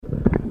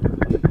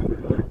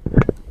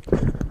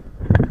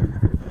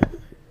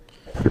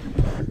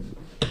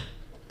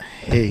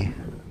Hey.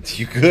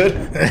 You good?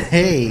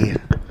 Hey.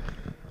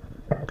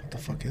 What the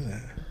fuck is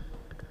that?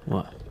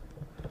 What?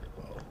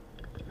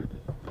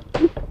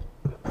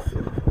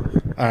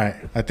 All right.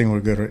 I think we're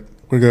good.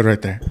 We're good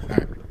right there. All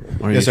right.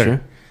 Are Yes, you sir.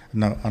 sure?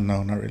 No,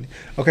 not really.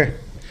 Okay.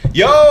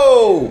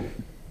 Yo!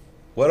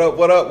 What up,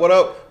 what up, what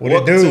up? What it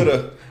Welcome do? to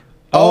the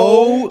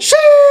Oh, shit.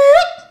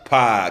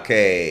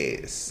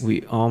 podcast.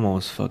 We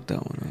almost fucked that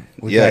one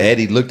up. Yeah,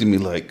 Eddie looked at me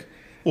like,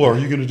 well, are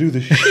you going to do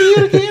this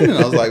shit again? And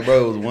I was like,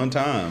 bro, it was one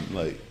time.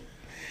 Like,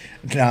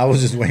 Nah, I was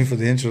just waiting for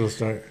the intro to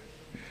start.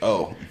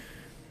 oh,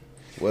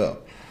 well.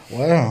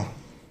 Wow.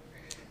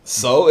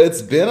 So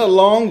it's been a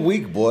long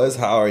week, boys.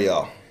 How are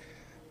y'all?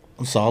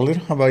 I'm solid.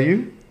 How about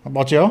you? How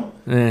about y'all?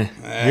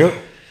 Yep.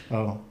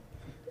 Oh.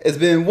 It's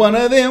been one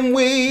of them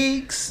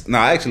weeks. No,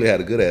 I actually had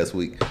a good ass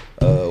week.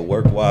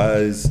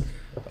 Work-wise,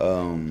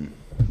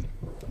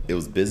 it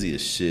was busy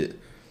as shit.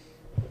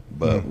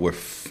 But we're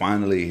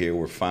finally here.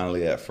 We're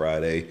finally at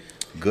Friday.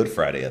 Good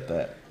Friday at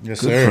that.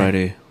 Yes, Good sir.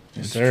 Friday.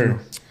 Yes, sir.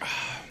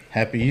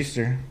 Happy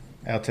Easter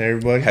out to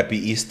everybody. Happy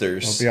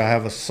Easters. Hope y'all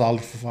have a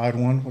solidified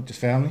one with your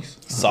families.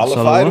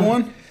 Solidified solid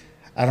one?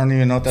 I don't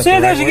even know if that's Say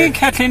the right that again, word.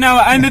 Kathleen. Now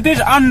I'm a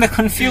bit under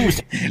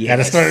confused.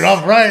 Gotta start it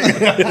off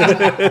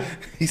right.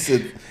 He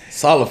said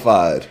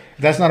solidified.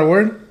 That's not a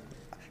word?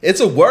 It's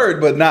a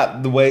word, but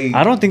not the way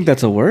I don't think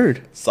that's a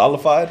word.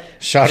 solidified.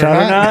 Shot or Shot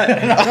or not?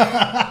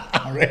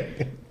 not? All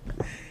right.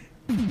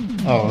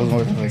 Oh, it was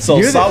more like So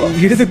You're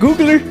the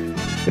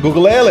Googler.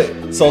 Google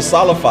it. So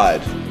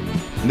solidified.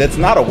 That's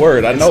not a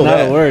word. I know It's not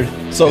that. a word.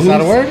 So it's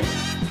not a word?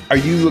 Are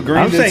you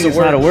agreeing? I'm saying it's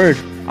not a word.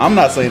 I'm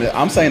not saying it.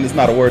 I'm saying it's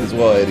not a word as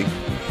well, Eddie.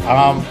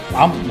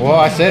 Well,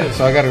 I said it,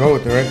 so I gotta go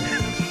with it,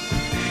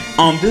 right?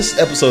 On this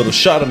episode of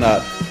Shot or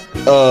Not,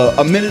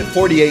 a minute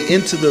 48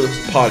 into the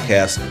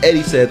podcast,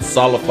 Eddie said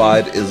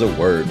solidified is a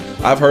word.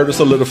 I've heard of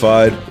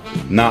solidified,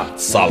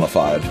 not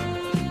solidified.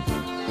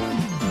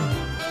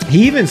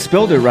 He even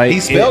spelled it right.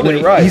 He spelled when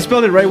it right. He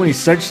spelled it right when he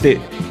searched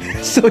it.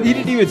 So he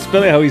didn't even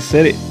spell it how he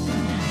said it.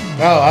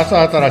 Oh, I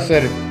thought I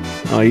said it.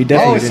 Oh, you Oh,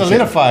 definitely it's didn't say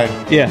it.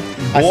 solidified. Yeah.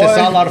 I said Boy.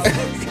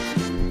 solidified.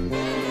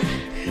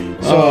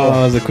 Oh,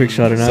 that was a quick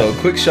shot or not. So,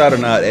 quick shot or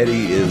not,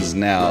 Eddie is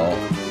now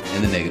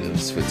in the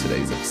negatives for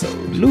today's episode.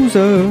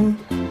 Loser.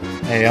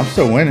 Hey, I'm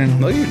still winning.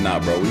 No, you're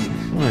not, bro.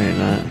 No, you're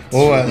not.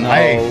 Well, No.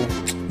 hey,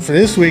 for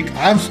this week,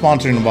 I'm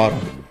sponsoring the bottle.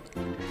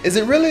 Is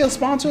it really a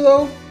sponsor,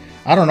 though?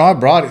 I don't know. I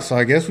brought it, so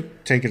I guess we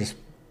take it as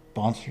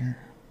sponsor.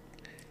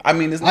 I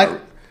mean, it's not.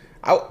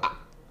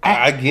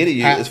 I get it.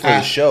 It's for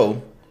the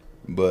show,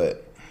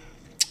 but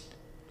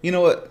you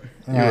know what?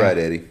 You're right,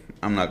 Eddie.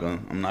 I'm not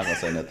gonna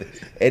say nothing.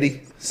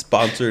 Eddie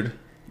sponsored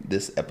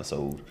this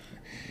episode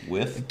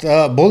with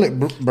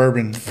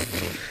Bourbon.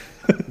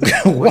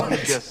 What What? you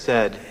just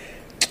said.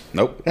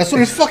 nope. That's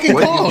what it's fucking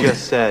What called. you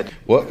just said.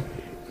 What?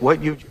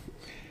 What you. There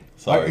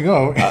Sorry, you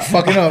go.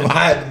 Fucking up.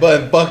 I had the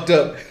button fucked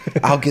up.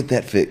 I'll get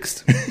that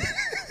fixed.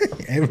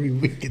 Every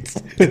week it's.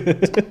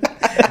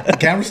 The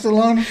camera's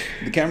still on?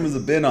 The cameras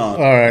have been on.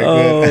 All right,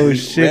 good. Oh,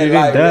 shit. Red He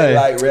light, didn't red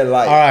die. light, red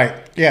light. All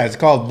right. Yeah, it's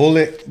called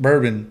Bullet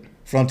Bourbon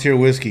Frontier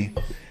Whiskey.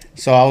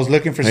 So I was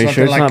looking for Are you something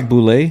sure it's like. not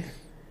Boulay?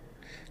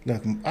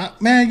 Look,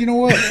 man, you know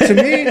what? To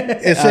me,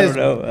 it says.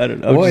 I don't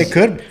know. Well, Just- it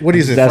could. What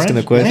is just it? asking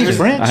French? the question. I think it's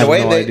French. I have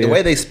no idea. The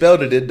way they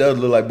spelled it, it does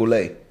look like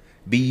Boulay.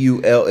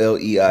 Bulleit.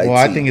 Well,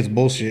 I think it's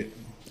bullshit.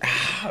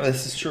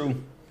 This is true.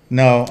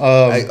 No,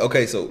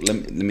 Okay, so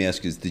let me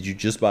ask you this. Did you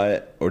just buy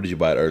it or did you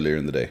buy it earlier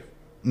in the day?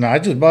 no, I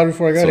just bought it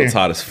before I got So here. it's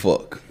hot as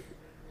fuck.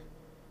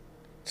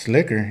 It's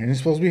liquor. Ain't it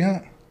supposed to be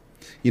hot?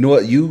 You know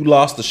what? You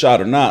lost the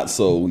shot or not,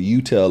 so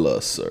you tell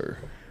us, sir.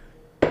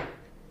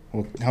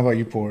 Well, how about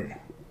you pour it?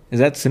 Is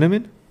that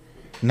cinnamon?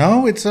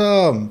 No, it's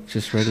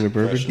Just regular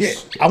bourbon? yeah.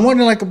 I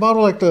wanted like a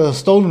bottle like the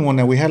stolen one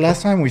that we had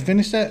last time. We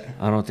finished that.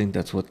 I don't think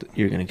that's what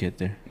you're going to get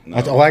there.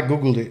 I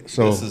googled it.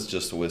 So This is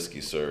just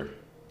whiskey, sir.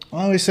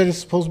 it said it's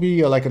supposed to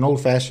be like an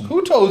old fashioned.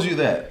 Who told you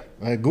that?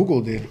 I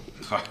googled it.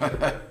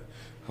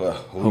 Well,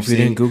 Hope you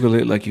didn't Google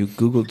it like you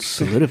Googled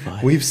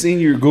solidify. We've seen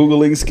your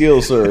Googling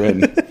skills, sir,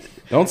 and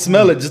don't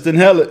smell it, just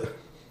inhale it.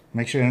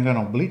 Make sure it ain't got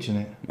no bleach in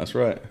it. That's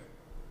right.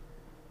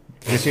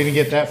 Guess you didn't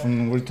get that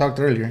from what we talked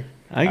earlier.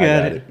 I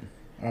got it.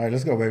 All right,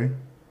 let's go, baby.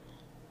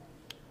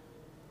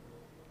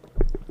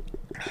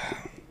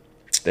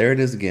 There it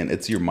is again.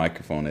 It's your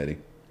microphone, Eddie.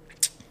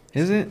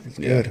 Is it?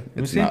 Yeah, Good.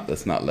 it's see. not.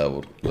 That's not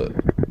leveled. Look,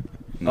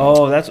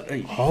 Oh, that's...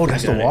 Oh,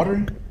 that's the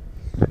water.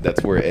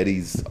 that's where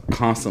Eddie's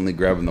constantly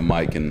grabbing the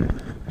mic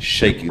and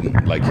shaking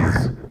like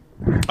he's.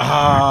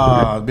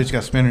 Ah, bitch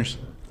got spinners.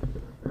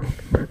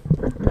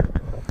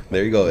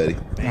 There you go, Eddie.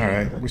 All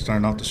right, we're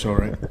starting off the show,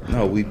 right?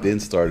 No, we've been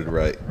started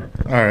right.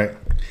 All right.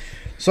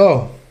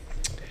 So,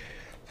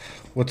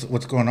 what's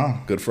going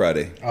on? Good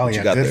Friday. Oh What you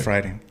yeah, got Good there?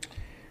 Friday.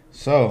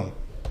 So,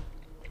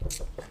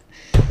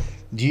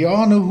 do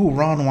y'all know who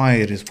Ron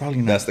Wyatt is? Probably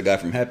not. That's the guy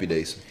from Happy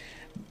Days.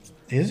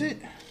 Is it?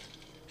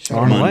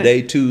 Ron Wyatt?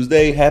 Monday,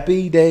 Tuesday,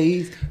 Happy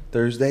Days.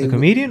 Thursday. The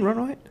comedian,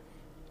 Ron White?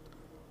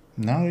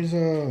 No, he's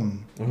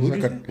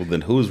like a. Well,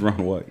 then who's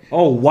Ron White?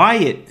 Oh,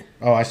 Wyatt.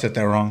 Oh, I said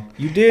that wrong.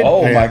 You did?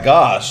 Oh Yeah. my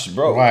gosh,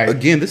 bro! Why?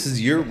 Again, this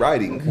is your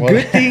writing.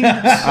 Good thing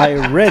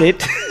I read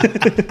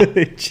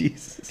it.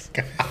 Jesus.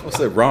 What's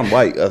that? Ron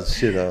White?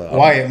 Shit.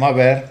 Wyatt, my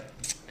bad.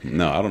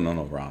 No, I don't know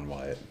no Ron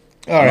Wyatt.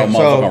 All right, no so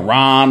motherfucking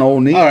Ron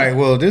O'Neill. all right,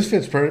 well, this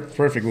fits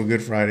perfect with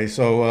Good Friday.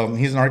 So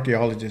he's an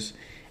archaeologist,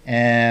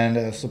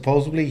 and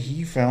supposedly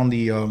he found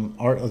the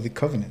Ark of the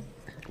Covenant.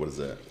 What is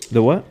that?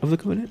 The what of the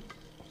covenant?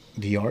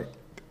 The Ark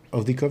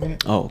of the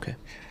Covenant. Oh, okay.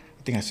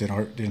 I think I said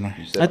art, didn't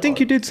I? I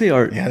think you did say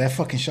art. Yeah, that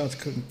fucking shot's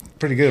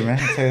pretty good, man.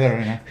 I'll tell you that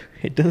right now.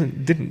 It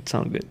didn't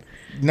sound good,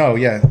 No,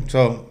 yeah.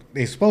 So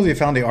they supposedly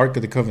found the Ark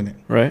of the Covenant,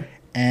 right?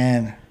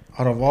 and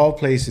out of all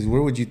places,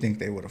 where would you think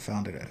they would have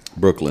found it at?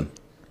 Brooklyn.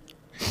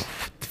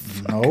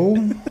 No,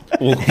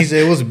 he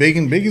said it was big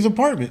in Biggie's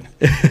apartment.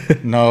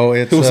 No,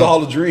 It was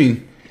all a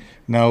dream.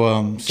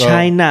 no. So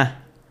China.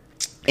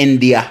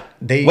 India.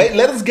 They Wait,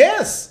 let us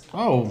guess.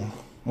 Oh,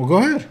 well, go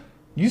ahead.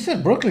 You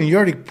said Brooklyn. You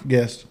already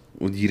guessed.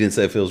 Well, you didn't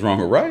say if it was wrong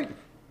or right.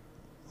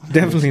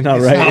 Definitely not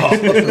It's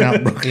right.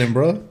 not Brooklyn,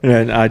 bro.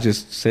 And I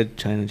just said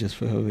China just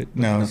for of it.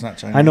 No, it's not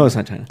China. I know it's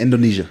not China.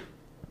 Indonesia.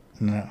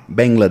 No.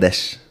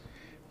 Bangladesh.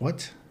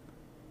 What?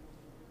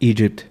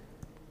 Egypt.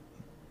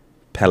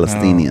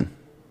 Palestinian.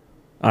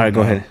 All right,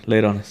 go No. ahead. Lay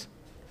it on us.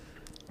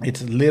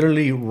 It's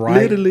literally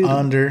right Literally.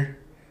 under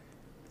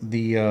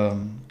the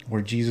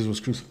where Jesus was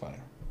crucified.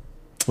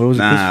 Where was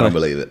he Nah, I don't crucified?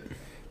 believe it.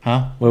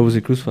 Huh? Where was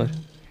he crucified?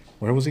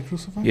 Where was he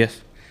crucified?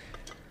 Yes.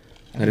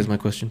 That is my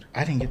question.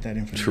 I didn't get that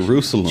information.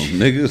 Jerusalem,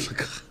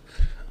 niggas.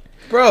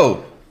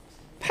 Bro,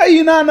 how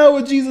you not know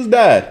where Jesus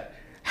died?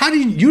 How do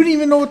you didn't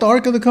even know what the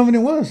Ark of the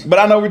Covenant was? But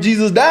I know where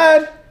Jesus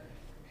died.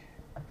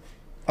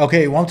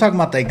 Okay, well I'm talking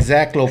about the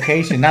exact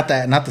location, not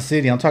the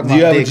city. I'm talking Do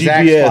you about have the a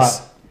exact GPS?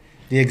 spot.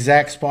 The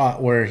exact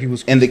spot where he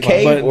was In the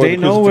crucified. cave? But or they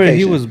the know where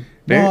he crucifixion? was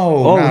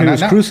buried. He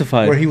was not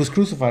crucified. Where he was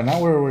crucified,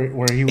 not where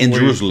he was In where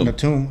he was Jerusalem. in the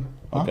tomb.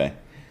 Huh? Okay.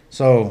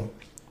 So,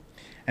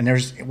 and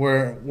there's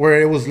where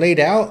it was laid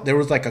out. There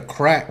was like a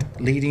crack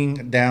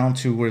leading down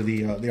to where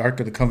the Ark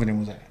of the Covenant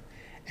was at,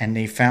 and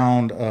they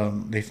found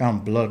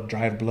blood,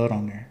 dried blood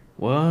on there.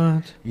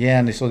 What? Yeah,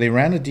 and so they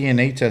ran a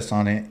DNA test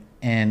on it,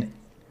 and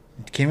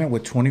it came out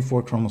with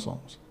 24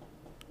 chromosomes.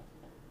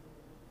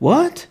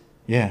 What?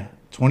 Yeah,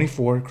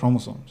 24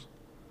 chromosomes.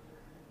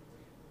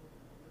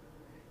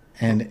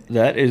 And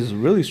That is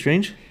really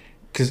strange.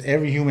 because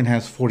every human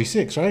has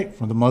 46, right,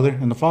 from the mother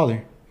and the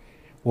father.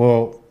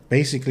 Well,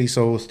 basically,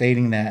 so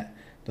stating that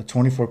the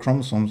 24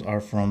 chromosomes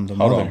are from the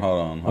Hold mother. on, hold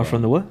on. Or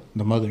from the what?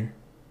 The mother.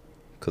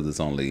 Because it's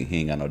only, he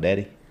ain't got no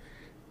daddy.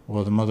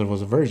 Well, the mother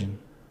was a virgin.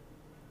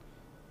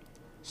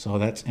 So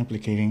that's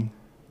implicating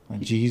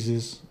that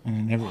Jesus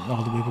and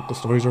all the biblical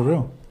stories are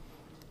real.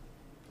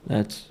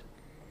 That's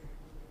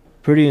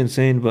pretty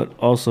insane, but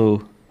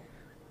also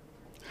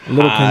a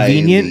little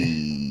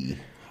convenient.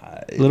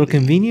 A little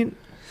convenient.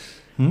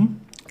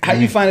 How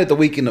you find it the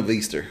weekend of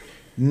Easter?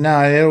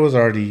 Nah, it was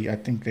already, I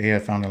think they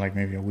had found it like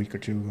maybe a week or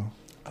two ago.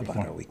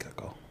 About a week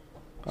ago.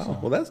 Oh,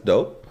 well, that's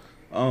dope.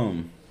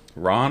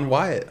 Ron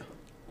Wyatt.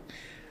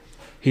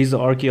 He's the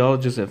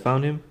archaeologist that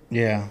found him.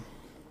 Yeah.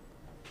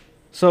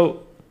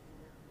 So,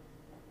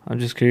 I'm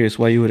just curious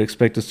why you would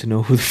expect us to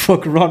know who the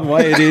fuck Ron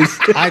Wyatt is.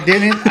 I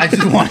didn't. I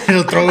just wanted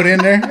to throw it in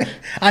there.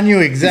 I knew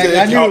exactly.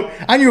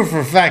 I knew for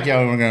a fact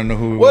y'all weren't gonna know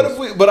who. It What was. if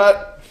we,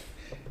 but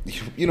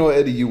you know,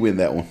 Eddie, you win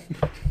that one.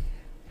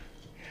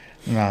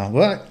 Nah,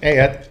 well,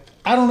 hey,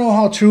 I don't know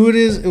how true it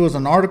is. It was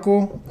an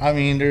article. I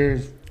mean,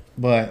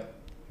 but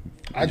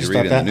I Did you just read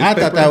thought it in that the I thought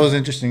newspaper? that was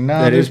interesting.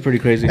 Nah, That is pretty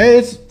crazy. Hey,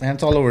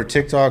 it's all over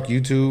TikTok,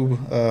 YouTube,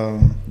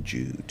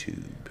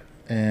 YouTube.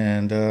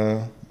 and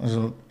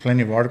there's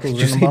plenty of articles Did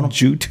you written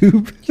say about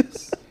them.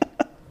 YouTube?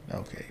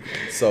 Okay.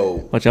 So,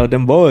 Watch out,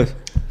 them boys.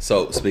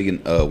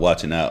 speaking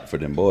watching out for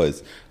them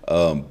boys,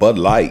 Bud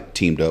Light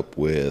teamed up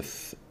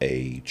with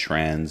a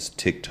trans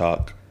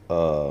TikTok.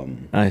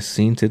 I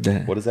seen to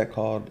that. What is that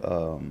called?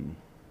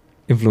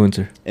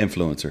 Influencer.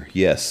 Influencer.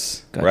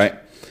 Yes. Gotcha. Right.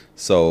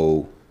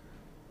 So,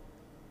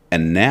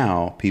 and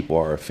now people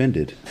are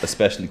offended,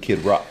 especially Kid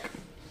Rock.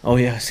 Oh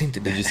yeah, I seen to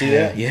that. Did you see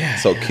that? Yeah.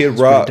 So yeah, Kid that's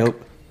pretty Rock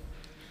dope.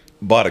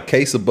 bought a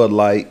case of Bud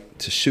Light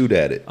to shoot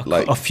at it,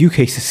 like A few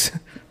cases.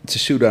 to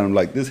shoot at him.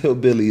 Like, this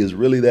hillbilly is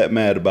really that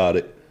mad about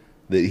it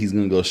that he's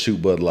gonna go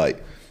shoot Bud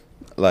Light.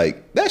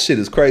 Like, that shit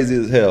is crazy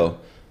as hell.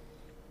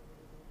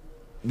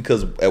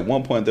 Because at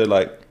one point they're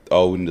like,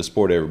 "Oh, we need to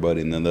support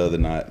everybody," and then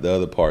the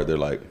other part they're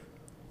like,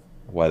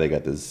 "Why they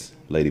got this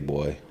lady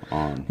boy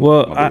on?"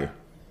 Well, my beer?"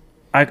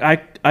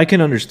 I can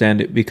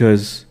understand it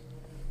because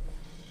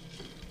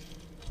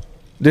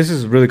this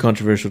is a really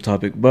controversial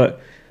topic, but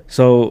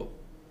so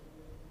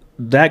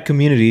that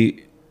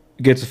community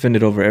gets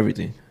offended over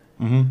everything.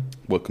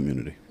 What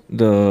community?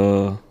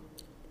 The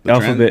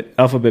The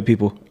alphabet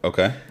people.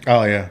 Okay,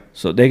 Oh yeah.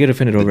 So they get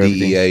offended the over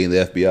everything. DEA and the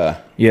FBI.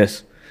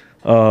 Yes.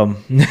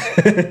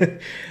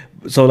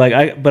 So like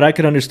I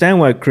could understand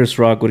why Chris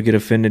Rock would get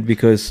offended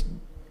because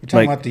You're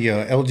talking like about the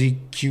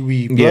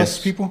LGQE plus yes,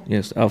 people.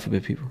 Yes,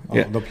 alphabet people. Oh,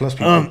 Yeah. the plus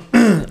people.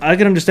 I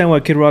can understand why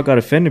Kid Rock got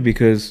offended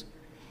because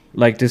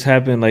Like this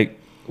happened like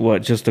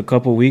what, just a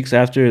couple weeks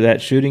after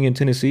that shooting in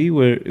Tennessee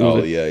where it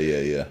was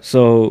yeah.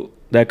 So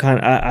that kind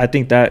of, I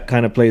think that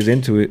kind of plays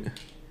into it.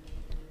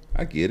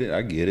 I get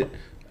it.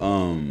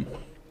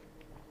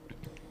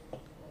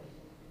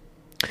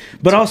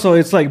 But also,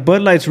 it's like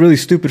Bud Light's really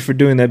stupid for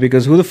doing that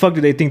because who the fuck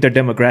do they think their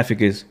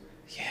demographic is?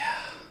 Yeah.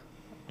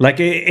 Like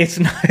it's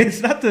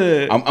not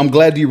the. I'm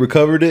glad you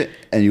recovered it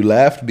and you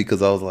laughed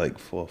because I was like,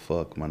 "Oh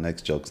fuck, my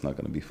next joke's not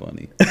gonna be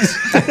funny."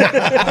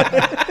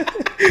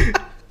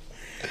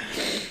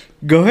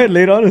 Go ahead,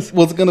 lay it on us.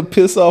 What's gonna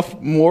piss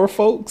off more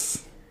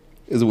folks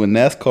is when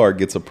NASCAR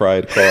gets a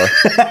pride car.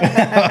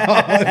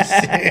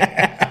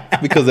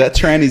 Because that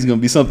tranny's gonna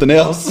be something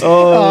else.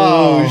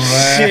 Oh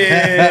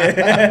shit!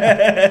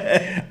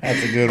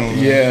 That's a good one.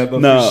 Man. Yeah,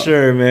 but for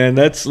sure, man.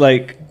 That's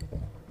like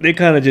they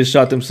kind of just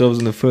shot themselves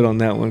in the foot on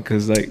that one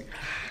because like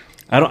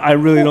I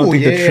really don't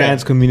think the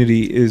trans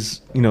community is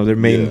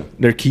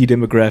their key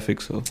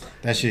demographic. So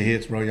that shit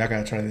hits, bro. Y'all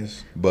gotta try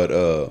this. But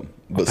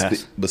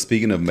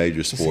speaking of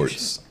major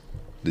sports,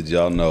 did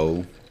y'all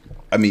know?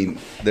 I mean,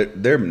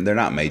 they're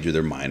not major,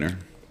 they're minor,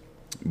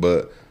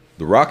 but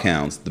the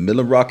Rockhounds, the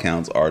Midland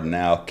Rockhounds, are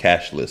now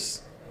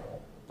cashless.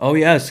 Oh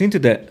yeah, I seen to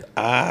that.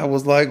 I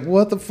was like,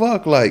 what the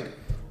fuck? Like,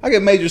 I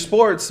get major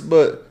sports,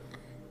 but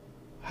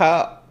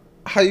how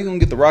you gonna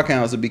get the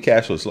Rockhounds to be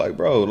cashless? Like,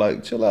 bro,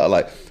 like, chill out.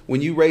 Like,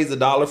 when you raise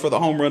 $1 for the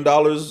home run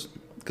dollars,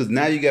 because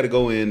now you got to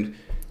go in,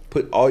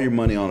 put all your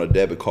money on a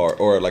debit card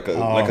or like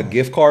a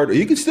gift card, or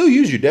you can still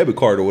use your debit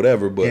card or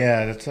whatever. But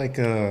yeah, that's like.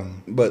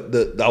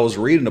 But I was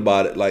reading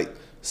about it, like,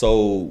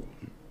 so.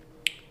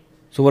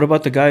 So what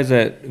about the guys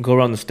that go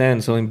around the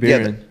stand selling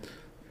beer? Yeah,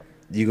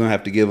 you're gonna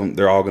have to give them.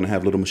 They're all gonna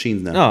have little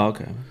machines now. Oh,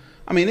 okay.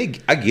 I mean,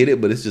 I get it,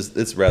 but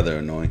it's rather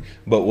annoying.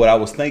 But what I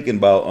was thinking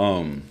about,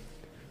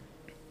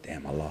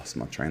 damn, I lost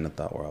my train of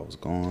thought where I was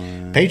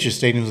going. Patriot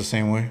Stadium's the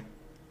same way.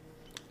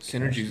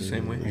 Synergy's the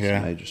same way.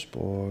 Yeah. Major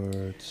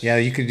sports. Yeah,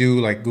 you could do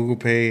like Google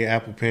Pay,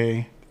 Apple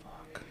Pay,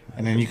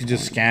 and then you could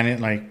just scan it,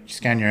 like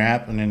scan your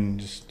app, and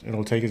then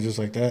it'll take it just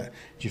like that.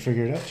 Did you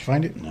figure it out? Did you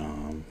find it?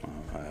 No,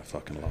 I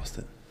fucking lost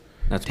it.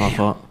 That's my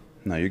fault.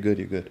 No, you're good.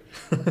 You're good.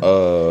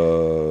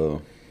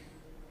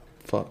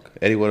 Fuck,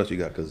 Eddie. What else you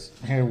got? Cause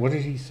Here, what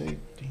did he say?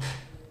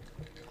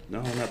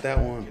 no, not that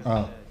one.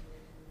 Oh,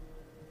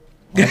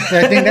 I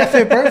think that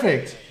fit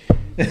perfect.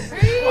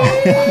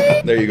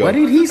 There you go. What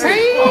did he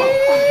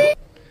say?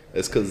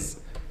 It's because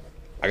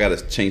I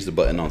gotta change the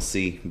button on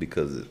C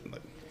because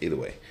either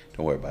way,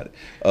 don't worry about it.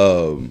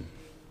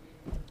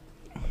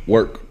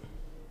 Work.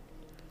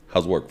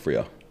 How's work for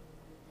y'all?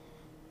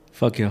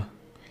 Fuck y'all.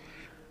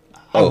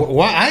 Oh,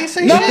 why? I ain't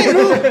say no, shit.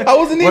 no, I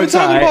wasn't even Works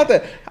talking alright. about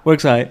that.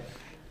 Works alright.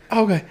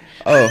 Okay.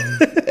 Oh,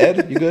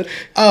 Ed, you good?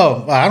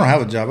 Oh, I don't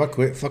have a job. I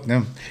quit. Fuck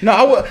them. No,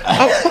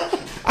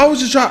 I was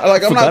just trying.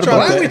 Like, I'm not trying.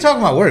 Why are we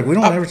talking about work? We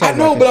don't ever talk I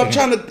know, about but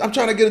that I'm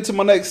trying to get into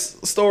my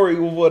next story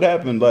with what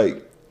happened.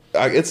 Like,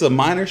 it's a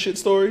minor shit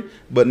story,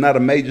 but not a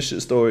major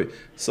shit story.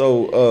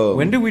 So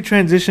when did we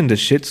transition to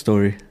shit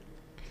story?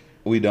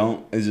 We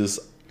don't. It's just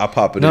I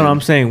pop it. No, in.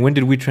 I'm saying when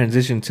did we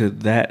transition to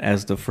that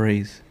as the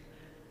phrase?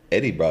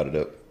 Eddie brought it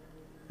up.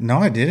 No,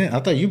 I didn't.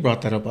 I thought you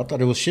brought that up. I thought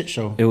it was shit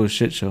show. It was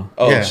shit show.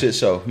 Oh, Yeah. shit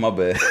show. My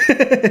bad.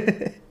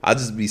 I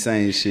just be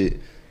saying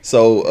shit.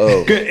 So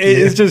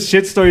It's just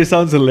shit story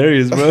sounds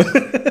hilarious, bro.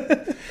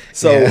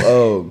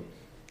 So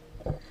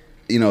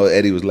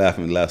Eddie was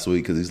laughing last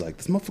week because he's like,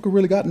 this motherfucker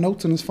really got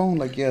notes on his phone.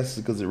 Like, yes,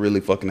 because it really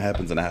fucking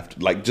happens, and I have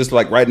to just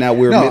like right now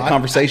we're mid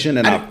conversation,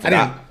 and I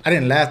forgot. I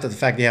didn't laugh at the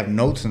fact they have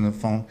notes in the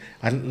phone.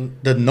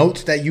 The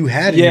notes that you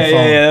had in yeah, your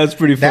phone. yeah, that's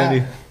pretty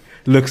funny.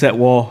 Looks at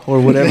wall or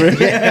whatever.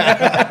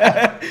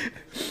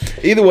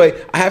 Either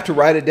way, I have to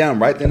write it down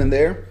right then and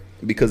there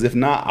because if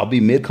not, I'll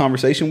be mid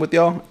conversation with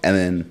y'all, and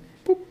then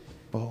boop,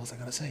 what was I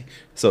gonna say?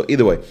 So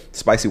either way,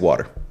 spicy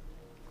water.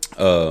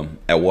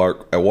 At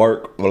work.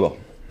 Blah.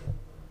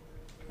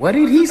 What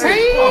did he say?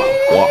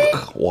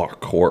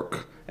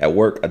 Work. At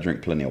work, I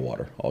drink plenty of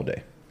water all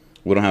day.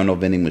 We don't have no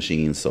vending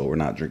machines, so we're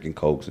not drinking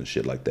Cokes and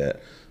shit like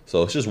that.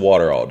 So it's just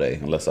water all day,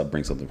 unless I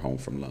bring something home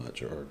from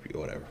lunch or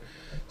whatever.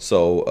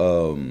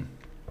 So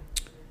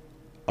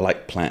I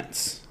like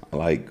plants. I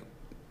like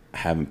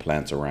having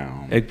plants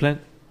around.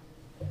 Eggplant?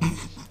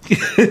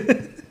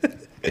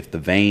 If the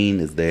vein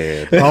is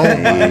there. Oh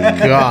my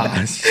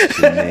gosh.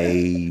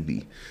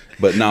 Maybe.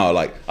 But no,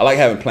 like I like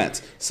having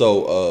plants.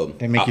 So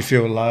They make you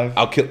feel alive.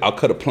 I'll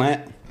cut a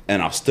plant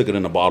and I'll stick it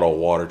in a bottle of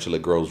water till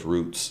it grows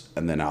roots,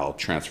 and then I'll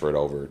transfer it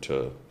over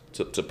to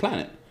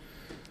plant it.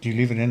 Do you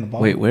leave it in the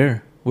bottle? Wait,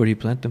 where? Where do you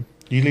plant them?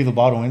 Do you leave the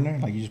bottle in there?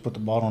 Like you just put the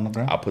bottle on the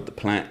ground? I'll put the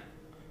plant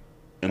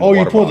in the Oh, you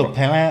water pull bottle. the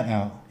plant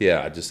out.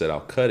 Yeah, I just said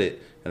I'll cut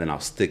it, and then I'll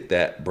stick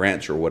that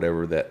branch or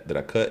whatever that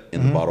I cut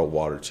in the bottle of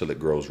water till it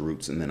grows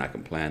roots, and then I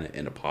can plant it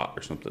in a pot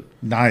or something.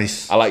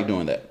 Nice. I like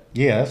doing that.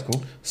 Yeah, that's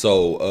cool.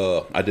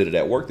 So I did it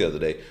at work the other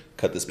day.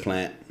 Cut this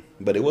plant,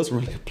 but it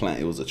wasn't really a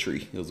plant. It was a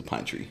tree. It was a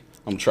pine tree.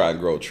 I'm trying to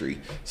grow a tree.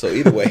 So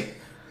either way,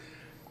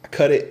 I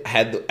cut it. I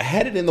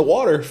had it in the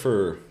water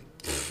for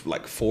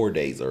like 4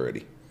 days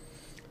already.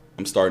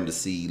 I'm starting to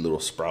see little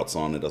sprouts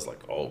on it. I was like,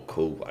 oh,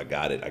 cool. I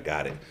got it.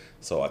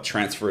 So I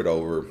transfer it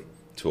over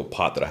to a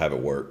pot that I have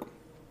at work.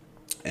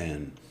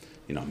 And,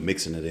 I'm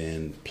mixing it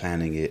in,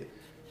 planting it.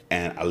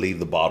 And I leave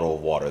the bottle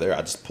of water there.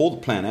 I just pull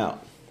the plant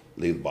out,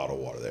 leave the bottle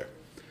of water there.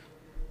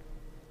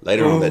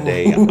 Later on that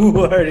day, I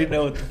already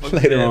know what the fuck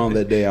later on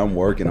that day, I'm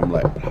working. I'm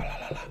like, blah, blah,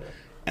 blah, blah.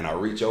 And I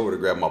reach over to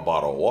grab my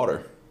bottle of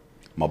water.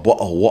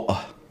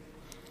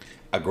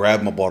 I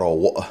grab my bottle of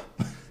water.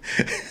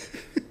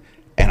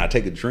 And I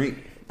take a drink.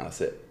 And I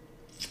said,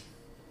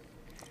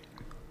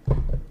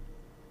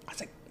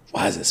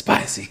 why is it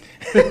spicy?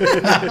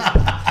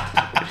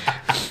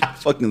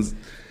 Fucking.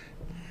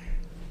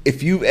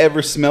 If you've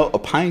ever smelled a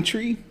pine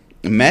tree,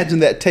 imagine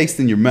that taste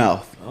in your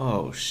mouth.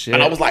 Oh, shit.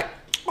 And I was like,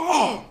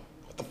 oh,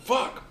 what the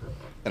fuck?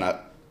 And I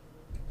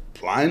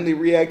blindly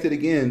reacted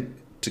again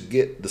to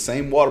get the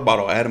same water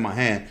bottle I had in my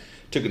hand.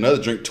 Took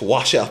another drink to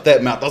wash out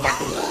that mouth. I was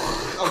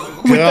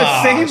like, with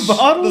the same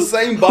bottle? The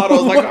same bottle.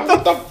 I was like, oh,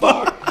 what the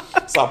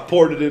fuck? So I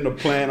poured it in the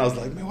plant. I was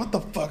like, man, what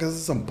the fuck? This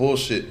is some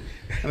bullshit.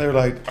 And they were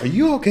like, are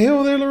you okay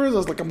over there, Larissa? I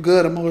was like, I'm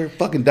good. I'm over here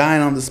fucking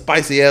dying on this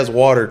spicy ass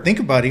water. Think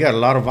about it. You got a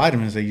lot of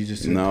vitamins that you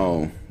just took.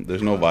 No,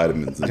 there's no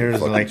vitamins.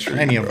 There's like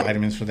plenty of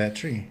vitamins for that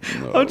tree.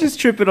 No. I'm just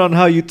tripping on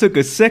how you took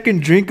a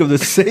second drink of the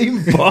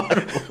same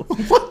bottle.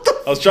 What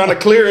the? I was trying to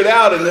clear it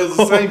out, and it was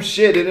the same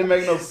shit. It didn't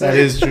make no sense. That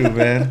is true,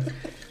 man.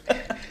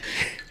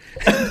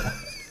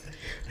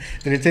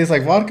 Did it taste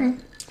like vodka?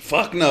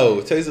 Fuck no.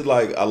 It tasted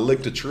like I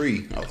licked a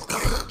tree. I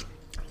was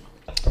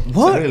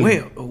What?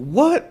 Wait,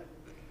 what?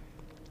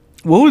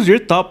 What was your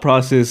thought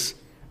process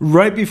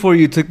right before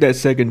you took that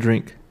second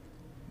drink?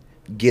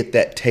 get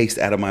that taste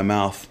out of my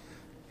mouth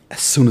as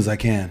soon as I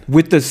can.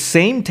 With the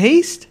same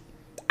taste?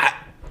 I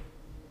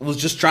was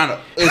just trying to.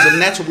 It was a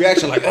natural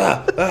reaction, like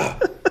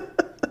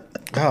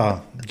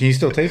Can you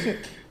still taste it?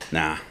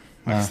 Nah,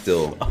 I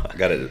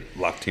got it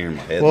locked here in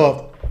my head.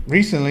 Well,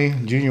 recently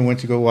Junior went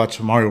to go watch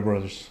Mario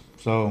Brothers,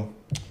 so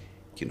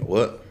you know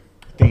what?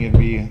 I think it'd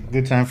be a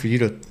good time for you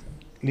to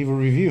leave a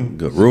review.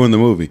 Good. Ruin the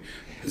movie.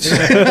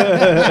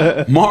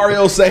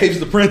 Mario saves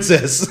the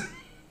princess.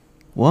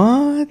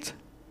 What?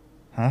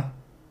 Huh?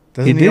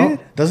 He did?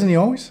 Doesn't he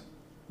always?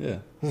 Yeah.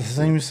 It's the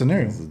same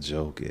scenario. It's a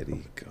joke,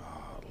 Eddie.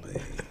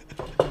 Golly.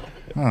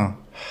 Oh.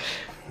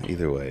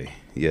 Either way,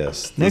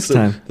 yes. Next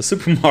time. The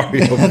Super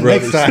Mario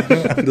Brothers.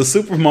 The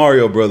Super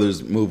Mario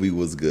Brothers movie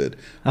was good.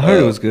 I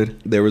heard it was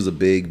good. There was a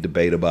big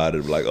debate about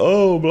it. Like,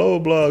 oh, blah,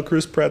 blah,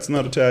 Chris Pratt's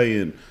not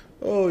Italian.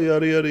 Oh,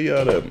 yada, yada,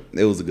 yada.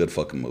 It was a good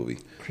fucking movie.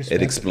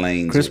 It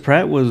explains. Chris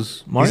Pratt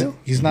was Mario?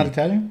 He's not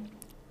Italian?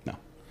 No.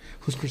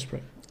 Who's Chris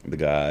Pratt? The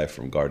guy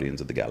from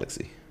Guardians of the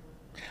Galaxy.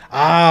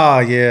 Ah,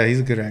 yeah, he's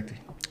a good actor.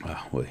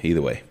 Well,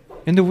 either way.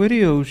 In the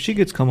video, she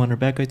gets cum on her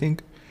back, I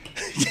think.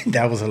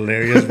 That was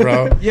hilarious,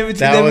 bro. You haven't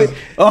seen that was,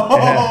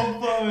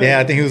 yeah,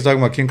 I think he was talking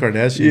about Kim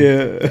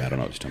Kardashian. Yeah, I don't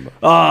know what you're talking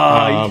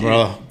about.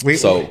 Bro. We're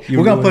So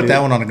going to put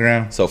that one on the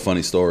ground. So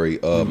funny story.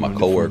 My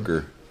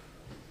coworker,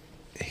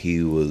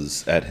 he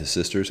was at his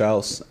sister's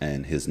house,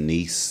 and his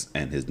niece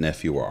and his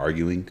nephew were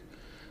arguing,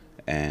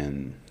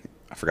 and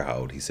I forgot how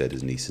old he said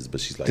his niece is,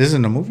 but she's like, this is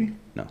in the movie?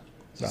 No,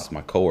 this is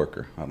my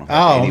coworker. I don't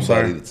have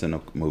anybody that's in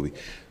a movie,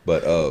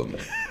 but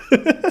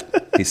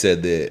he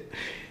said that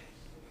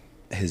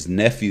his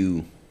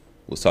nephew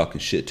was talking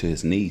shit to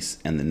his niece,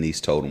 and the niece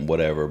told him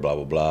whatever, blah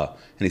blah blah,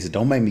 and he said,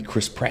 "Don't make me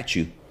Chris Pratt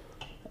you."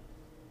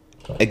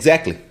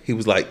 Exactly. He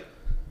was like,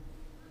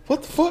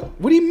 "What the fuck?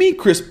 What do you mean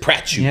Chris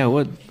Pratt you?" Yeah,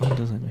 what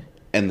does that mean?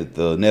 And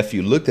the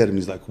nephew looked at him.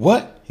 He's like,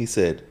 "What?" He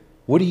said,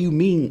 "What do you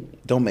mean?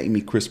 Don't make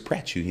me Chris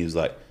Pratt you?" He was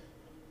like,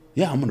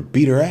 "Yeah, I'm gonna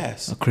beat her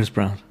ass." Chris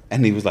Brown.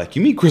 And he was like,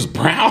 "You mean Chris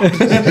Brown?"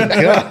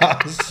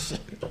 Gosh.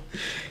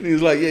 And he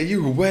was like, "Yeah,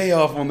 you were way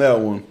off on that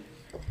one."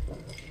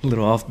 A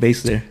little off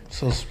base there.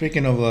 So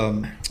speaking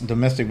of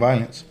domestic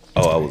violence.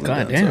 Oh, I wasn't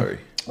God done, damn. sorry.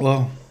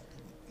 Well,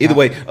 Either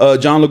way,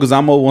 John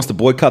Leguizamo wants to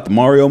boycott the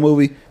Mario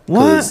movie.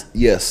 What?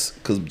 Yes,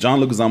 because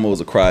John Leguizamo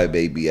is a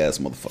crybaby ass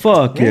motherfucker.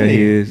 Fuck yeah,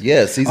 he is.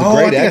 Yes, he's a I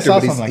great think I actor, saw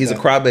but something he's like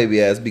a that. crybaby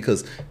ass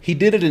because he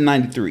did it in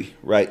 '93,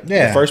 right?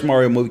 Yeah. The first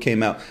Mario movie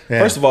came out. Yeah.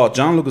 First of all,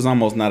 John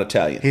Leguizamo is not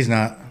Italian. he's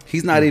not.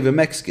 He's not even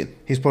Mexican.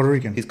 He's Puerto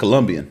Rican. He's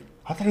Colombian.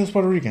 I thought he was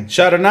Puerto Rican.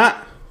 Shot or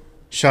not?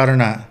 Shot or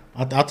not.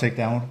 I'll take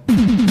that one.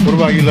 What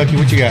about you, Lucky?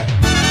 What you got?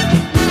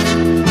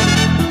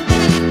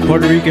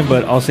 Puerto Rican,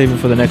 but I'll save it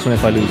for the next one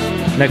if I lose.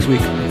 Next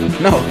week.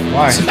 No.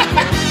 Why?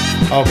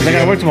 Oh, I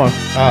gotta work tomorrow.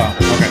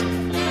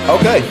 Oh,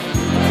 Okay.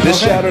 This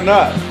Okay. shot or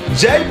not?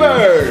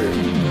 Jaybird.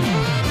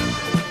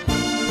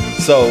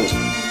 So,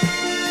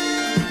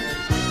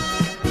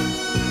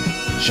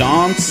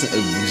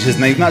 his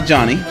name's not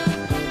Johnny.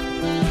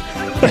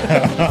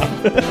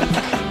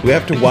 We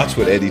have to watch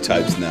what Eddie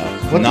types now.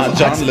 What Not the-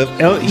 John Lift.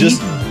 L-E?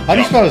 Just How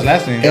do you spell his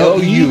last name?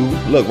 L-U.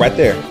 Look right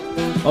there.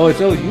 Oh,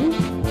 it's OU?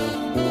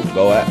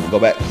 Go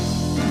back.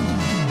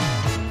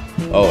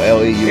 Oh,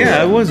 L-E-U.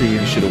 Yeah, it was a U.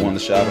 You should have won the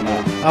shot or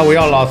not. Oh, we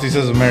all lost. He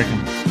says American.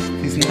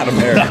 He's not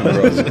American,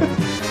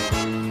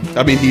 bro.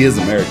 I mean, he is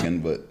American,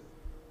 but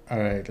All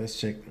right, let's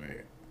check.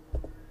 Right.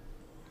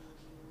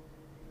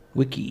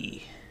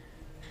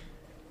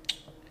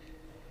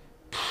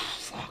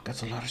 Fuck,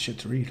 that's a lot of shit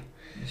to read.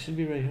 It should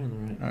be right here on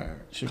the right. All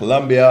right.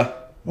 Colombia.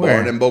 Where?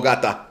 Born in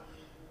Bogota.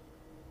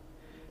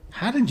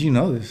 How did you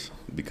know this?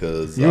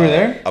 Because You were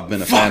there? I've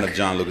been a fan of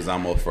John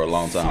Leguizamo for a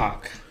long time.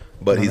 Fuck.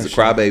 But he's a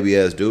crybaby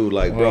ass dude.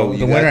 Like, Well, bro,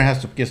 the winner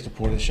gets to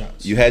pour the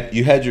shots. You had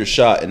your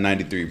shot in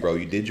 '93, bro.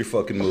 You did your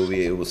fucking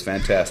movie. It was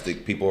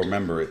fantastic. People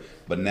remember it.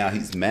 But now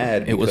he's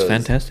mad. It was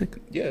fantastic.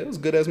 Yeah, it was a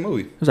good ass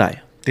movie. Was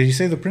I? Did you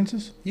say The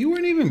Princess? You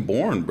weren't even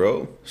born,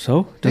 bro.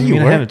 So doesn't Yeah, mean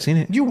you I were. haven't seen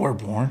it. You were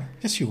born.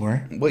 Yes, you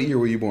were. What year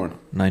were you born?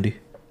 90.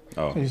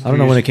 Oh, I don't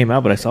know when it came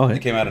out, but I saw it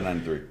it. came out in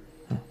 '93.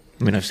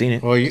 I mean, I've seen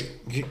it. Well, you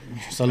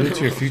salute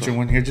to your future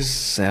one here.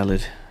 Just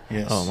Salad.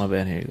 yes. Oh, my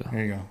bad. Here you go.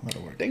 There you go.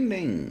 That'll work. Ding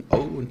ding.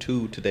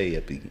 0-2 today,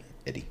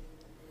 Eddie.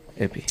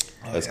 Epi.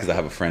 That's because I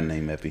have a friend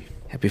named Epi.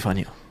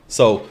 Epifanio.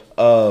 So,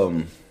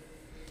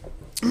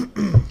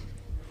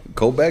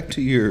 go back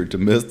to your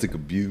domestic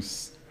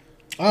abuse.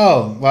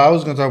 Oh, well, I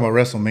was going to talk about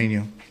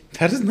WrestleMania.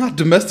 That is not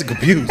domestic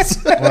abuse.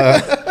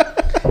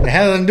 Well, it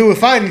had nothing to do with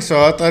fighting,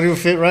 so I thought it would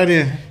fit right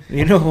in.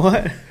 You know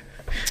what?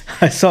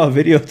 I saw a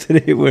video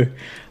today where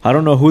I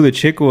don't know who the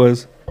chick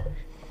was,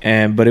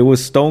 but it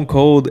was Stone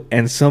Cold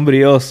and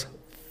somebody else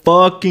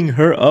fucking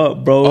her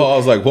up, bro. Oh, I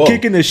was like, whoa.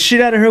 Kicking the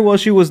shit out of her while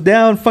she was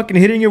down, fucking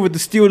hitting her with the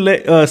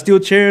steel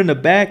chair in the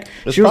back.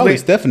 It's She was probably like,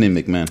 Stephanie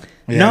McMahon.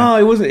 Yeah. no,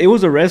 it wasn't. It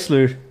was a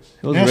wrestler. It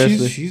was a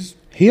wrestler. she's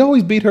He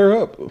always beat her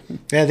up.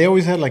 yeah. They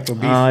always had like the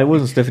beef. It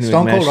wasn't Stephanie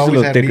Stone McMahon. Cold She's a always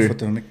little had thicker. beef with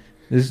them.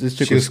 This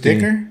chick She was skinny.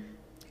 thicker.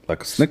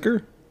 Like a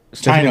snicker?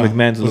 Stephanie China.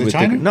 McMahon's a Was little it bit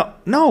thicker. China?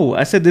 No.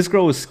 I said this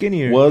girl was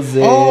skinnier. Was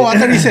it? Oh, I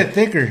thought you said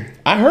thicker.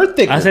 I heard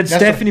thicker. I said That's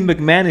Stephanie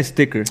McMahon is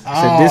thicker.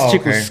 I said this Oh,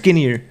 chick okay. was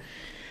skinnier.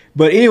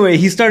 But anyway,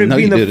 he started No,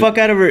 beating you the didn't. fuck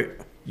out of her.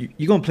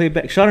 You gonna play it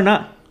back? Shot or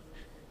not?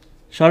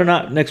 Shot or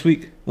not? Next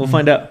week we'll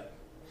find out.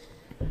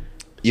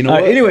 You know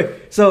what? Anyway,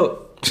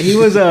 so he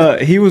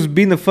was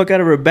beating the fuck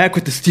out of her back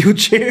with the steel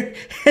chair,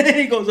 and then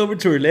he goes over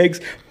to her legs.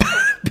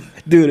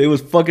 Dude, it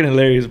was fucking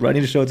hilarious, bro. I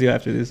need to show it to you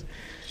after this.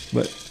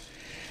 But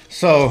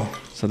So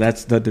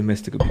that's the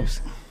domestic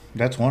abuse.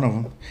 that's one of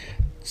them.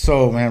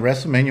 So man,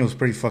 WrestleMania was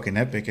pretty fucking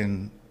epic,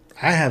 and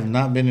I have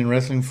not been in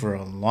wrestling for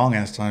a long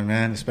ass time,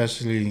 man.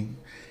 Especially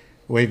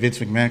the way Vince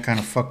McMahon kind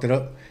of fucked it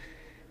up.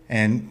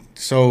 And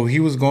so he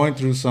was going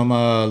through some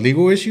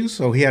legal issues,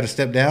 so he had to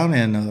step down,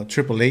 and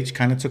Triple H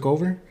kind of took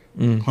over.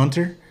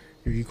 Hunter,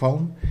 if you call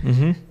him.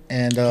 Mm-hmm.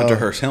 And Hunter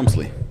Hearst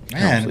Helmsley.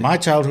 man, my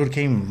childhood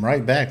came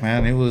right back,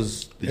 man. It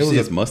was. Did it you was see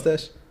his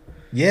mustache?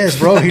 yes,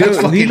 bro. He looks.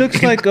 He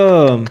looks like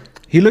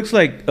he looks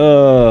like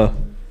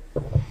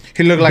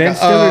He looked like Ben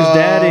Stiller's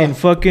dad in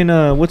fucking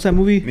what's that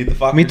movie? Meet the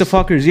Fockers. Meet the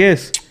Fockers.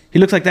 Yes, he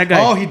looks like that guy.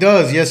 Oh, he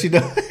does. Yes, he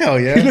does. Hell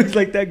yeah. He looks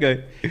like that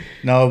guy.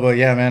 No, but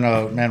yeah, man.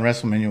 Man,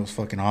 WrestleMania was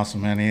fucking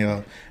awesome,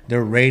 man.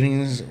 Their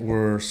ratings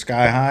were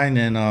sky high, and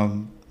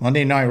then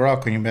Monday Night Raw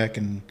came back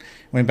and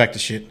went back to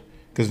shit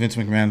because Vince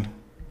McMahon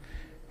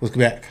was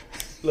back.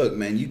 Look,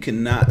 man, you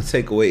cannot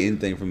take away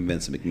anything from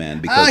Vince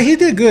McMahon because He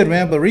did good,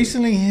 man. But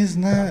recently, it's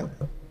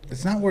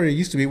not where it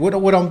used to be. What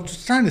I'm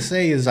trying to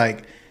say is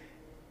like,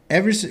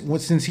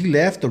 since he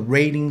left, the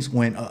ratings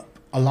went up.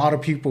 A lot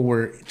of people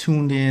were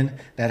tuned in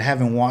that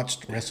haven't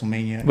watched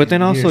WrestleMania. But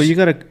then in also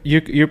years.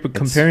 you're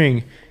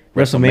comparing WrestleMania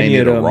WrestleMania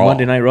to to Raw.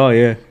 Monday Night Raw.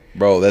 Yeah.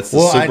 bro, that's the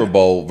Well, Super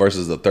Bowl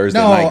versus the Thursday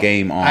No, night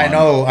game on. I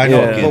know.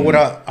 Yeah.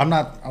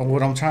 But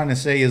what I'm trying to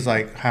say is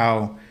like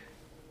how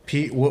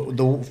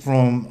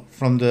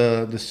from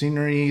the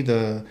scenery,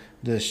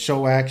 the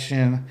show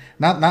action,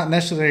 not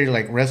necessarily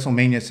like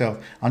WrestleMania itself.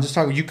 I'm just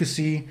talking. You could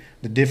see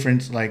the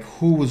difference, like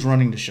who was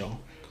running the show.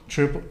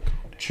 Triple.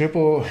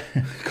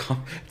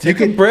 Take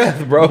a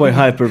breath, bro. Boy,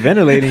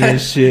 hyperventilating and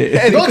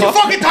shit. Don't you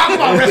fucking talk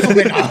about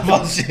WrestleMania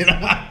bullshit.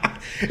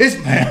 It's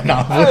man. No,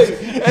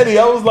 Hey, Eddie,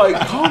 I was like,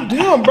 calm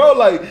down, bro.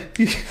 Like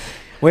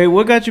Wait,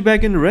 what got you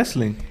back into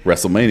wrestling?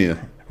 WrestleMania.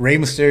 Rey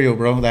Mysterio,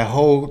 bro. That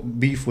whole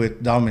beef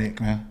with Dominic,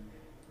 man.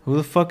 Who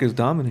the fuck is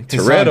Dominic?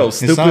 His Toretto,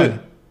 son.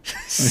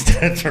 His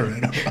stupid. son.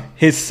 Toretto.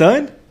 His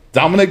son?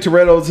 Dominic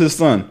Toretto's his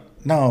son.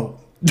 No.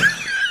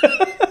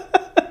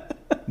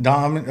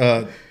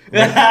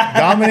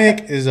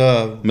 Dominic is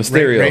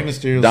Mysterio. Rey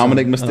Mysterio's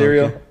Dominic son.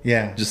 Mysterio. okay.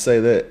 Yeah, Just say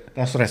that.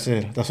 that's what I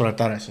said. That's what I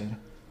thought I said.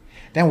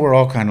 Then we're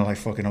all kind of like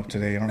fucking up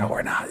today. I don't know.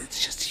 we're not.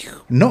 It's just you.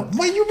 No,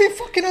 why you been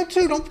fucking up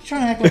too? Don't be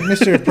trying to act like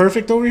Mr.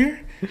 Perfect over here.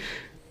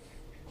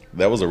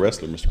 That was a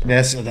wrestler, Mr.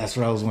 That's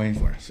what I was waiting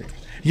for. See.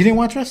 You didn't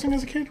watch wrestling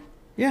as a kid?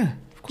 Yeah,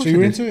 of course. So you I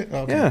were did. into it?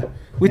 Okay. Yeah,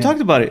 we Yeah.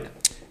 talked about it.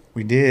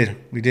 We did.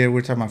 We're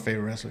talking about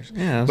favorite wrestlers.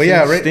 Yeah, but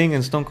yeah, Sting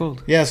and Stone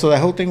Cold. Yeah, so that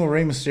whole thing with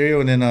Rey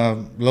Mysterio and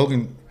then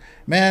Logan.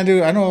 Man,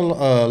 dude, I know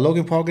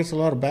Logan Paul gets a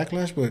lot of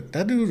backlash, but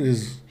that dude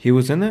is... He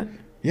was in that.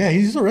 Yeah,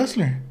 he's a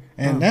wrestler.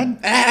 And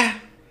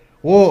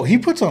well, he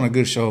puts on a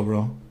good show,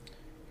 bro.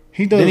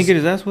 He does. Didn't he get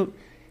his ass whooped?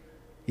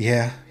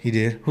 Yeah, he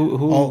did.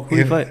 Who did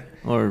he him- fight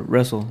or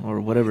wrestle or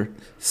whatever?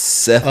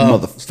 Seth Seth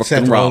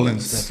motherfucking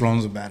Rollins. Seth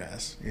Rollins is a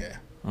badass. Yeah.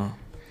 Oh,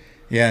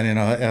 Yeah, and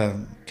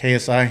then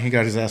KSI, he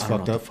got his ass I don't know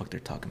fucked what up. the fuck they're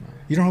talking about.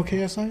 You don't know who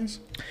KSI is?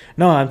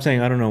 No, I'm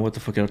saying I don't know what the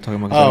fuck you're talking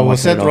about. 'cause I Oh, don't well, watch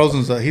it Seth at all.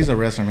 Rollins, he's a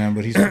wrestler, man,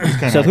 but he's kind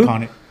of Seth who?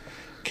 iconic.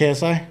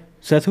 KSI?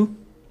 Seth who?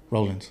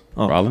 Rollins.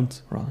 Oh,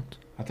 Rollins. Rollins.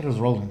 I thought it was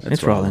Rollins.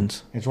 It's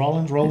Rollins. It's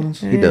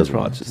Rollins. He does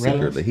Rollins. watch it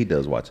secretly. He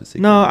does watch it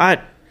secretly. No,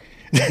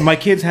 my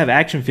kids have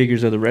action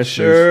figures of the wrestlers.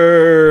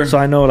 Sure. So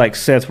I know like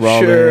Seth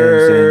Rollins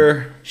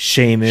and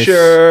Sheamus.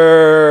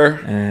 Sure.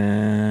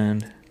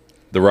 And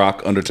The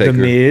Rock, Undertaker. The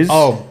Miz.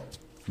 Oh,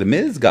 The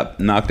Miz got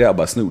knocked out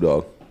by Snoop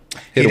Dogg.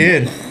 he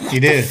did.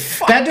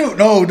 That dude,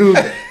 no, dude.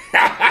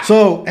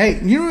 So,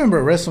 hey, you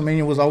remember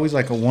WrestleMania was always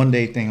like a 1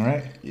 day thing,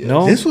 right? Yeah.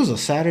 No. This was a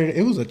Saturday.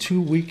 It was a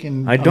 2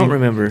 weekend. I don't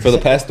remember. For the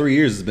past 3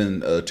 years, it's been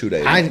 2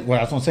 days. That's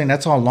what I'm saying.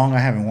 That's how long I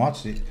haven't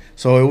watched it.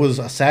 So it was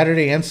a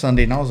Saturday and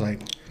Sunday, and I was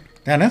like,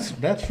 damn, that's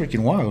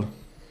freaking wild.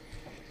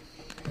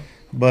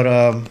 But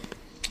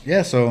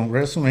yeah, so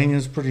WrestleMania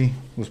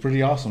was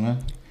pretty awesome,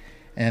 man.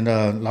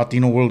 And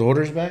Latino World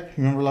Order's back.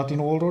 You remember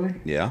Latino World Order?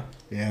 Yeah.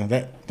 Yeah,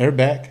 they're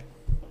back.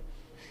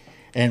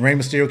 And Rey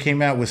Mysterio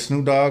came out with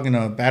Snoop Dogg and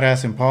a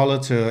Badass Impala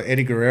to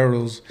Eddie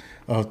Guerrero's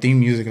theme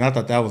music, and I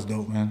thought that was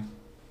dope, man.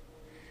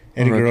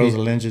 Eddie R.I.P. Guerrero's a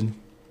legend.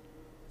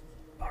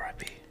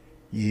 R.I.P.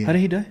 Yeah. How did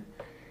he die?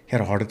 He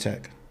had a heart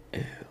attack.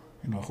 Ew.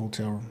 In a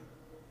hotel room.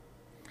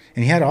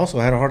 And he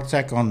also had a heart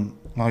attack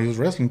while he was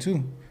wrestling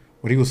too.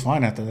 But he was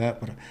fine after that.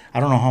 But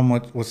I don't know how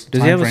much was the Does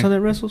time he have frame. a son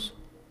that wrestles?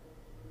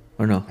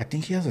 Or no? I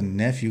think he has a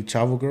nephew,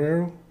 Chavo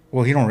Guerrero.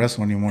 Well, he don't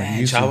wrestle anymore.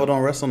 Man, Chavo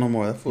don't wrestle no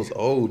more. That fool's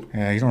old.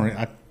 Yeah, he don't.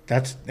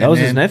 That was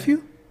his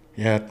nephew?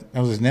 Yeah, that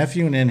was his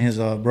nephew, and then his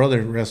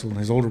brother wrestled.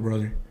 His older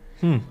brother.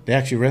 They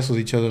actually wrestled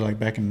each other like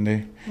back in the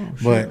day. Oh,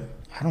 but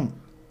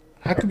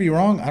I could be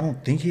wrong. I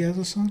don't think he has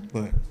a son,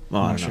 but I'm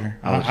not sure.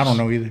 I don't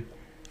know either.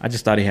 I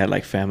just thought he had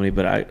like family,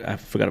 but I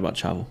forgot about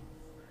Chavo.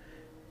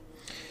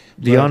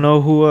 Do y'all know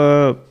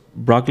who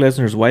Brock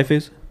Lesnar's wife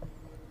is?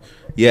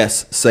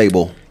 Yes,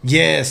 Sable.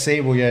 Yeah,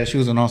 Sable. Yeah, she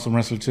was an awesome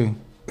wrestler too.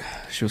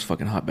 She was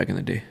fucking hot back in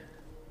the day.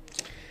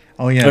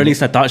 Oh yeah, Or at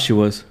least I thought she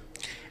was.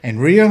 And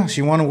Rhea,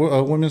 she won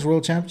a women's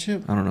world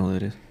championship. I don't know who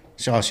that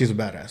is. She's a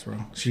badass, bro.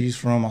 She's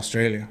from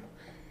Australia.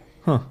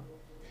 Huh.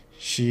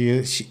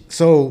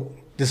 So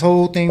this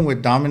whole thing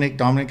with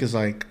Dominic is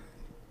like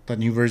the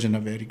new version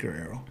of Eddie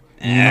Guerrero.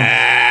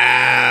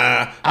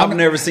 I've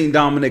never seen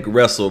Dominic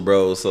wrestle,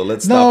 bro. So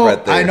let's stop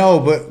right there. I know,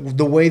 but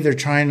the way they're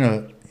trying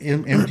to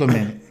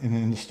implement it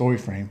in the story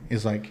frame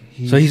is like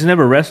So he's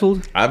never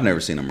wrestled? I've never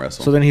seen him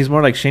wrestle. So then he's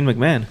more like Shane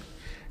McMahon.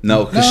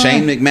 No, because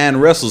Shane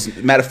McMahon wrestles.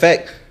 Matter of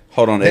fact,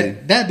 hold on, Eddie.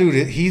 that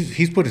dude,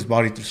 he's put his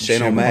body through some Shane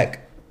shit, O'Mac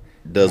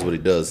does what he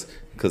does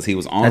because he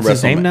was on That's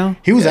his name WrestleMania. now?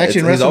 He was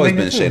actually in He's always WrestleMania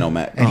been too. Shane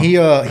O'Mac. And he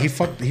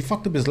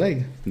fucked up his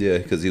leg. Yeah,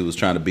 because he was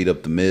trying to beat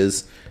up the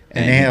Miz,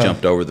 and And he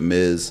jumped over the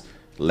Miz,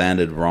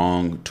 landed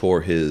wrong,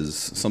 tore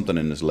something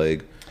in his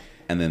leg,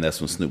 and then that's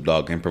when Snoop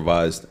Dogg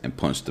improvised and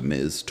punched the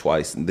Miz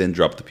twice, and then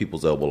dropped the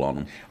people's elbow on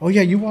him. Oh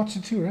yeah, you watched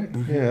it too, right?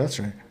 Yeah, that's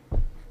right.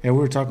 Yeah, we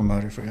were talking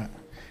about it. I forgot.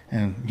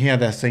 And he had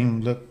that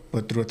same look,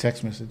 but through a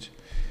text message.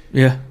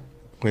 Yeah.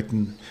 With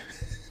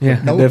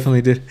Yeah, No. I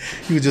definitely did.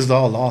 he was just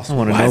all lost. I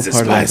want to Why know is it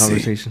part of that spicy?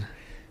 conversation.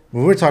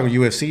 When we're talking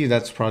UFC,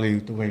 that's probably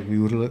the way we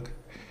would look.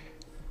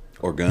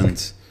 Or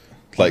guns.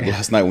 Like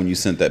last night when you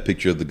sent that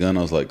picture of the gun,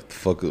 I was like, the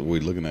fuck are we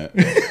looking at?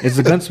 It's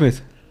the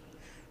gunsmith.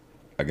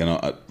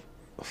 I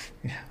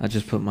I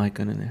just put my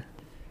gun in there.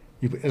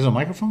 Is it a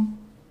microphone?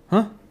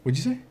 Huh? What'd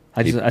you say?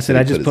 I said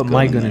I just put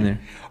my gun in there.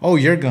 Oh,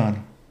 your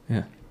gun.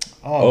 Yeah.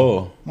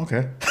 Oh.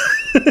 Okay.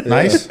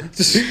 Nice.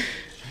 Nice.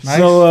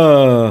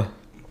 So,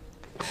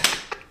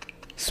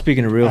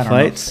 speaking of real I don't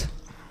fights,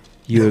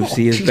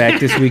 UFC is back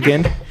this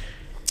weekend.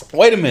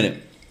 Wait a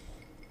minute.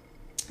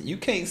 You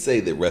can't say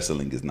that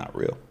wrestling is not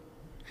real.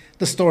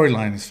 The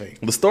storyline is fake.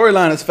 The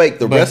storyline is fake.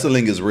 The But-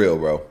 wrestling is real,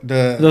 bro.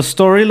 The The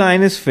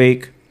storyline is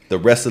fake. The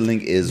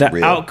wrestling is The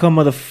real. outcome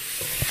of the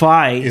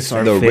fights It's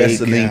are the fake.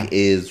 wrestling yeah.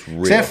 is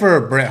real. except for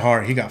Bret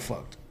Hart, he got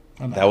fucked.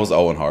 That was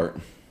Owen Hart.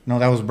 No,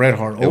 that was Bret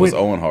Hart. It was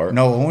Owen Hart.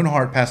 No, Owen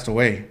Hart passed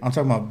away. I'm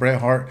talking about Bret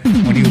Hart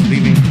when he was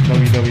leaving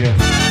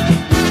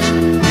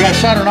WWF. You got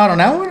shot or not on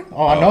that one?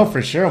 Oh, I know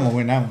for sure I'm gonna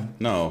win that one.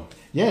 No,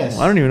 Yes.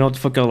 I don't even know what the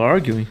fuck y'all are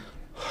arguing.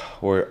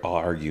 we're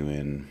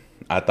arguing.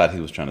 I thought he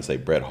was trying to say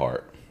Bret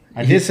Hart.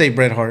 I did say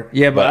Bret Hart.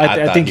 Yeah, but But I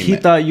I thought think he he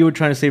meant- thought you were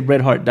trying to say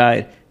Bret Hart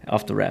died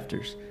off the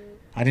rafters.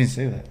 I didn't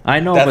say that. I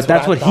know, That's but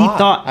that's what what I he thought.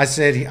 thought. I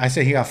said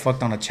he got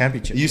fucked on a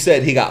championship. You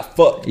said he got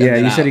fucked. Yeah,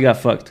 you said he got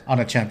fucked. On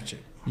a championship.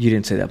 You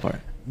didn't say that part.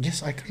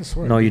 Yes, I could have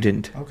sworn. No, you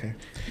didn't. Okay.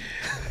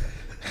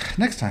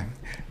 Next time.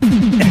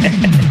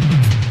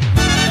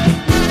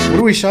 What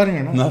are we shouting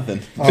or not?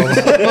 Nothing. Well,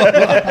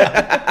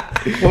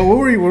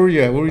 where were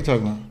you at? What were we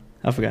talking about?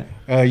 I forgot.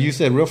 You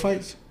said real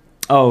fights?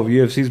 Oh,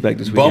 UFC's back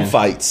this Bum weekend.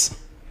 fights.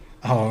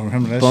 Oh,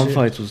 remember that Bum shit?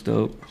 fights was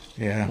dope.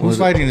 Yeah. What Who's was it-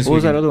 fighting this What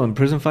was that weekend? other one?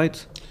 Prison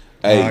fights?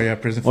 Hey, Oh, yeah,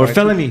 prison Or fights.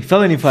 felony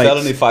fights.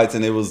 felony fights,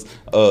 and it was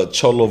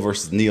Cholo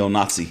versus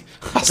neo-Nazi.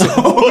 I said,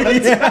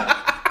 what?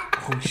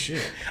 Oh,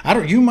 shit.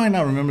 You might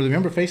not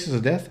remember Faces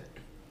of Death?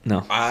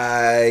 No.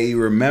 I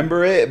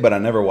remember it, but I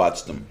never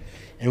watched them.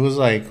 It was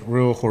like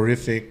real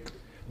horrific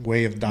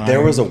way of dying.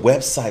 There was a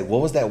website.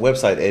 What was that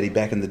website, Eddie,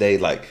 back in the day?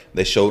 Like,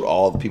 they showed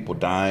all the people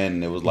dying,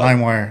 and it was like...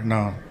 LimeWire.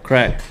 No.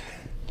 Crack.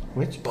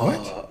 Which? What?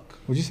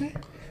 What'd you say?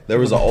 There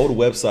was an old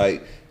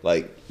website,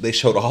 like, they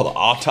showed all the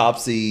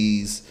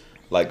autopsies,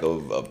 like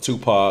of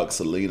Tupac,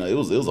 Selena. It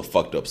was a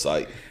fucked up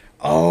site.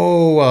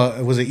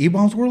 Oh, was it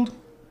E-Bombs World?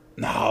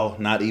 No,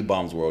 not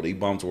E-Bombs World.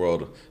 E-Bombs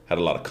World had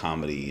a lot of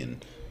comedy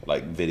and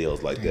like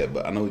videos like that.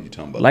 But I know what you're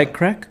talking about. Like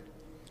crack?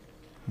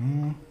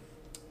 No.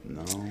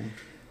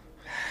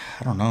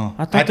 I don't know.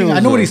 I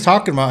know what he's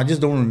talking about. I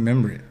just don't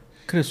remember it.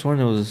 Could have sworn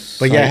it was.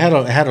 But yeah,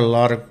 it had a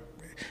lot of.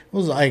 It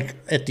was like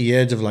at the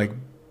edge of like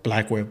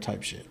black web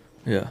type shit.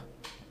 Yeah.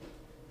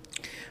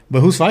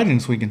 But who's fighting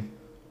this weekend?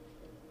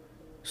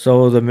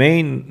 So the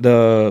main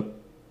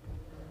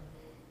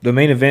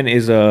event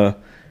is Israel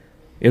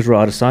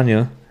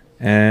Adesanya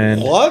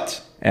and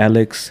What?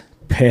 Alex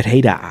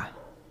Pereira.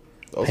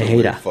 Those are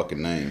weird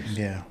fucking names.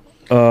 Yeah.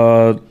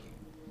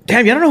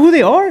 Damn, you don't know who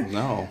they are?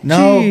 No.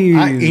 No.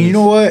 And you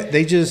know what?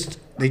 They just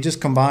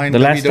combined The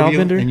Last WWE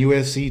Stylebender? and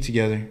UFC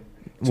together.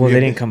 Well,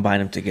 they didn't combine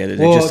them together.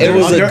 They Well, just it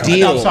was a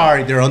deal. I'm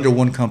sorry, they're under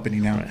one company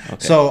now. Right,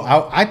 okay. So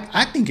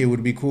I think it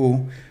would be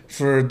cool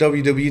for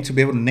WWE to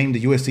be able to name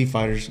the UFC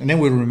fighters, and then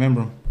we'd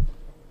remember them.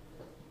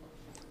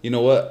 You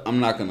know what?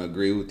 I'm not gonna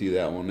agree with you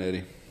that one,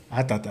 Eddie.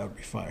 I thought that would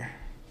be fire.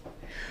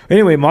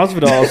 Anyway,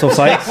 Masvidal also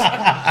fights.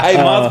 Hey,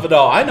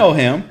 Masvidal, I know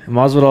him.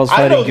 Masvidal's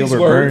I know fighting these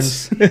Gilbert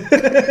words.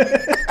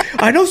 Burns.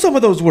 I know some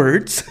of those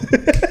words.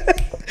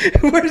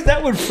 Where's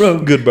that one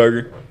from? Good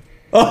Burger.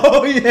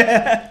 Oh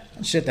yeah.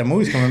 Shit, that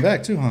movie's coming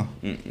back too, huh?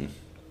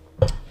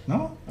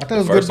 No, I thought it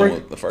was The first Good one,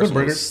 Burger. the first Good one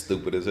Burger. was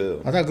stupid as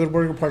hell. I thought Good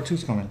Burger Part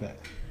 2's coming back.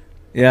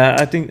 Yeah,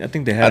 I think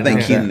they have. I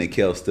think it. Keenan and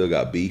Kel still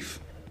got beef.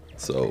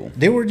 So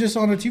They were just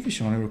on a TV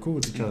show and they were cool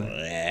with each other.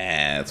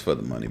 yeah, it's for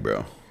the money,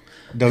 bro.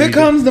 WWE. Here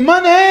comes the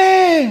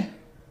money.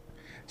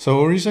 So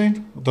what were you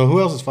saying? Who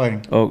else is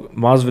fighting? Oh,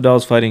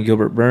 Masvidal's fighting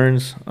Gilbert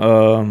Burns.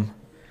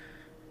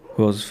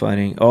 Who else is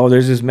fighting? Oh,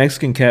 there's this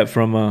Mexican cat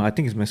from I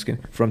think he's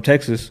Mexican from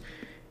Texas.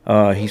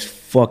 He's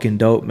fucking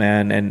dope,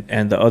 man.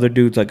 And the other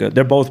dudes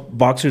they're both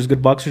boxers,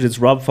 good boxers. It's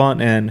Rob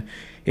Font and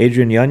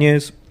Adrian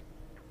Yanez.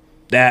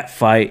 That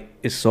fight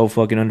is so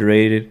fucking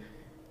underrated.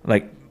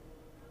 Like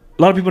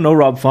a lot of people know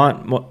Rob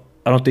Font.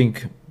 I don't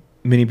think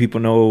many people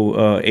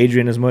know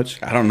Adrian as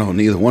much. I don't know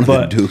neither one of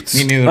them dudes.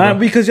 Me neither.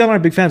 Because y'all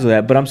aren't big fans of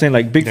that. But I'm saying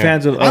like big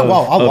fans of I'll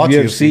watch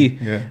UFC.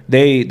 Yeah.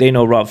 They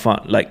know Rob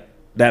Font. Like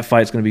that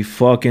fight's gonna be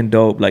fucking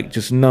dope. Like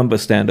just number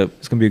stand up.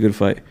 It's gonna be a good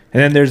fight.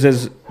 And then there's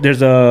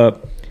a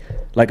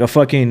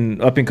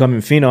fucking up and coming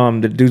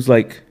phenom. The dude's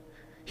like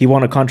he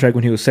won a contract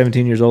when he was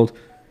 17 years old.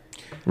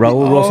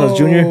 Raul Rosas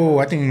Jr. Oh,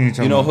 I think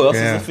You know who else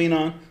is a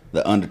phenom?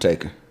 The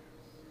Undertaker.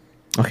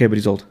 Okay, but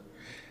he's old.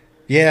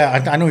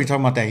 Yeah, I know you're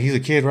talking about that. He's a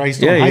kid, right? He's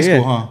still in high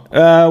school,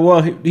 huh?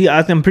 Well,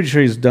 I'm pretty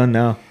sure he's done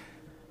now.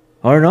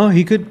 Or no,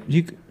 he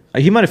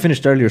might have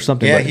finished early or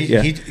something. Yeah,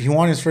 but he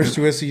won his first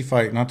UFC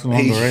fight not too long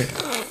ago, right?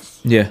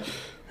 yeah.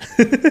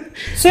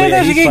 Say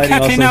that he's again, fighting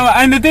Captain. also- Now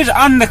I'm a bit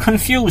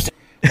confused.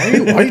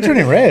 Why are you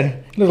turning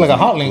red? You look like a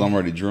hot I'm link.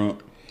 already drunk.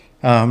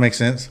 Makes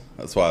sense.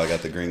 That's why I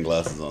got the green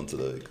glasses on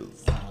today.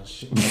 Cause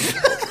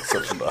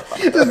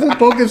Just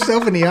poke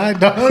himself in the eye,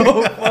 dog.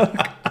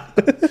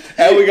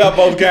 and we got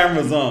both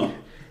cameras on.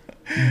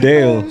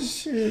 Dale.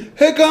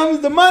 Here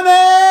comes the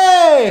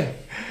money.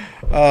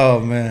 Oh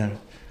man,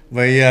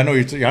 but yeah, I know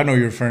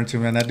you're referring to,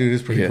 man. That dude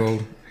is pretty Yeah.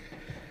 cool.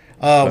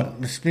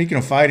 Speaking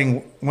of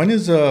fighting, when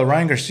is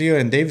Ryan Garcia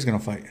and Davis gonna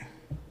fight?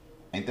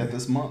 Ain't that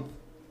this month?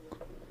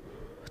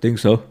 I think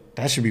so.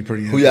 That should be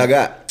pretty. Who y'all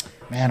got?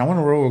 Man, I want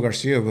to roll with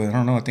Garcia, but I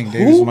don't know. I think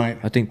Davis might.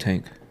 I think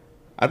Tank.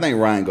 I think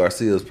Ryan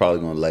Garcia is probably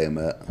going to lay him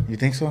out. You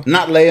think so?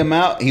 Not lay him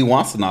out. He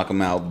wants to knock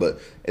him out, but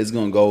it's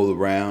going to go the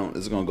round.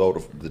 It's going to go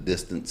the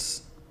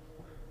distance.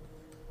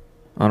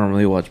 I don't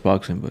really watch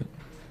boxing, but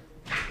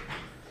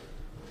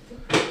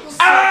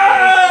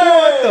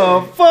What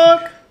the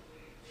fuck?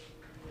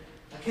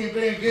 I can't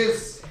bear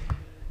gifts.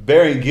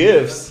 Bearing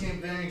gifts.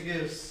 Can't bear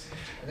gifts.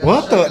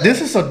 What the?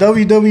 This is a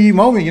WWE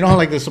moment. You know how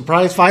like the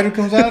surprise fighter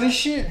comes out and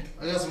shit.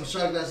 I got some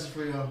shot glasses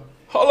for y'all.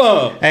 Hold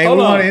on. Hey, hold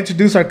we on. want to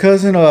introduce our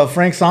cousin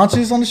Frank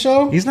Sanchez on the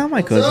show. he's not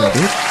my cousin,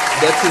 dude.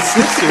 That's his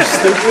sister,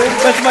 stupid.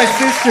 That's my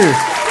sister.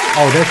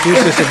 Oh, that's your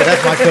sister, but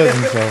that's my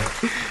cousin. So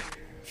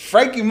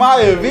Frankie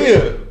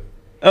Maivia.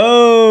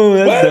 Oh,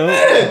 that's Wait a dope.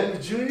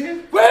 minute. Junior?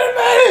 Wait a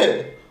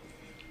minute.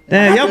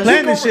 Damn, y'all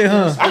playing this shit,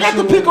 huh? I got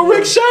the Pickle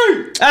Rick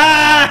shirt.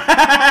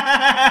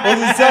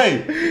 What's it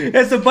say?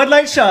 It's a Bud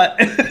Light shot.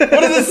 What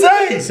does it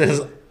say?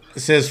 it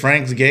says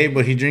Frank's gay,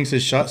 but he drinks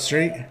his shot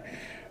straight.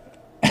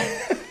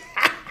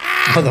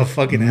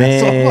 Motherfucking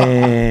asshole.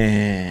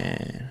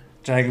 Man.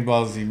 Dragon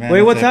Ball Z, man. Wait,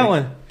 That's what's that epic.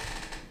 one?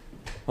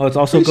 Oh, it's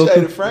also Appreciate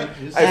it, Goku. Frank.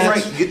 Hey,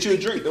 Frank, get you a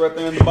drink. They're right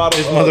there in the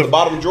bottom, mother- the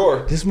bottom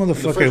drawer. This In the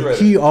motherfucker,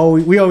 refrigerator.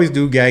 we always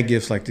do gag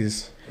gifts like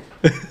this.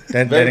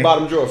 That Very ain't-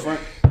 bottom drawer, Frank.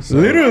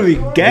 Literally,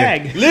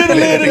 gag.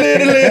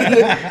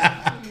 Literally.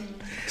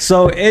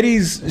 So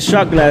Eddie's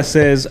shot glass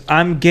says,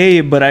 "I'm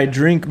gay, but I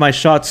drink my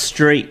shots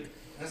straight."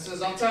 That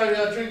says, I'm tired of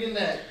y'all drinking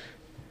that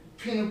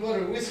peanut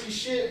butter whiskey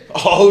shit.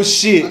 Oh, I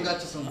shit. got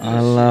you some good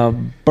A la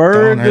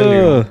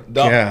burger.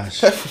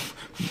 Gosh.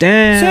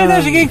 Damn. Say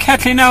that again,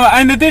 Captain. Now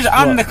I'm a bit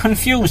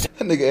confused.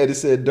 That nigga Eddie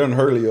said Dun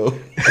Hurlio.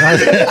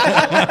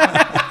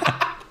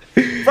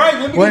 Frank,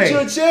 let me get you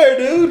a chair,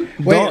 dude.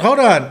 Wait, hold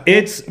on.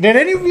 It's Did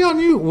any of y'all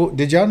knew?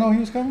 Did y'all know he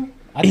was coming?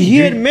 he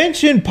had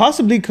mentioned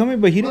possibly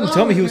coming, but he didn't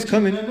tell me he was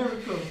coming.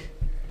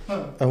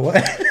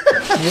 What?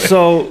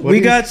 So we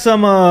got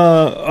some.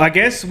 I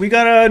guess we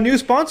got a new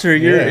sponsor.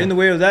 You're Yeah. in the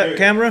way of that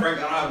camera. Frank,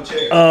 I don't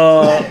have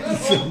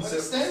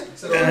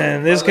a chair.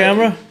 And this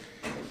camera.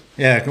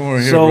 Yeah, come over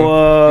here, So,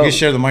 bro. You can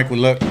share the mic with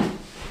Luck.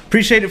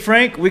 Appreciate it,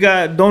 Frank. We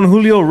got Don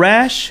Julio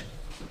Rash.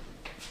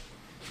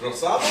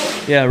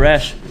 Rosado? Yeah,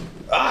 Rash.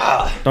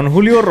 Don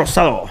Julio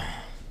Rosado.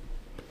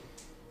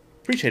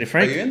 Appreciate it, Are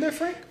Frank. you in there,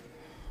 Frank?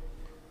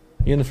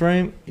 You in the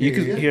frame? You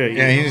can here.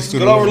 Yeah, he just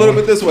Go over a little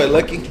bit this way,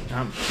 Lucky.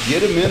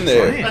 Get him in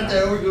there.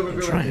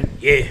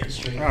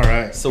 Yeah. All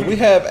right. So we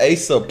have a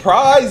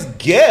surprise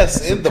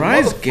guest in the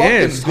Surprise motherfucking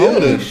guest.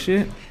 building. Holy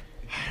shit.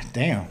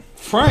 Damn.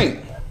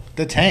 Frank,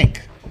 The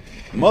tank.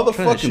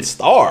 motherfucking shit.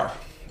 star.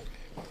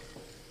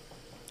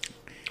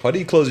 Why do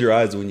you close your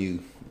eyes when you?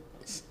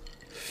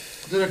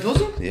 Did I close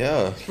them?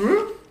 Yeah. For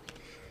real?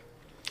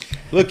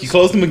 Look, you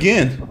closed them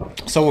again.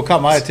 So what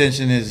caught my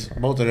attention is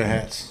both of their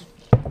hats.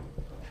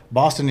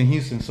 Boston and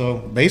Houston. So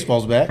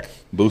baseball's back.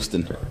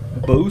 Boosting.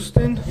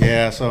 Boosting.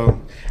 Yeah. So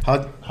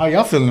how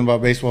y'all feeling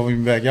about baseball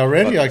being back? Y'all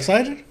ready? Y'all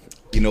excited?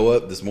 You know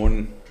what? This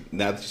morning,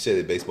 now that you say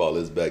that baseball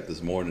is back,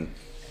 this morning,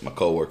 my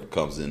coworker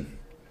comes in.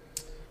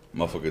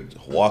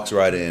 Motherfucker walks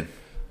right in,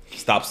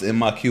 stops in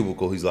my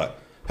cubicle. He's like,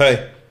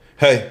 "Hey."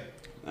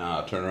 Now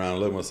I turn around and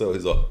look at myself.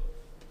 He's like,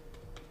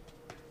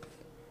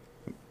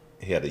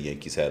 he had a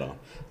Yankees hat on.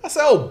 I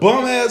said, "Oh,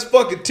 bum ass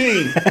fucking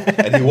team,"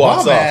 and he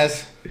walks Bum off.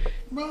 ass.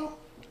 Bro,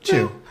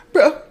 chill.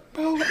 Bro.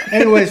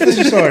 Anyways, finish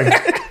your story.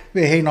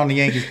 Been hating on the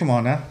Yankees. Come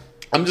on now.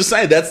 I'm just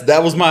saying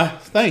that was my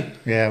thing.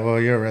 Yeah. Well,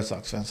 you're a Red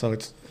Sox fan, so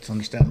it's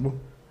understandable.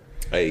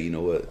 Hey, you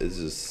know what? It's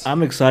just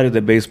I'm excited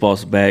that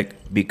baseball's back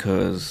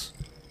because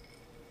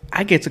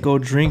I get to go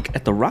drink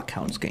at the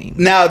Rockhounds game.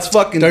 now it's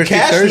fucking Thursday,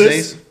 cashless.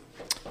 Thursdays.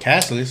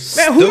 Cashless.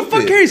 Man, who the fuck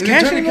Stupid. carries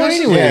cash turning anymore cashless?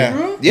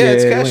 anyway? Yeah. Yeah,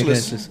 it's it went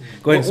cashless.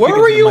 Go ahead and Where speak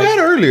were into the you mic. at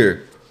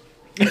earlier?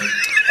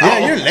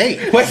 Yeah, you're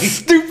late. Wait,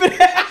 stupid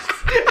ass.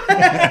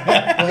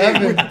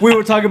 We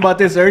were talking about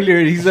this earlier.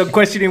 And he's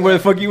questioning where the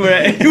fuck you were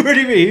at. You weren't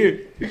even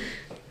here.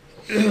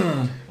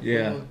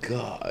 Yeah.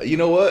 God, you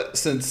know what?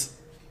 Since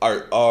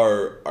our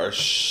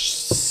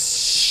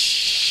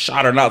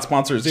shot or not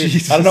sponsors here,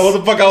 Jesus. I don't know what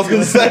the fuck I was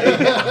gonna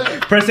say.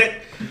 Press it.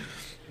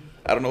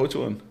 I don't know which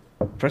one.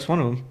 Press one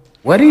of them.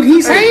 What did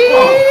he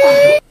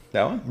say?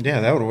 That one. Yeah,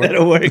 that would work.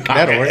 That'll work.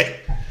 That'll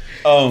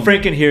work.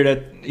 Frank can hear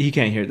that. He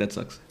can't hear it. That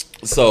sucks.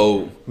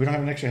 So We don't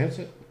have an extra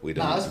headset. we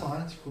don't. Nah, that's fine.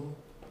 That's cool.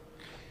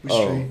 We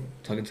Oh. straight.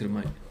 Talking to the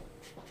mic.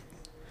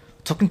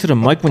 Talking to the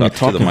mic when Talk you're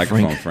talking, to the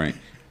microphone, Frank. Frank.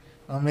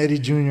 I'm Eddie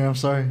Jr. I'm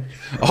sorry.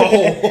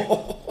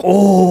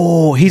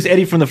 Oh, he's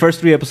Eddie from the first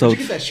 3 episodes.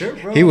 Get that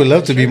shirt, bro. He would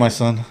love to be my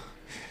son.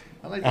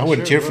 I, like I that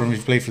wouldn't shirt, cheer for bro. him if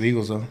he played for the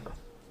Eagles, though.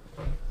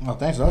 Oh,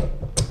 thanks, dog.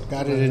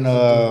 Got it in,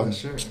 That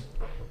shirt.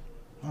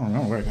 I don't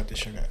know where I got this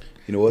shirt at.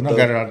 You know what? I Though?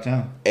 got it out of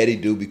town. Eddie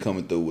do be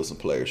coming through with some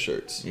player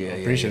shirts. Yeah,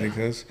 Appreciate it,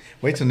 cuz.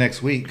 Wait till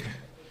next week.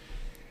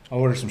 I'll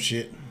order some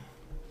shit.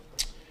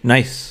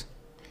 Nice.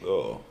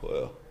 Oh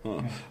well.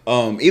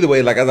 Huh. Either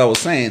way, like as I was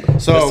saying,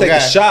 So let's we take a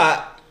got-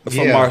 shot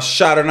from Yeah. our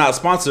shot or not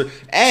sponsor.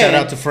 And Shout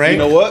out to Frank. You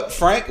know what,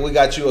 Frank? We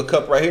got you a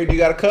cup right here. Do you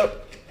got a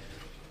cup?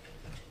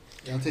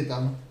 Yeah, I'll take that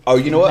one. Oh,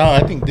 you know what? No,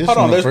 I think this Hold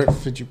on, one will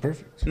there's- fit you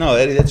perfect. No,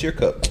 Eddie, that's your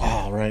cup.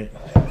 All right.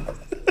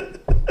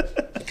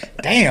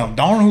 Damn,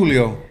 darn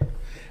Julio.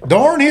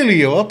 Darn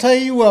Julio, I'll tell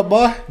you what,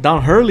 boy.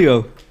 Don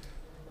Hurlio.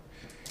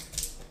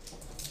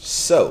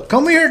 So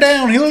Come here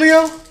down,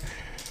 Julio.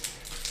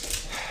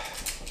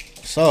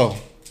 So,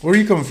 where are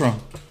you coming from?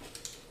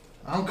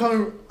 I'm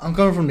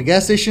coming from the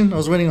gas station. I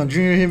was waiting on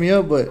Junior to hit me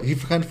up, but he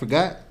kind of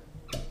forgot.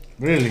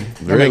 Really?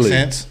 That Really?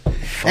 makes sense.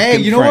 Hey,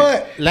 you know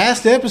Frank. what?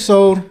 Last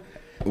episode,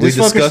 we this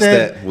fucker discussed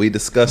said, that. We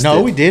discussed No,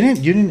 it. we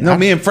didn't. You didn't. No,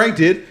 me and Frank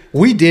did.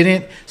 We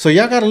didn't. So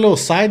y'all got a little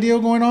side deal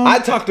going on. I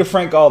talk to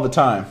Frank all the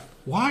time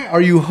Why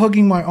are you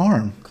hugging my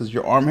arm? because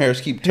your arm hairs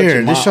keep touching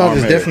Here, my this shot arm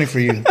is hairs. definitely for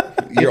you.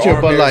 Your Get your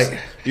arm Bud hairs, Light.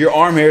 your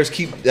arm hairs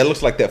keep. That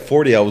looks like that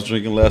 40 I was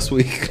drinking last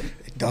week.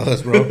 It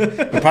does, bro.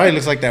 It probably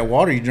looks like that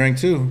water you drank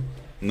too.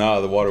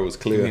 No, the water was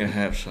Give me a clear.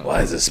 half shot.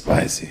 Why is it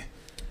spicy?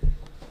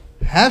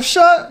 Half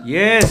shot?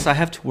 Yes, I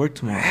have to work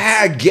tomorrow.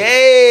 Ah,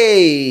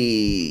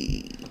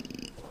 gay.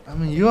 I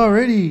mean, you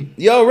already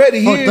You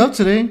already fucked here? up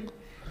today.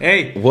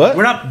 Hey, What?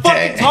 We're not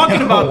fucking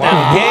talking about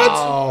that. What?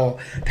 Oh,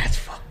 that's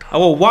fucked up. I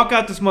will walk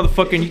out this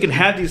motherfucker and you can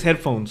have these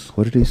headphones.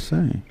 What did he say?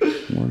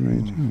 What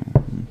did he do?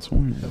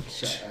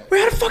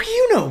 Where the fuck do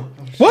you know?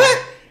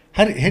 What?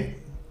 How did hit?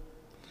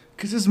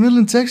 Because it's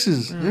Midland,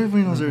 Texas.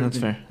 Everybody knows everything. That's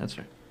fair. That's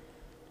fair.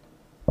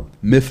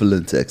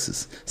 Mifflin,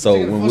 Texas. So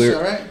Taking a when full we're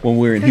shot, right? when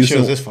we're in Pretty sure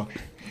Houston, it's this fucker.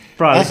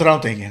 Probably. That's what I'm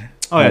thinking.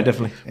 Oh yeah,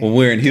 definitely. when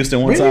we're in Houston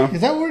one Really? time.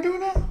 Is that what we're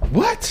doing now?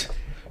 What?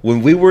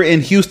 When we were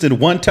in Houston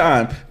one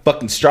time,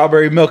 fucking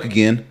strawberry milk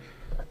again.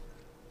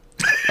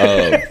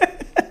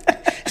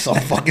 So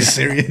fucking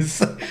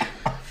serious.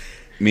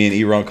 Me and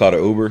Eron called her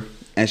Uber,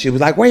 and she was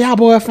like, "Where y'all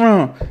boy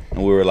from?" And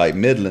we were like,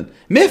 "Midland,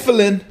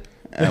 Mifflin."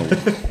 And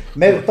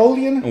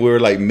Methodian? we were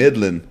like,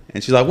 "Midland,"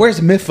 and she's like,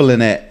 "Where's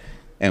Mifflin at?"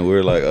 And we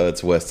were like,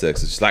 it's West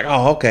Texas. She's like,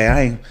 oh, okay.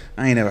 I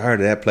ain't never heard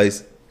of that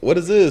place. What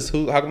is this?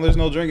 How come there's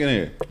no drink in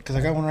here? Because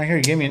I got one right here.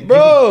 He gave me,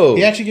 bro.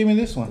 He actually gave me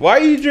this one. Why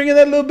are you drinking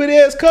that little bitty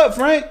ass cup,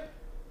 Frank?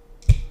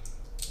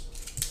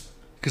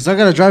 Because I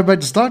gotta drive back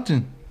to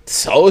Stockton.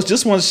 So it's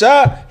just one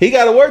shot. He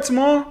got to work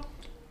tomorrow.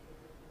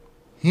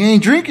 He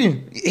ain't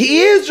drinking. He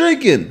is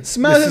drinking.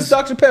 Smell his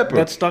Dr. Pepper.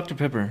 That's Dr.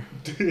 Pepper.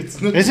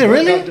 Is it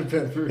really? Dr.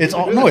 Pepper. It's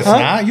all, no, it's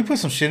not. You put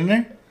some shit in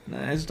there.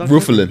 Nah, it's Dr.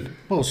 Rufflin.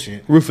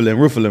 Bullshit.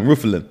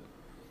 Rufflin.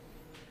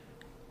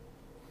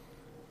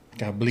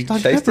 Got bleach.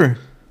 Dr. Taste Pepper.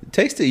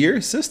 Taste it. You're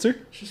his sister.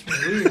 It just smells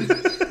weird.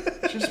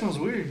 It just smells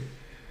weird.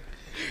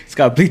 It's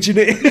got bleach in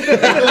it.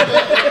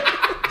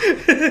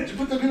 Did you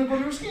put the peanut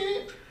butter whiskey in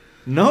it?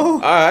 No. All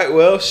right.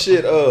 Well,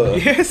 shit.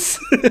 Yes.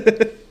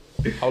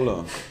 Hold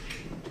on.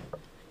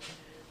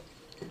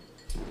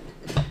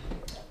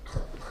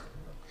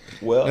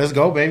 Well, Let's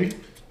go, baby.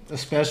 A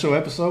special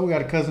episode. We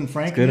got a cousin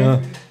Frank. Good, in there.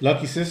 huh?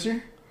 Lucky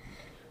sister.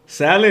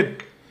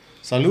 Salad.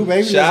 Salute,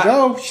 baby. Shot. Let's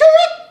go. Shit.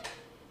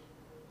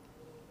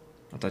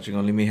 I thought you were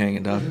gonna leave me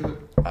hanging, dog.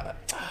 I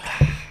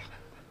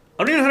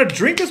don't even know how to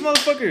drink this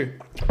motherfucker.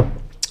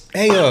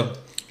 Hey,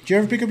 did you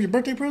ever pick up your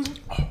birthday present?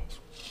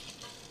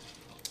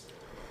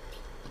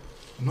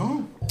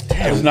 No.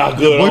 it's not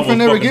good. Your boyfriend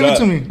never gave it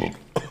to me.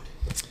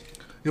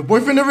 Your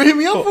boyfriend never hit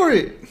me up for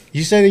it.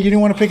 You said that you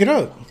didn't want to pick it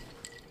up.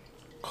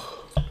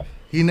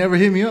 He never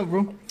hit me up,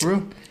 bro. For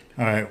real.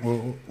 All right,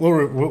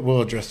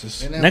 we'll address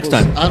this. And that Next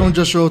was- time. I don't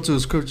just show up to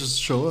his crib just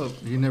to show up.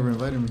 He never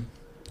invited me.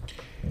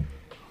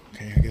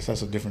 Okay, I guess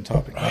that's a different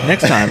topic.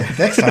 Next time.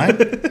 Next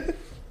time.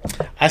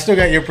 I still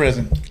got your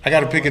present. I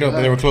got to pick it up,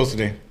 but they were closed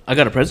today. I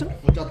got a present.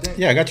 What y'all think?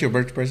 Yeah, I got you a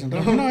birthday present. No,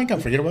 I ain't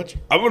gonna forget about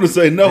you. I'm gonna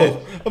say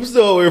no. I'm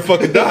still over here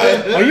fucking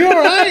dying. Are you all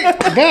right?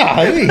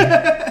 Golly.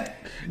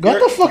 What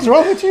the fuck's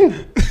wrong with you?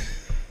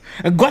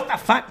 What the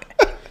fuck?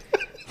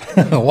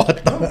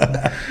 What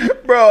the?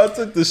 Bro, I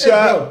took the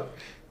shot. Bro.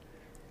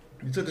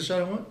 You took the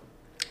shot and what?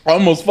 I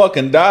almost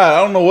fucking died.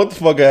 I don't know what the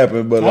fuck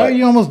happened, but How like,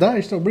 you almost died?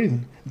 You're still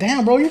breathing.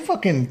 Damn, bro, you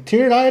fucking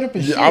teared-eyed up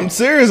and shit. I'm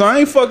serious. I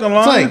ain't fucking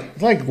lying.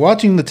 It's like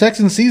watching the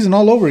Texans season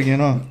all over again,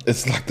 huh?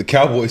 It's like the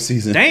Cowboy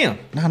season. Damn.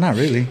 No, not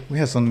really. We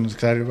had something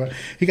excited about.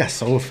 He got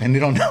so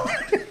offended on that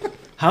one.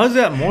 How is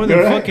that more than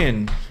You're right.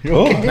 fucking You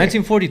okay?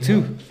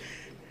 1942?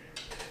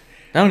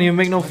 That don't even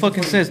make no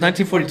fucking sense.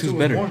 1942 is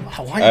better.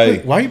 Why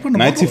are you putting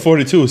a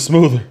 1942 is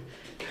smoother.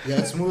 Yeah,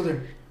 it's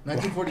smoother.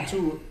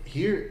 1942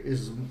 here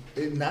is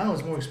now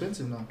is more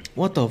expensive now.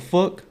 What the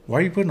fuck? Why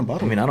are you putting a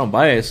bottle? I mean, I don't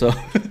buy it, so.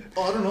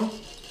 Oh, I don't know.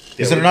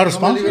 Is it not a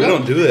I'm gonna leave sponsor? it We up.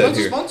 don't do that It's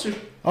here. a sponsor.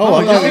 Oh,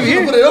 I thought I'm you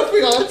gonna put it up for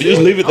y'all. You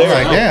just leave it I was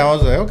there. like, yeah, I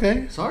was like,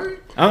 okay. Sorry.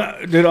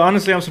 Dude,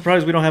 honestly, I'm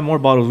surprised we don't have more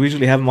bottles. We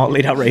usually have them all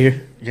laid out right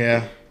here.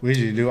 Yeah, we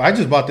usually do. I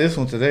just bought this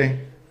one today.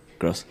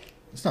 Gross.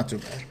 It's not too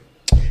bad.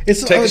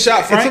 It's Take a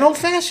shot, Frank. It's an old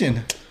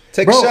fashioned.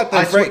 Take Bro, a shot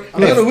then, I Frank.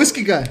 I'm not a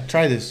whiskey guy.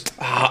 Try this. Just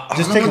I'm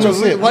take not a a-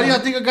 sip. Why do y'all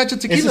think I got your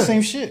tequila? It's the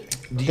same shit.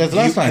 That's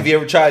last time. Have you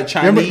ever tried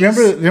Chinese?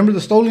 Remember the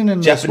Stolen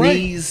and the Sprite?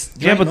 Japanese?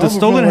 Yeah, but No, the from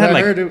Stolen what had I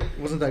like heard, it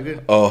wasn't that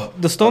good. Oh,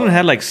 the Stolen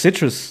had like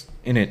citrus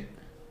in it.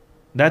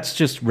 That's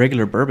just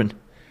regular bourbon.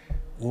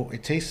 Well,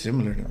 it tastes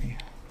similar to me.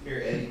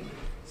 here, Eddie.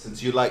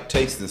 Since you like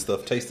tasting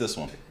stuff, taste this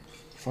one.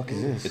 Fuck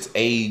is this? It's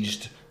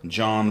aged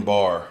John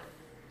Bar.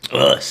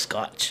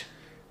 Scotch.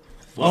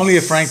 Only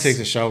if Frank takes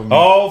a shot with me.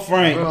 Oh,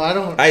 Frank. Bro, I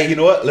don't. Hey, you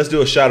know what? Let's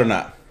do a shot or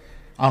not.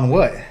 On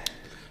what?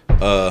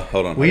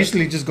 Hold on. We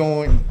usually just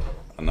go in.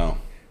 I know.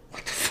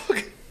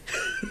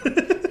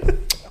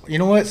 You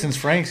know what? Since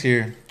Frank's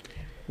here,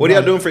 What are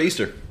y'all doing for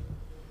Easter?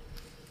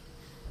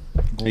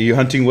 Are you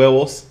hunting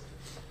werewolves?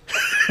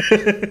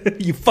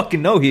 You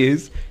fucking know he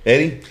is.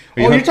 Eddie?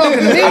 Are you're talking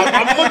to me?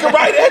 I'm looking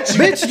right at you.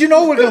 bitch. You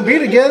know we're gonna be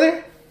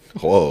together.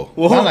 Whoa.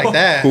 Not like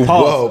that.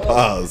 Whoa,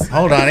 pause.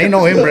 Hold on, ain't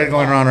no inbred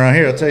going around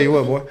here. I'll tell you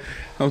what, boy.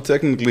 I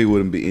technically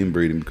wouldn't be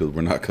inbreeding because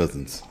we're not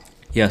cousins.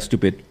 Yeah,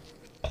 stupid.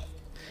 It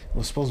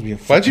was supposed to be a.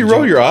 Why'd you fucking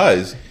roll joke. your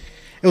eyes?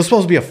 It was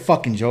supposed to be a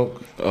fucking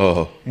joke.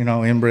 Oh, You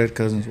know, inbred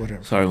cousins,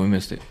 whatever. Sorry, we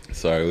missed it.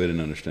 sorry, we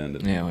didn't understand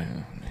it. Yeah,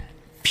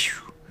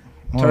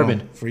 Well,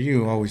 Turban. for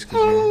you, always.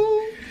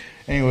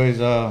 Anyways,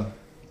 what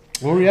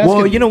were you asking?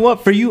 well, you know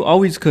what? For you,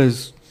 always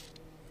because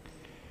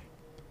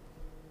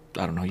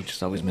I don't know. You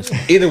just always miss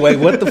it. Either way,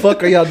 what the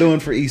fuck are y'all doing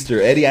for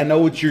Easter? Eddie, I know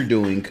what you're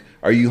doing.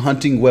 Are you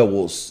hunting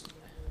werewolves?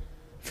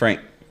 Frank,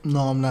 No,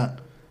 I'm not.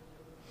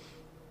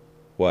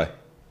 why?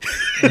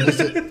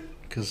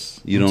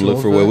 Because You don't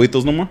look for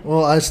huevitos no more?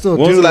 Well, I still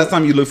When do. was the last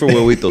time you looked for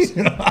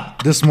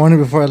huevitos? This morning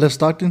before I left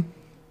Stockton.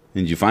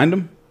 Did you find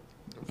him?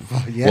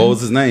 Yeah. What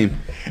was his name?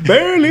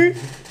 Barely.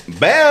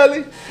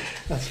 Barely.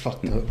 That's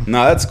fucked up.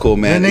 No, that's cool,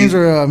 Their man. names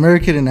are Mary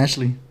Kate and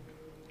Ashley.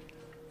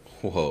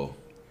 Whoa.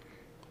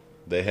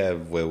 They have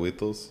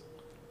huevitos?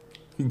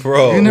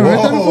 Bro. You never heard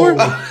that before?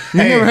 You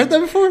Hey. never heard that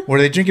before? Were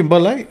they drinking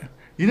Bud Light?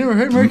 You never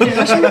heard Mary Kate and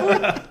Ashley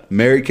before?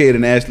 Mary Kate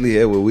and Ashley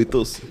have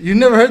huevitos? You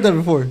never heard that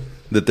before?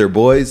 That they're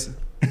boys?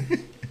 You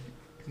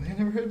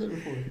never heard that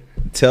before.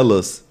 Tell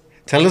us.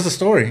 Tell us a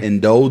story.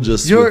 Indulge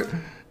us. Your with-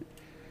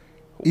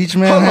 each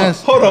man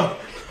has. Hold on.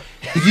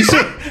 You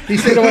see, He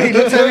said the way he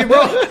looks at me,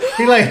 bro.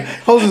 He like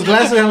holds his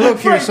glasses and look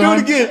here,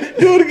 son. Do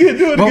it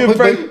again,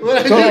 Frank. Do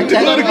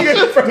it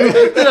again, Frank.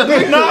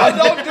 No,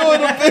 don't do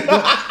it again.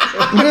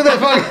 Do that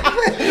fucking.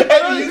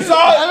 You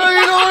saw it. I don't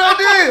even know what I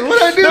did.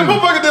 What I do? That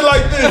motherfucker did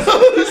like this.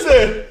 He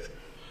said,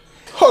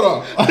 hold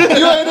on.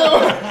 You ain't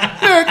never.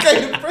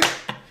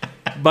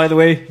 By the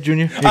way,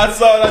 Junior. I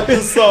saw it. I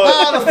just saw it.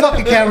 Oh, the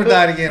fucking camera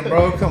died again,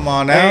 bro. Come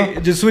on now. Hey,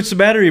 just switch the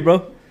battery,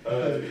 bro.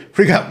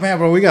 We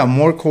got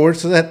more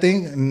cords to that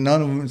thing. And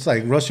none of them. It's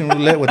like Russian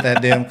roulette with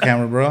that damn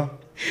camera, bro.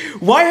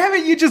 Why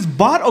haven't you just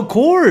bought a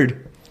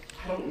cord?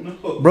 I don't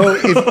know. Bro,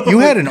 if you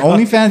had an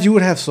OnlyFans, you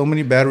would have so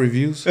many bad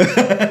reviews.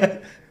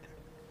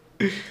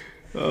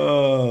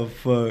 Oh,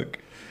 fuck.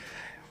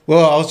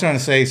 Well, I was trying to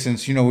say,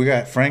 since, we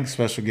got Frank's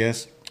special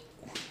guest,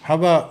 how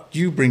about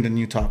you bring the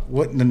new topic?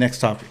 What the next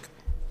topic?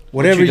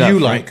 Whatever got, you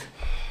Frank? like.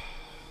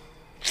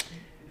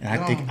 And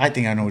I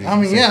think I know what you're I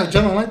mean, say. yeah,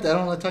 John don't like that. I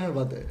don't like talking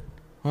about that.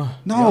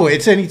 No,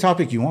 it's any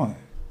topic you want.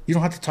 You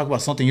don't have to talk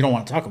about something you don't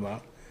want to talk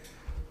about.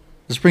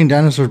 Let's bring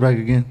dinosaurs back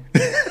again.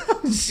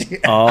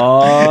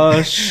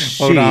 Oh, shit.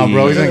 Hold on,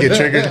 bro. He's going to get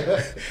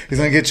triggered. He's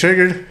going to get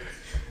triggered.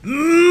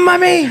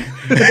 Mommy!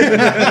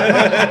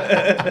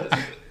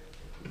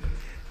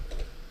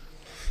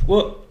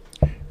 Well,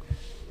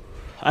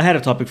 I had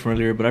a topic for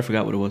earlier, but I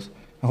forgot what it was.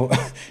 Oh,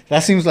 that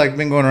seems like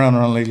been going around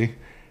lately.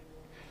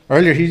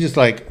 Earlier, he just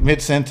like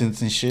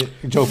mid-sentence and shit.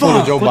 Joe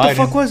pulled a Joe Biden. What the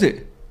fuck was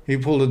it? He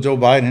pulled a Joe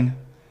Biden.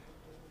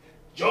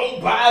 Joe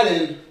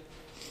Biden.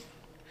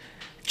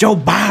 Joe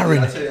Did Byron.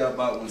 I tell you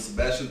about when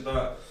Sebastian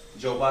thought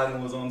Joe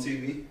Biden was on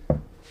TV?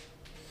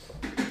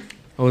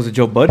 Oh, was it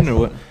Joe Budden or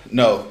what?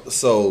 No.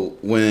 So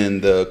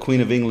when the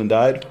Queen of England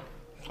died,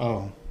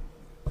 Oh.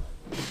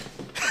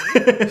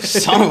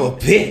 son of a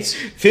bitch,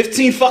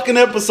 15 fucking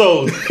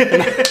episodes.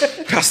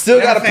 I still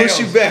gotta push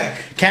you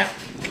back.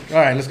 All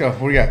right, let's go. What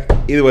do you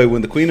got? Either way,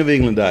 when the Queen of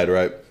England died,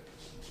 right,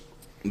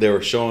 they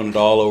were showing it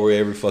all over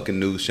every fucking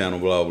news channel,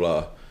 blah,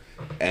 blah.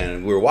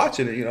 And we were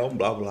watching it,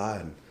 blah, blah.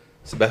 And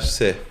Sebastian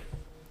said,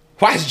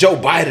 why is Joe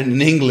Biden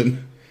in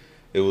England?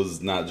 It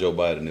was not Joe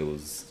Biden. It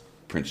was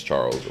Prince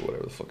Charles or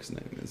whatever the fuck his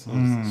name is.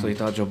 So you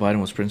thought Joe Biden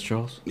was Prince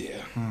Charles?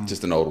 Yeah,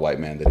 just an old white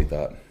man that he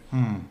thought.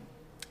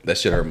 That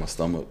shit hurt my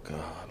stomach. God,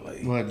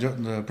 like, What,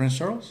 the Prince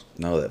Charles?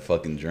 no, that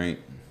fucking drink.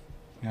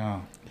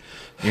 Yeah.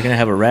 You're going to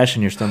have a rash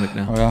in your stomach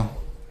now. Well,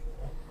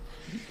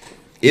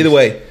 Either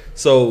way,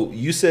 so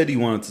you said you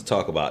wanted to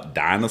talk about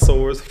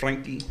dinosaurs,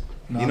 Frankie.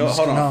 No, You know, I'm just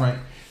hold on, gonna-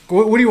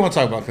 Frank. what do you want to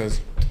talk about, cuz?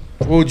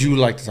 What would you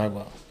like to talk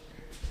about?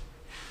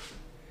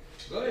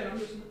 Go ahead, I'm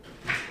listening.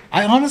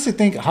 I honestly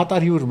think I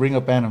thought he would bring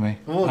up anime.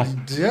 Well,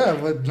 yeah,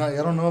 but I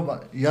don't know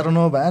about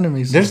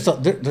anime. So.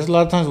 There's a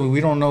lot of times when we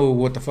don't know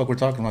what the fuck we're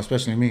talking about,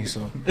 especially me.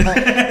 So, so you've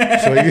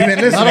been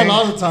listening. Not a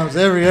lot of times,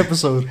 every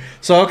episode.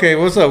 So okay,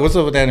 what's up? What's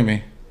up with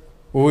anime?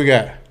 What we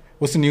got?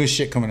 What's the newest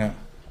shit coming out?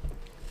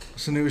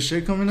 What's the newest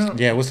shit coming out?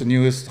 Yeah, what's the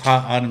newest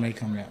hot anime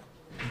coming out?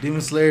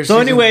 Demon Slayer. So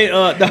season- anyway,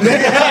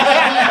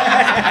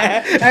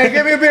 Hey,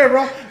 give me a beer,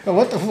 bro.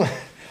 What the fuck?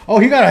 Oh,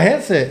 he got a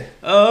headset.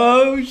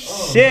 oh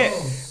shit.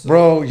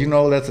 Bro,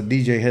 that's a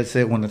DJ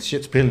headset when the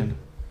shit's peeling.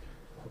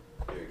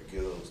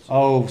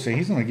 Oh, so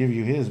he's gonna give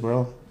you his,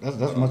 bro. That's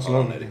much Hold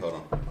on, love. Eddie, hold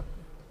on.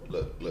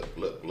 Look.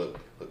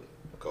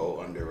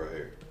 Go under right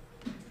here.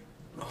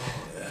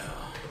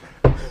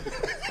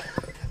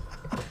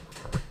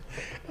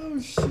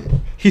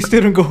 He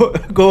still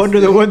didn't go under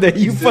the one that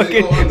you Still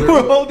fucking go under,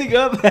 were bro. holding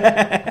up. What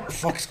the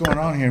fuck's going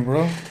on here,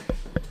 bro?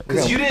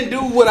 Because you didn't do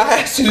what I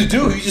asked you to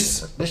do. You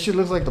just... This shit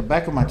looks like the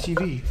back of my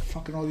TV.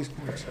 Fucking all these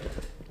cords.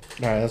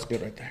 All right, that's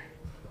good right there.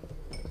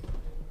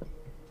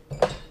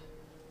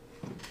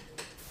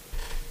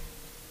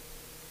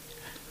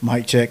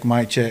 Mic check,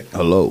 mic check.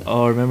 Hello.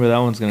 Oh, remember that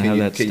one's gonna have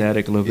that Can you-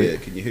 static a little Yeah,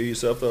 bit. can you hear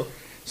yourself, though?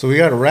 So we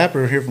got a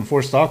rapper here from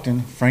Fort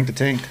Stockton, Frank the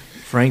Tank,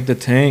 Frank the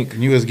Tank.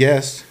 newest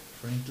guest.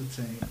 Frank the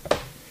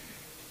Tank.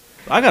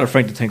 I got a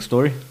Frank the Tank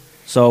story.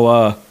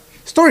 So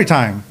Story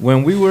time.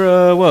 when we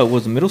were what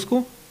was it, middle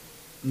school?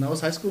 And that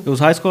was high school. It was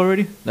high school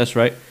already. That's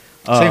right.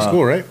 Same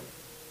school, right?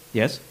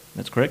 Yes,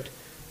 that's correct.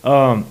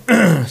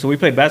 So we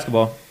played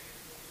basketball,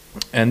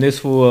 and this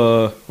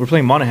fool, we're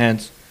playing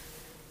Monahans.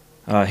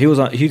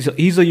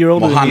 He's a year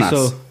older than me, Mohanas.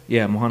 so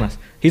yeah, Mohanas.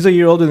 He's a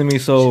year older than me,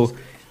 so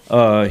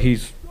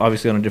he's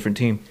obviously on a different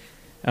team.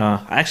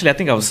 Actually, I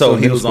think I was still So in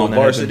he middle was school on when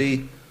that happened.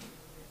 varsity.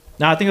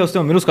 No, I think I was still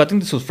in middle school. I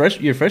think this was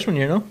freshman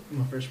year, no?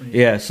 My freshman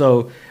year. Yeah.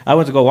 So I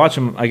went to go watch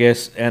him, I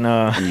guess, and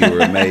And you were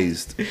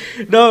amazed.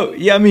 no,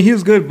 yeah, I mean he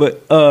was good,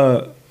 but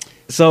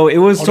so it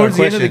was Hold on, towards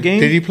the end of the question. game.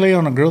 Did he play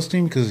on a girls'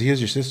 team because he is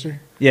your sister?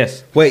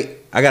 Yes, Wait,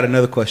 I got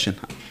another question.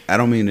 I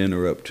don't mean to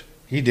interrupt.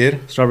 He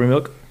did. strawberry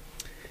milk.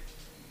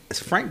 Is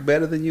Frank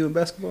better than you in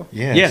basketball?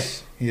 Yes.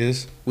 Yes. He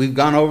is. We've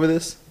gone over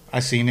this.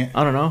 I seen it.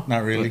 I don't know.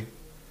 Not really.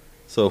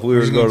 So if we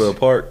were to go to a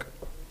park,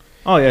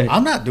 Oh yeah,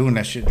 I'm not doing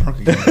that shit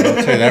drunk again. Bro. I'll tell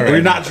you that right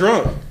we're now. not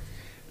drunk.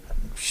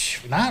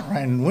 Not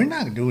right. We're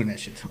not doing that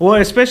shit. Well,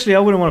 especially I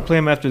wouldn't want to play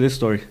him after this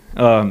story.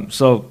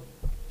 So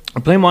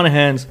I'm playing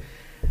Monahans,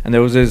 and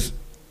there was this.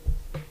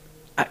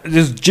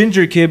 this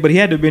ginger kid, but he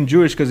had to have been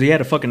Jewish because he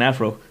had a fucking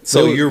afro.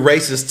 So you're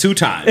racist 2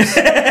 times.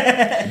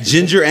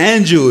 Ginger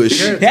and Jewish.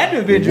 He had to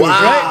have been Jewish,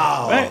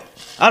 Wow. right?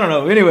 I don't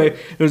know. Anyway,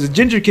 there was a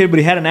ginger kid, but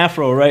he had an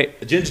afro, right?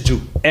 A ginger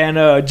Jew.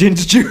 And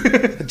ginger Jew.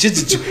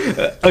 Ginger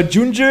Jew. A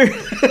ginger.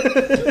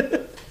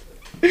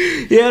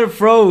 He had a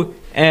fro.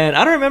 And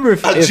I don't remember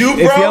if Jew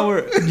if fro? y'all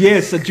were...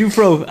 Yes, a Jew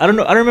fro. I don't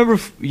know. I don't remember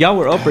if y'all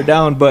were up or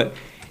down, but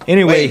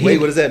anyway... Wait,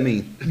 what does that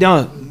mean?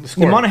 No,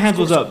 Monaghan's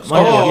was up.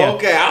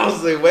 Okay. I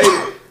was like,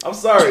 wait. I'm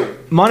sorry.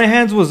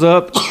 Monaghan's was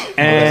up,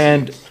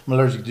 and I'm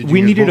allergic to we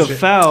Junior's needed bullshit. a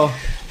foul.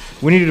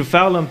 We needed to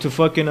foul them to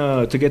fucking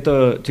to get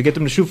them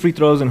to shoot free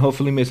throws and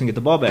hopefully miss and get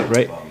the ball back,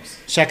 right?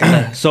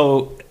 Second.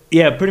 So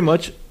yeah, pretty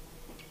much.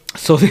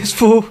 So this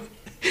fool,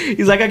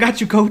 he's like, "I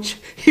got you, coach."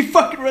 He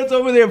fucking runs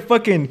over there, and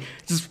fucking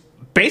just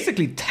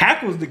basically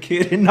tackles the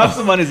kid and knocks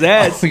him on his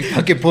ass. We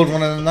fucking pulled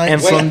one of the nights.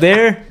 And from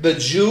there, The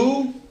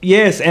Jew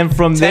yes, and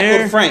from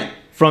there, Frank.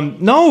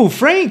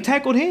 Frank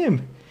tackled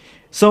him.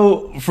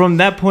 So from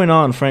that point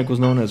on, Frank was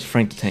known as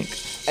Frank the Tank.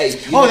 Hey,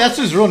 That's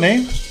his real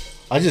name.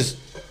 I just.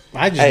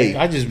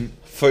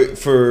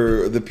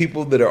 For the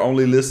people that are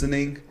only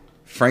listening,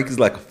 Frank is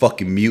like a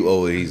fucking mute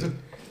over here.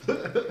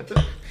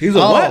 He's a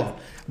what?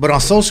 But on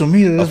social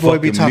media, this A boy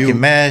be fucking talking mute.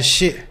 mad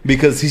shit.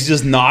 Because he's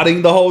just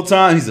nodding the whole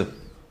time. He's a.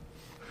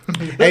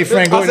 Hey,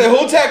 Frank. I said,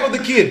 who tackled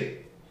the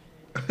kid?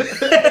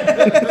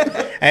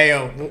 Hey,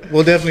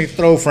 we'll definitely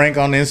throw Frank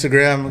on the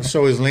Instagram.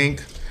 Show his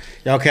link.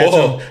 Y'all catch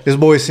Whoa. him. This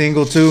boy's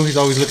single too. He's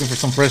always looking for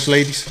some fresh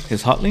ladies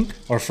His hot link?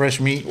 or fresh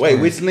meat. Wait, or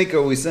which link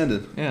are we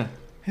sending? Yeah.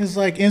 his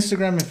like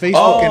Instagram and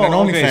Facebook and an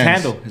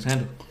OnlyFans. His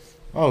handle.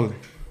 Oh,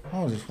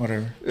 just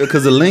whatever.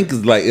 Because the link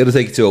is like, it'll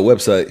take you to a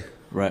website.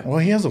 Right. Well,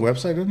 he has a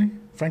website, doesn't he?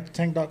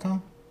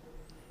 FrankTheTank.com.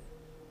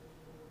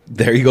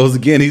 There he goes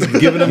again. He's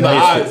giving him the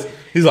eyes.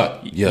 He's like,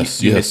 yes,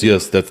 that's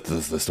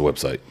the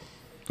website.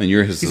 And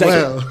you're his.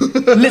 Well,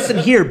 Listen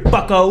here,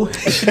 bucko.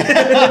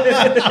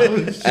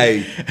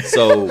 Hey,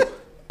 so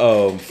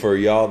for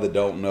y'all that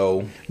don't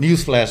know,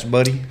 Newsflash,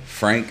 buddy.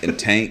 Frank and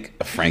Tank,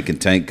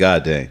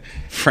 goddamn,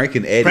 Frank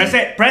and Eddie,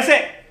 Press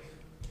it.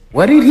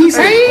 What did he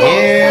say?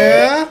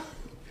 Yeah.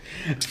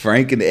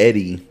 Frank and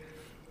Eddie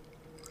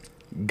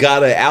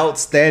got an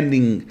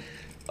outstanding.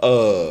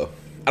 I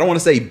don't want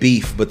to say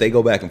beef, but they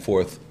go back and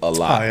forth a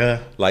lot. Oh, yeah.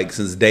 Like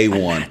since day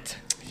one.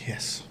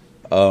 Yes.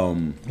 I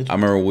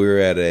remember we were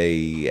at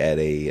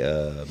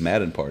a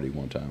Madden party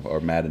one time, or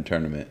Madden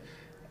tournament,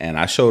 and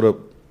I showed up,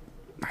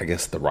 I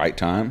guess, the right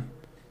time.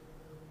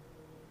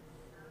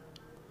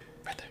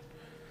 Right there.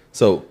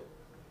 So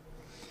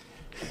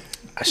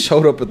I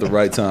showed up at the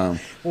right time.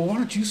 Well, why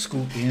don't you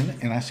scoot in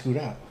and I scoot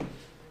out?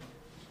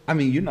 I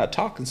mean, you're not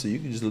talking, so you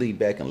can just lean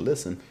back and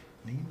listen.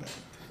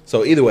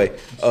 So either way,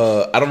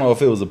 I don't know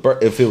if it was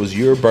if it was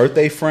your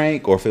birthday,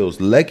 Frank, or if it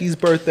was Lecky's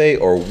birthday,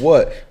 or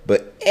what.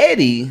 But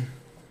Eddie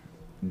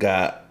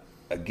got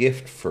a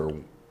gift for,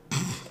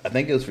 I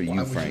think it was for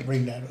you, Frank.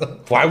 Bring that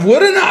up. Why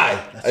wouldn't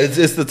I?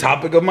 It's the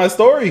topic of my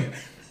story.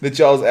 That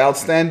y'all's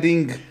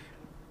outstanding.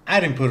 I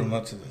didn't put him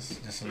up to this.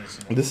 Just so you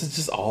know. This is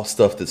just all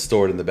stuff that's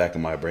stored in the back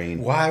of my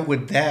brain Why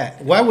would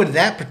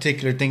that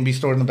particular thing be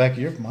stored in the back of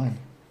your mind?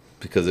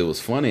 because it was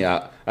funny.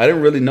 I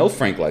didn't really know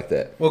Frank like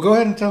that. Well, go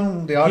ahead and tell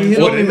him the He audience.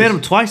 had what only it met is.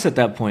 him twice at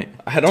that point.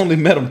 I had only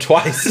met him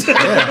twice.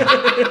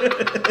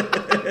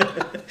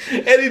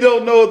 Eddie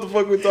don't know what the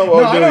fuck we're talking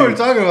about. No, I know do what you? you're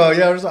talking about.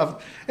 Yeah.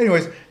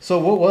 Anyways, so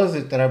what was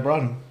it that I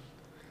brought him?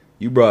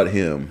 You brought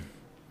him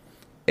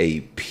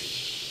a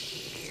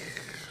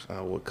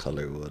what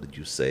color? What did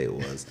you say it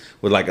was?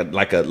 With like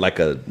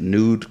a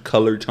nude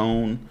color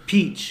tone.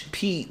 Peach.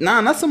 Peach?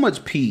 Nah, not so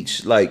much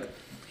peach. Like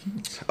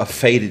a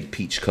faded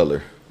peach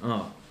color.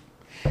 Oh.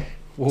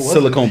 What was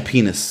Silicone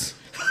penis.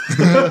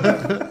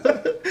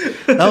 that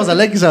was at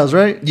Lecky's house,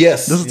 right?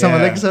 Yes. This is the time at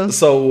Yeah. Lecky's house.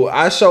 So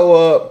I show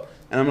up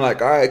and I'm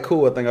like, all right,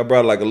 cool. I think I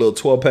brought like a little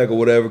 12-pack or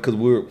whatever because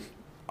we were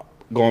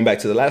going back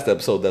to the last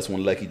episode. That's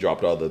when Lecky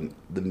dropped all the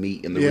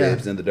meat and the Yeah.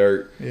 ribs in the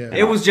dirt. Yeah.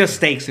 It was just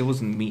steaks. It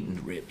wasn't meat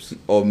and ribs.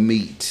 Or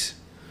meat.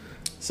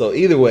 So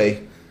either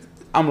way,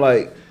 I'm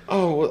like,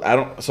 oh, I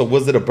don't. So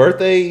was it a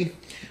birthday?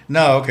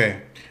 No,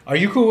 okay. Are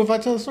you cool if I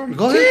tell the story?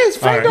 Go ahead. Yes,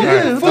 Frank. All right, Don't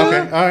all give right, a fuck.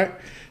 okay, all right.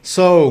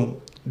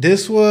 So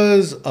this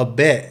was a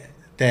bet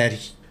that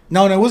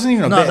no, it wasn't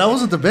even a No, bet. that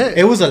wasn't the bet.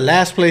 It was a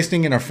last place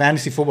thing in our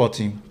fantasy football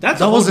team. That's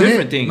That a whole wasn't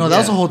different it. thing. No,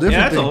 that's a whole different Yeah,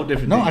 that's thing. a whole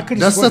different No, thing. I could.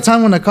 That's the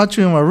time when I caught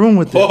you in my room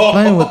with it,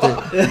 playing with it.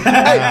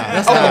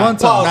 That's that one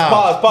time.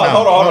 Pause.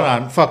 Hold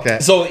on. Fuck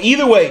that. So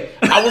either way,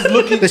 I was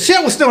looking. The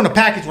shit was still in the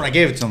package when I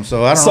gave it to him,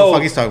 so I don't know what the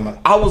fuck he's talking about.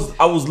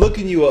 I was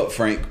looking you up,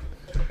 Frank,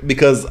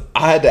 because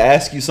I had to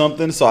ask you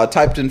something. So I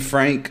typed in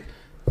Frank,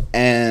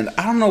 and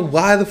I don't know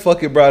why the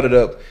fuck it brought it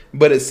up,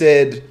 but it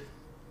said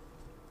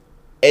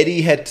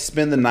Eddie had to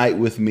spend the night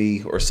with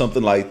me or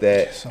something like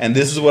that. And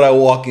this is what I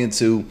walk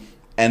into,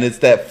 and it's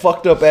that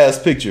fucked up ass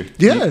picture.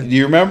 Yeah. Do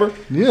you remember?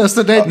 Yeah, that's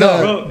the day.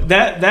 Bro,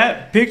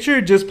 that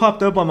picture just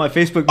popped up on my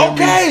Facebook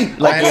memories Okay,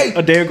 like okay.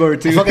 a day ago or I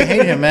two. fucking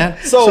hate him, man.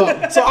 So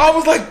I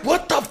was like,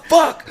 what the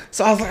fuck?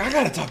 So I was like, I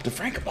gotta talk to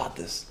Frank about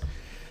this.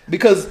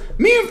 Because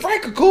me and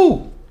Frank are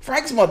cool.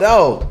 Frank's my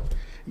dog.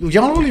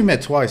 Y'all only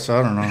met twice, so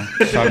I don't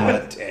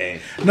know. Dang.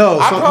 No,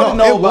 I so, probably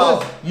no, know it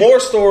was. about more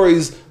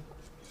stories.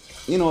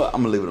 You know what?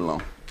 I'm gonna leave it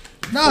alone.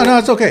 No,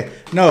 it's okay.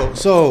 No,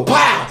 so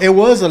Wow. it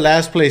was a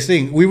last place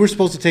thing. We were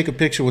supposed to take a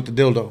picture with the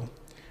dildo.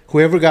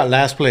 Whoever got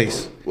last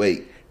place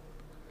Wait.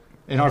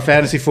 in our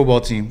fantasy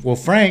football team. Well,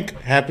 Frank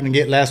happened to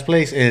get last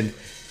place, and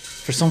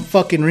for some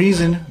fucking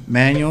reason,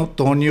 Manuel,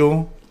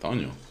 Tonio,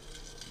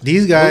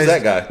 these guys. Who's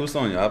that guy? Who's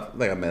Tonio? I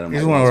think I met him.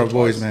 He's like one of our once or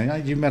boys, twice.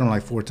 man. You met him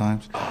like 4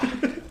 times.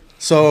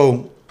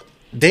 So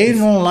they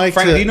don't like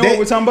Frank, to. do you know what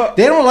we're talking about?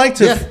 They don't like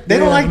to. Yeah. They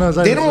don't Yeah, like. I know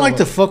exactly They don't what like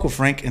you're to fuck with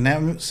Frank in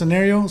that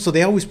scenario. So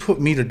they always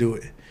put me to do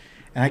it,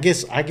 and I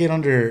guess I get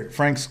under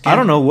Frank's skin. I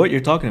don't know what you're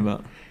talking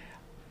about.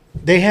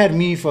 They had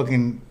me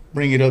fucking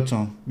bring it up to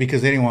him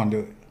because they didn't want to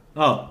do it.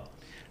 Oh,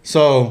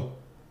 So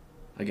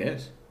I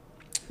guess.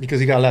 because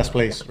he got last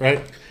place,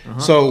 right?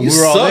 So You we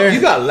were all suck. there.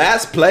 You got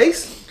last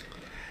place.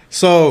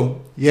 So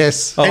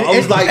Yes. Oh, And- I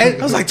was like,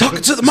 and-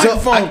 talking to the So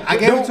microphone. I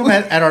gave it to him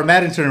at our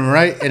Madden tournament,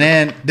 right? And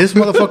then this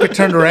motherfucker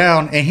turned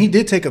around and he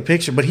did take a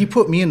picture, but he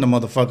put me in the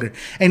motherfucker.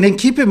 And then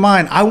keep in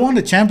mind, I won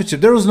the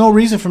championship. There was no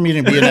reason for me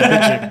to be in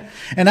that picture,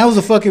 and that was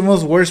the fucking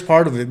most worst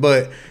part of it.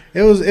 But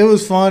it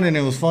was fun and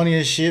it was funny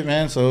as shit,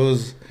 man. So it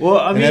was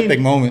an epic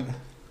moment.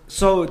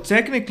 So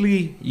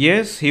technically,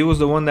 yes, he was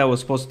the one that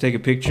was supposed to take a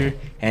picture,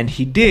 and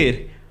he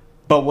did.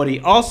 But what he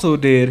also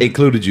did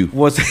Included you.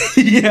 was,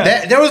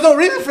 yeah. There was no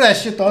reason for that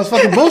shit, though. It's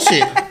fucking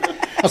bullshit.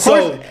 Of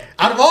course,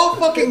 out of all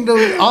fucking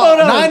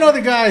 9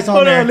 other guys on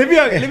Hold there, on,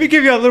 let me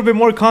give you a little bit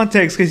more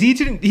context because he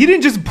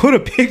didn't just put a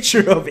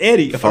picture of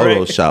Eddie. all right?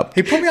 Photoshop.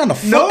 he put me on the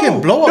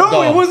fucking blow up. No,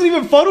 doll. it wasn't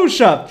even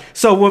Photoshop.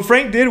 So what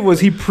Frank did was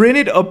he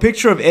printed a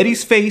picture of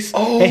Eddie's face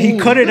and he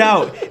cut it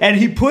out and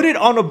he put it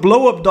on a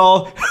blow up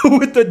doll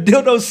with the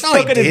dildo No, stuck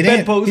he in his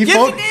didn't. bedpost. He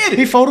Yes, he did.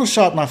 He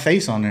photoshopped my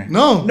face on there.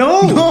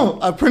 No.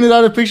 I printed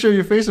out a picture of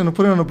your face and I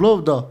put it on a blow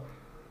up doll.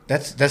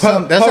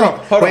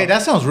 Hold on.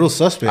 That sounds real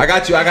suspect. I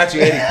got you,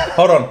 Eddie.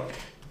 Hold on.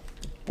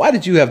 Why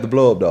did you have the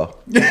blow up doll?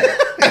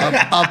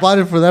 I bought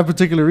it for that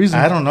particular reason.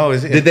 I don't know.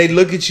 Is it? Did they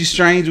look at you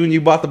strange when you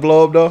bought the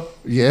blow up doll?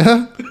 Yeah.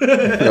 Yo, look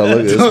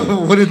at this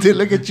one. Wouldn't they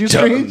look at you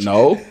strange?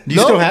 No. Do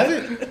you still have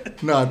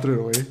it? No, I threw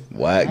it away.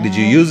 Whack. Did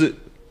you use it?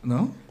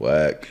 No.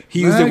 Whack. He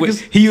used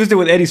it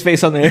with Eddie's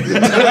face on there.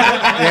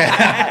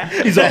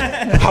 He's all,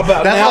 how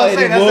about That's now, what I'm Eddie?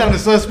 saying. That boy? sounded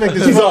suspect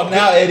as He's fuck. all,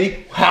 now,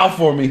 Eddie, how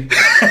for me?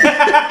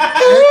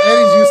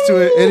 Eddie's used to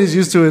it. Eddie's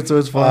used to it, so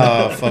it's fine.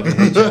 Oh, fucking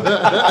hate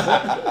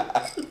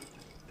you.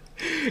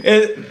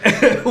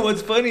 And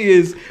what's funny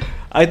is,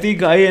 I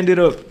think I ended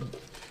up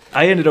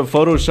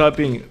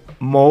photoshopping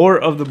more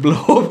of the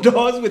blow up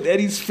dolls with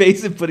Eddie's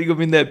face and putting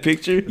them in that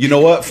picture. You know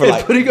what? For and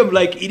like, putting them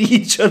like eating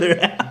each other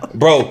out.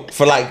 bro,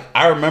 for like,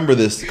 I remember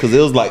this because it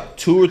was like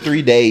 2 or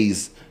 3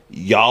 days.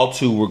 Y'all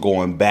two were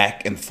going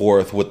back and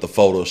forth with the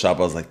Photoshop. I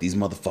was like, these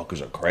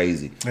motherfuckers are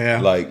crazy.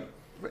 Yeah. Like,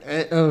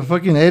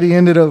 Fucking Eddie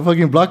ended up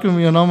fucking blocking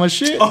me on all my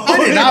shit. I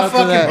did not After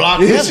fucking that. block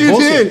you. Yes, That's you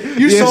bullshit. did.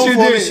 You Yes, so you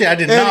full of did. shit. I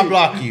did Eddie. not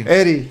block you.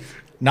 Eddie.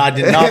 No, I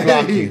did not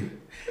block you.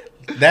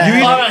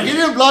 That He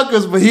didn't block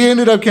us, but he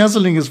ended up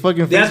canceling his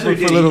fucking That's what Facebook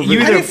he for a little did.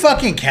 bit. I didn't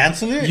fucking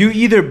cancel it. You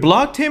either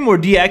blocked him or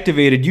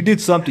deactivated. You did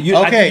something.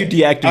 I Okay. think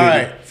you deactivated. All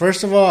right.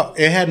 First of all,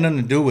 it had nothing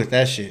to do with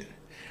that shit.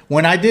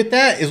 When I did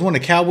that is when the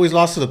Cowboys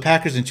lost to the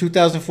Packers in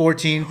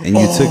 2014. and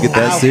you took it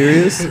that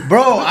serious?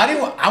 Bro,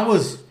 I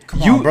was.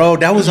 Come on, bro.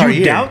 That was you our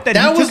year. doubt that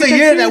That he was took the it that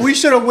year that serious? we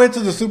should have went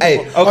to the Super Hey,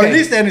 Bowl, or okay. at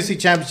least the NFC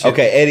Championship.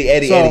 Okay,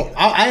 Eddie. So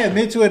I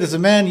admit to it as a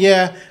man.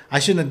 Yeah, I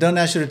shouldn't have done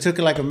that. I should have took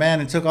it like a man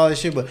and took all this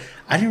shit. But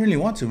I didn't really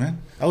want to,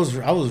 man. I was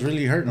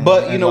really hurting.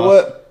 But when you I know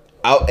lost.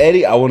 what?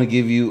 Eddie, I want to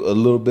give you a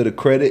little bit of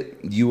credit.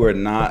 You are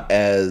not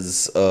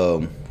as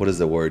what is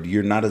the word?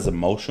 You're not as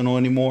emotional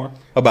anymore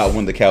about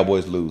when the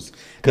Cowboys lose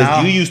because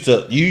No. you used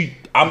to.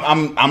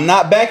 I'm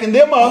not backing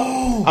them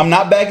up. I'm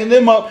not backing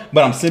them up,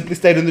 but I'm simply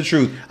stating the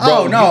truth.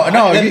 Oh, no,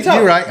 let me you're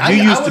talk. right.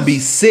 You I used to was- be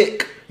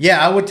sick.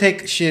 Yeah, I would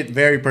take shit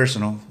very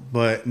personal,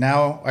 but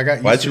now I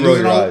got. Why'd you roll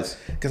your eyes?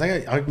 Because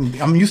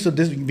I'm used to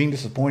this being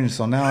disappointed.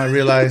 So now I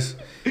realize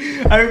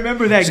I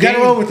remember that just game.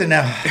 gotta roll with it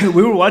now.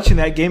 We were watching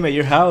that game at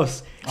your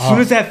house. As soon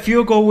as that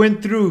field goal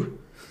went through,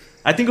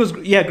 I think it was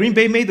Green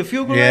Bay made the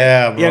field goal.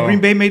 Yeah, right? bro. Yeah,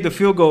 Green Bay made the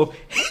field goal.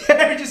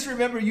 I just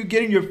remember you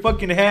getting your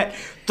fucking hat,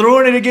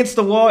 throwing it against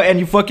the wall, and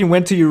you fucking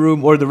went to your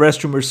room or the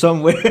restroom or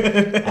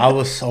somewhere. I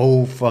was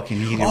so fucking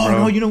heated, Oh bro.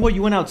 no, you know what?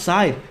 You went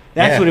outside.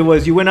 That's Yeah. what it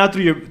was. You went out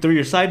through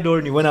your side door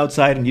and you went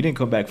outside and you didn't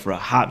come back for a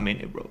hot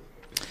minute, bro.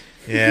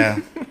 Yeah,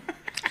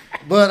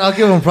 But I'll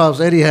give him props.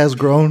 Eddie has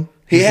grown.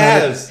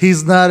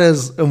 He's not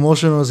as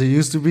emotional as he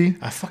used to be.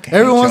 I fucking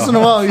Every hate once y'all. in a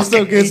while, I he still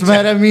fucking gets hate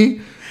mad at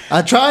me.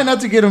 I try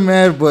not to get him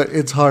mad, but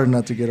it's hard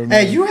not to get him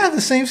mad. Hey, you have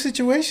the same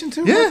situation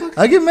too. Yeah, motherfucker?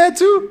 I get mad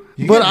too.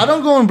 You But get I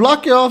don't go and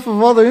block you off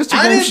of all the Instagram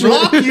I didn't shit.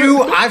 block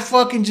you. I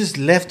fucking just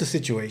left the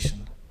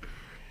situation.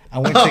 I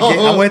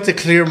went to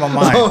clear my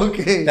mind.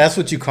 Okay. That's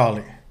what you call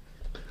it.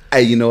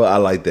 Hey, you know what? I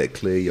like that.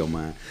 Clear your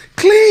mind.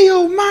 Clear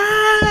your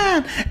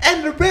mind,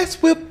 and the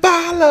rest will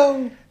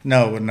follow.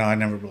 No, I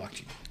never blocked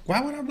you.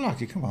 Why would I block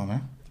you? Come on,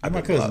 man. I'm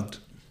my cousin. blocked.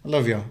 I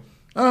love y'all.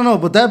 I don't know,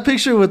 but that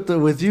picture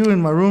with you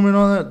in my room and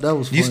all that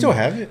was funny. You still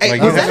have it? Hey,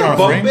 Like, was that a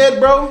bunk bed,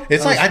 bro?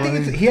 It's like, I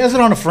think he has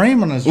it on a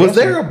frame on his Was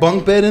there a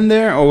bunk bed in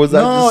there, or was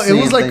that no? It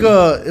was like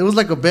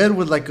a bed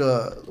with like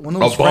one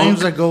of those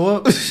frames that go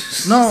up.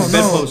 No.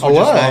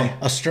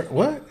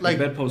 What? Like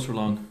bedposts were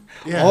long.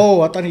 Yeah.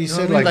 Oh, I thought he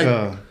said like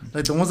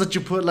the ones that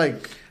you put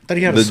like. I thought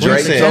he had the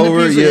drapes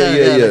over.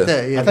 Yeah. Like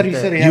that, I thought he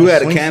said he You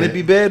had a swing canopy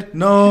set. bed.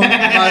 No. Wait.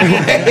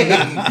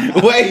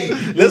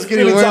 Let's get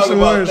really talk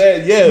about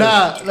that. Yeah.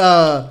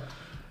 Nah.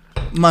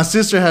 My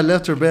sister had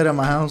left her bed at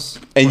my house,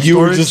 and you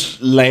were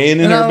just laying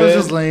in her bed. I was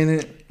just laying in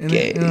it.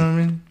 You know what I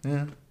mean?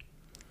 Yeah.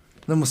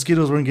 The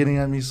mosquitoes weren't getting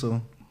at me,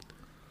 so.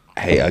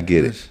 Hey, I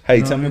get it.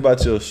 Hey, tell me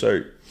about your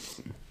shirt.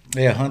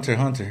 Yeah, Hunter.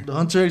 The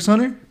Hunter x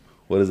Hunter.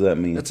 What does that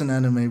mean? That's an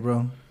anime,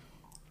 bro.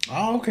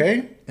 Oh,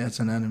 okay. Yeah, it's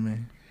an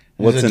anime.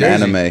 What's an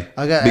anime?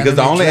 I got because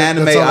the only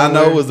anime I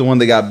know was the one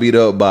that got beat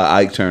up by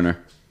Ike Turner.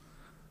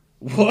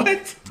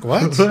 What?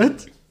 What?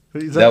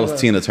 That was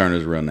Tina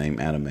Turner's real name,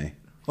 Anime.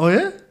 Oh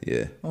yeah.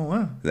 Yeah. Oh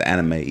wow. The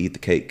anime, eat the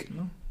cake.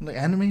 Like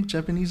anime,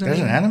 Japanese anime.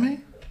 There's an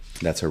anime.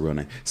 That's her real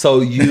name.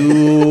 So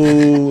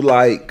you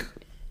like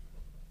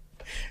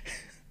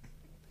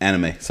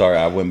anime? Sorry,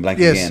 I went blank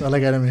again. Yes, I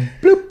like anime.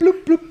 Bloop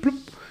bloop bloop bloop.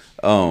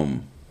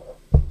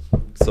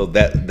 So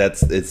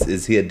that's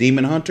is he a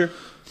demon hunter?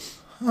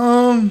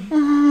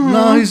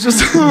 No, he's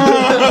just.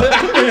 What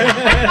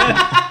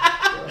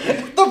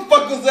the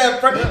fuck was that?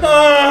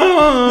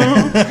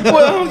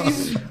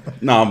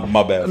 No,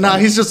 my bad. Nah,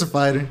 he's just a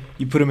fighter.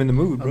 You put him in the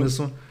mood, bro. On this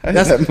one. That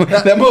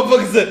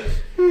motherfucker said.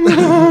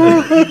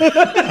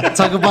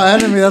 Talk about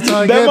anime. That's how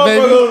I get,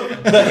 baby.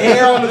 The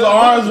hair on his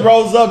arms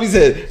rose up. He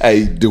said,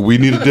 "Hey, do we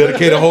need to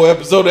dedicate a whole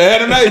episode to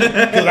anime?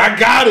 Because I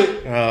got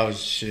it." Oh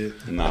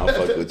shit. Nah, I'll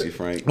fuck with you,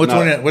 Frank.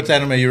 What's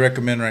anime you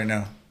recommend right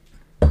now?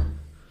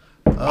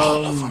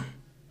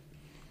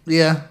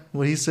 Yeah,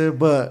 what he said.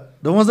 But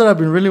the ones that I've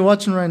been really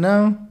watching right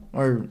now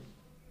are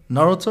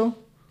Naruto.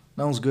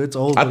 That one's good. It's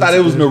old. I thought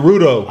it was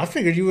Naruto. I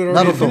figured you would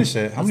already Naruto. finish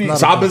that. How many?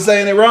 So I've been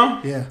saying it wrong?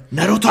 Yeah.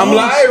 Naruto. I'm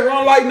lying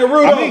wrong like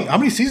Naruto. How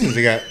many seasons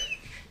they got?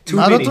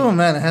 Naruto,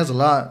 man, it has a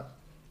lot.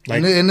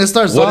 Like, and it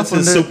starts What off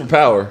is his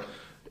superpower?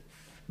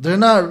 They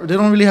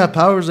don't really have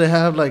powers. They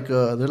have like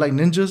they're like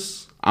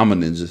ninjas, I'm a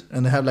ninja.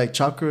 and they have like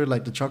chakra,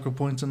 like the chakra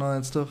points and all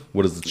that stuff.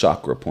 What is the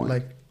chakra point?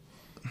 Like,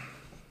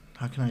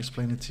 how can I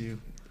explain it to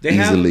you?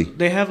 Easily.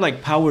 They have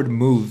like powered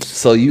moves.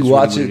 So you That's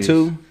watch really it what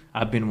too? is.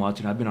 I've been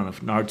watching. I've been on a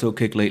Naruto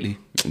kick lately.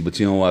 But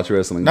you don't watch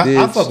wrestling. I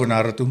bitch. fuck with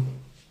Naruto.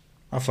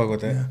 I fuck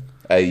with that. Yeah.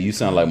 Hey, you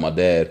sound like my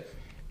dad.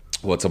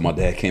 Till my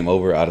dad came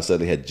over, I said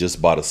they had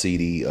just bought a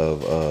CD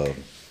of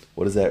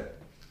what is that?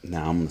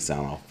 Nah, I'm gonna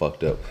sound all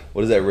fucked up.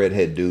 What is that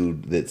redhead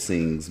dude that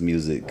sings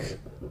music?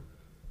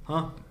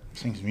 Huh?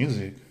 Sings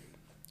music.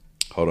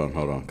 Hold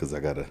on, because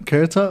I gotta.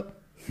 Carrot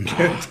Top.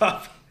 Carrot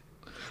Top.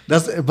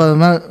 That's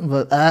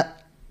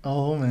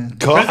oh man.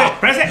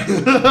 Press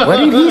it. What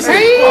did he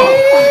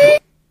say?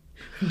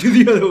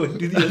 Do the other one.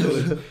 Do the other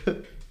one.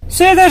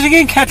 Say that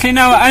again, Kathleen.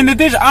 Now I'm a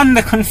bit on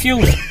the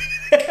confused.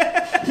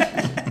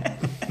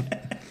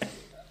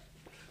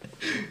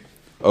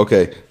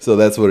 Okay, so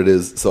that's what it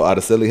is. So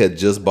Araceli had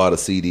just bought a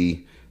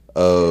CD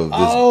of this.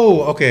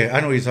 Oh, okay. I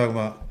know what you're talking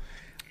about.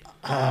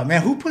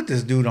 Man, who put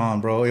this dude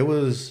on, bro? It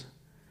was.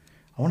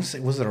 I want to say,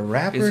 was it a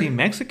rapper? Is he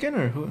Mexican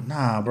or who?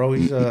 Nah, bro.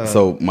 He's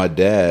So my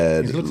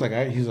dad. He looks like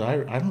he's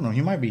Irish. I don't know.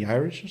 He might be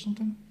Irish or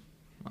something.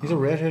 He's a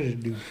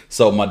redheaded dude.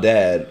 So my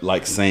dad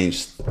like saying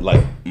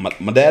like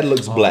my dad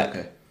looks black,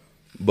 okay.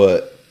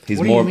 but he's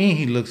What more. do you mean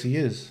he looks? He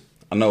is.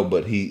 I know,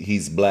 but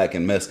he's black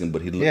and Mexican,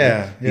 but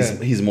Yeah.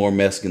 he's more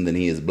Mexican than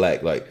he is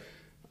black. Like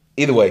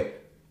either way,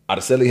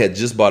 Araceli had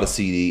just bought a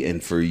CD,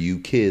 and for you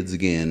kids,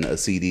 again, a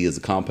CD is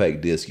a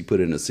compact disc. You put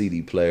it in a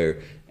CD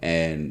player,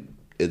 and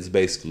it's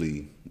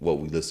basically what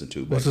we listen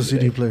to. What's a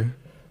CD player?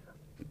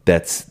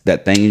 That's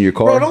that thing in your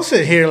car. Bro, don't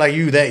sit here like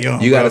you that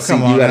young. You got a CD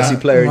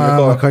player in your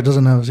car. My car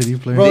doesn't have a CD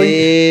player. Bro,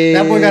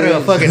 that boy got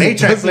a fucking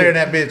 8-track player in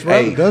that bitch, bro.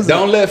 Hey,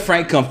 don't let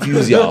Frank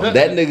confuse y'all.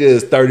 That nigga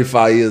is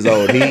 35 years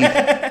old.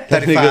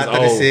 35,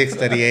 36,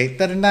 38,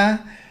 39.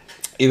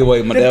 Either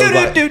way, my dad was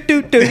like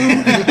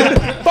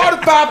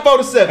 45,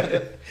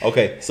 47.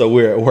 Okay, so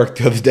we were at work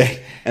the other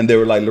day, and they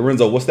were like,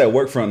 Lorenzo, what's that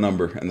work front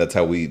number? And that's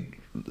how we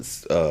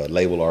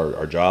label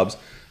our jobs.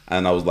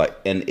 And I was like,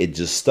 and it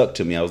just stuck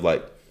to me. I was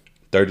like,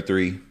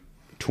 33,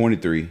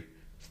 23,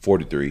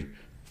 43,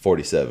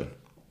 47.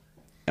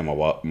 And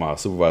my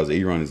supervisor,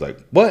 Eron, is like,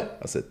 what?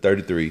 I said,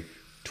 33,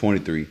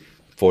 23,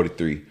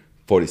 43,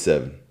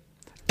 47.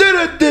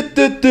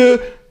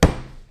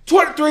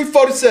 23,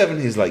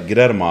 47. He's like, get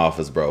out of my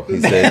office, bro.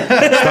 He said,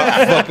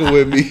 stop fucking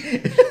with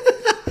me.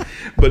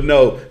 But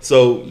no,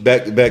 so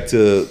back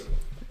to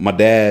my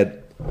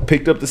dad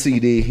picked up the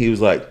CD. He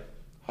was like,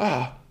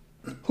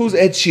 who's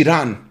Ed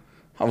Sheeran?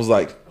 I was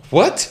like,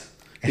 what?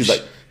 He's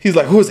like,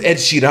 who's Ed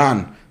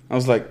Sheeran? I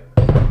was like,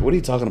 what are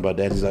you talking about,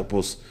 Dad? He's like,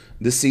 well,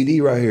 this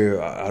CD right here,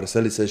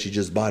 Araceli says she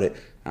just bought it.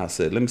 I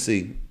said, let me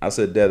see. I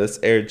said, Dad, that's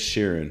Ed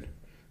Sheeran.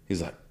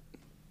 He's like,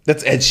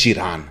 That's Ed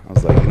Sheeran. I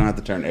was like, you don't have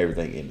to turn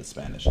everything into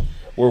Spanish.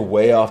 We're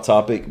way off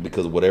topic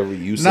because whatever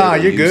you said. Nah,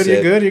 you're good.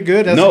 You're good. You're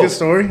good. That's a good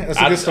story. That's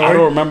a good story. I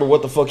don't remember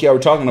what the fuck y'all were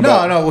talking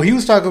about. No. Well, he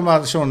was talking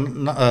about the show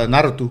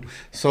Naruto.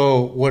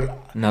 So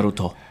what?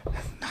 Naruto.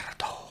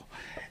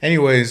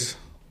 Anyways,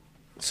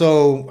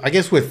 so I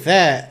guess with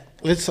that,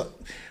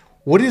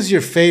 what is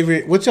your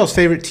favorite? What's y'all's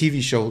favorite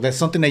TV show? That's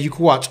something that you could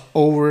watch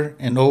over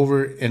and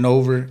over and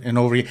over and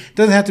over again. It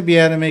doesn't have to be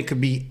anime. It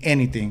could be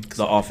anything.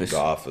 The Office.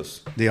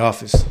 The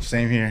Office.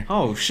 Same here.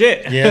 Oh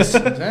shit. Yes.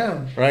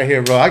 Damn. Right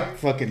here, bro. I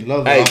fucking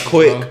love The Office,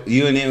 quick. bro.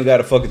 You ain't even got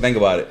to fucking think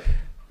about it.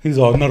 He's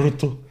all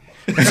Naruto.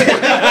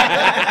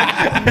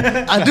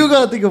 I do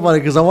gotta think about it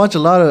because I watch a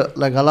lot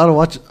of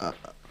watch.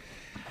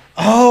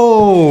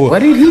 Oh, What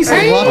did he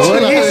say? what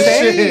did he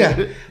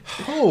say?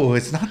 Oh,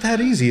 it's not that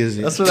easy, is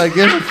it? That's what I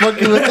get for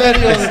fucking with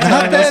Eddie all the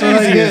time. That's what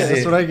I easy, get. is it?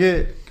 That's what I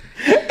get.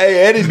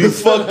 Hey, Eddie, you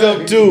fucked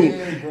up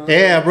too.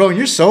 Yeah, bro,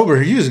 you're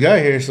sober. You just got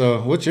here,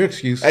 so what's your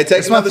excuse? Hey, take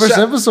It's my another first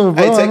shot. episode,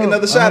 bro. Hey, I take don't-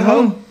 another I shot, don't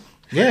know. ho.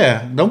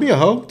 Yeah, don't be a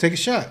hoe. Take a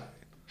shot.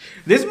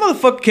 This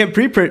motherfucker kept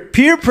peer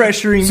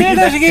pressuring Say me.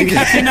 that again,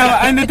 Captain. Now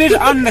I'm a bit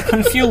on the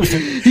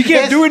confusion. He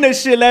kept doing that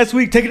shit last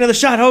week. Take another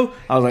shot, ho.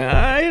 I was like,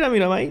 I ain't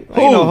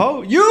no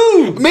ho.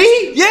 You,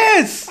 Me?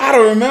 yes, I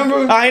don't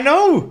remember. I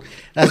know.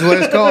 That's what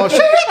it's called.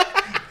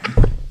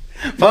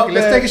 Fuck it,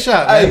 let's take a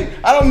shot, man. Hey,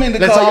 I don't mean to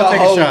Let's call all y'all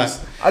take hoes. a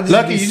shot. I just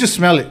Lucky, you just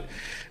smell it.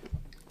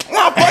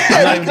 Nah, fuck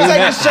that. You can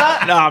take a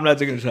shot. No, I'm not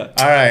taking a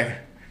shot. All right.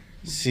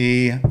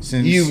 See,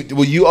 since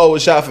You owe a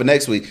shot for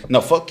next week.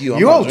 No, fuck you. I'm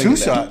you not owe 2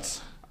 drinking that.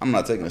 shots. I'm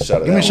not taking a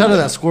shot of Give me that. a shot one. of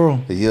that squirrel.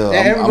 Yeah, Yeah,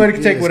 everybody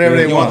can take whatever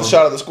they You want. want a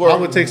shot of the squirrel? I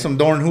would take some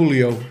Dorn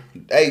Julio.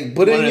 Hey,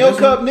 put it in One of your this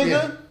cup, one?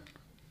 nigga.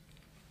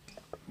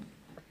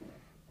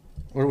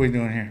 What are we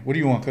doing here? What do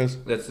you want, cuz?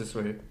 That's this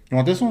right here. You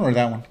want this one or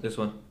that one? This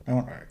one. That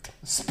one. All right.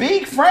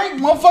 Speak, Frank.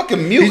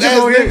 Motherfucking mute He's ass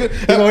just over here. nigga.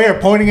 He's over here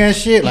pointing at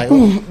shit like,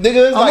 Nigga,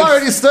 it's I'm like,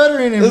 already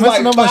stuttering and it's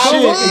messing like up my 5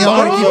 shit. bucks And I'm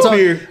gonna keep up talking.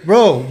 here.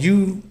 bro,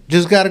 you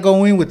just gotta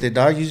go in with it,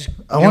 dog. You just,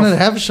 I wanted to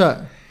have a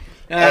shot.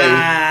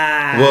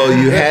 Well,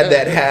 you had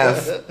that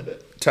half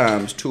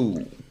times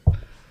 2.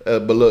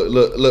 But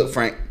look,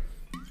 Frank.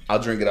 I'll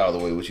drink it all the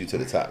way with you to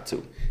the top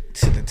too.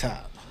 to the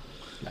top,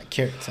 like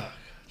carrot top.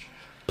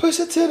 Push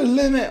it to the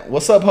limit.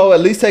 What's up, ho? At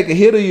least take a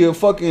hit of your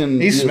fucking.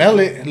 He smell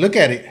it. Look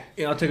at it.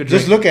 Yeah, I'll take a drink.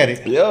 Just look at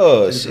it.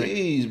 Yo,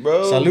 jeez,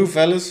 bro. Salute,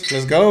 fellas.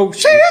 Let's go.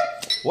 Shit.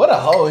 What a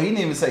hoe. He didn't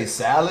even say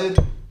salad.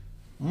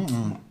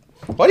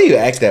 Why do you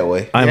act that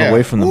way? I'm Yeah.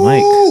 away from the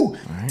mic. Ooh,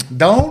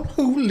 Don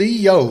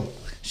Julio.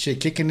 Shit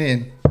kicking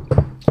in.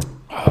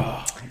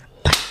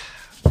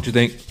 What you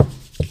think?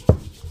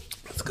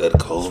 It's good,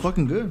 Cole.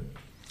 Fucking good.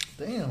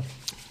 Damn.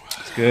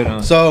 It's good,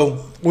 huh?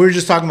 So we were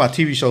just talking about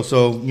TV shows.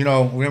 So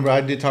remember I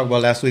did talk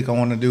about last week. I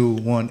want to do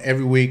one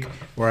every week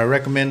where I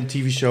recommend a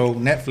TV show,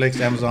 Netflix,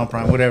 Amazon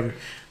Prime, whatever.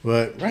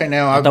 But right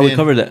now I thought we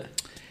covered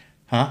that.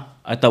 Huh?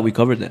 I thought we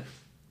covered that.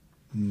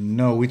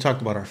 No, we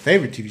talked about our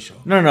favorite TV show.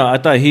 No. I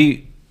thought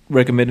he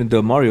recommended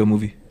the Mario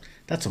movie.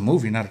 That's a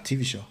movie, not a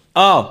TV show.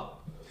 Oh,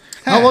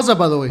 How was that,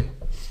 by the way?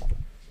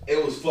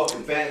 It was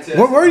fucking fantastic.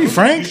 Where were you,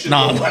 Frank? should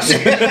Nah. go watch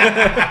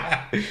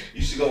it.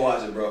 You should go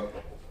watch it, bro.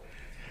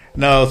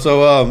 No.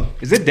 So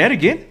is it dead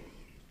again?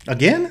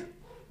 again,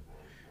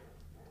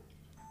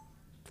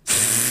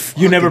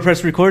 You never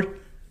pressed record?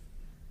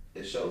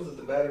 It shows that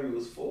the battery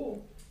was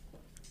full.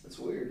 That's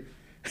weird.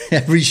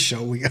 every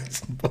show we got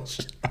some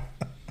bullshit.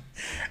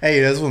 Hey,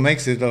 that's what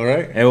makes it though,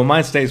 right? Hey, well,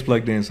 mine stays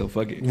plugged in, so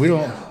fuck it. We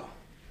don't.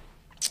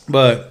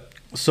 But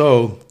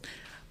so,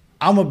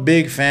 I'm a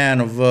big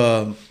fan of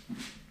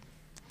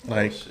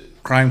like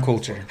crime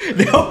culture.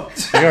 You all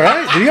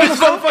right? Did you This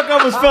motherfucker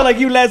almost felt like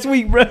you last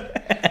week, bro.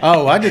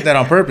 Oh, I did that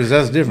on purpose.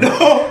 That's different.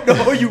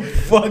 No, you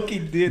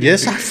fucking did.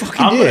 Yes, I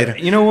fucking I'm did. gonna-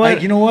 you know what?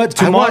 Like, you know what?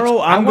 Tomorrow,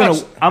 I'm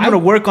gonna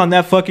work on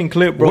that fucking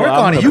clip, bro. work I'm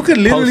on it. gonna You could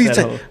literally post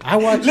that say, hoe. I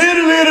watch.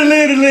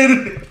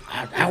 Little.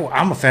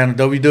 I'm a fan of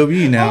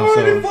WWE now.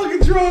 So.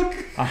 Fucking drunk.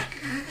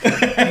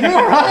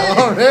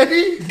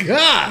 Already?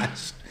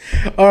 Gosh.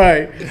 All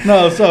right.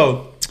 No,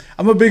 so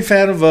I'm a big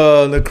fan of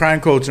the crime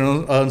culture,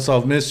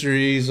 unsolved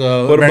mysteries.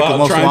 What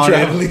about time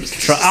traveling?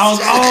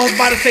 I was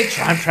about to say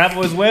time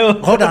travel as well.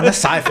 Hold on, that's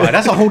sci-fi.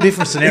 That's a whole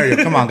different scenario.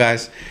 Come on,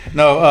 guys.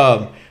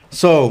 No,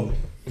 so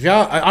if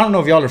y'all, I don't know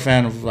if y'all are a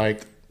fan of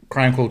like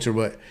crime culture,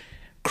 but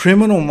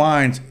Criminal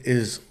Minds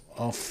is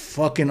a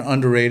fucking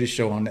underrated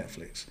show on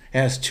Netflix. It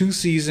has 2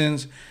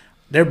 seasons.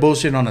 They're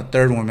bullshitting on the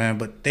 3rd one, man.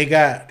 But they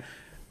got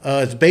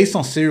it's based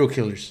on serial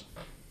killers.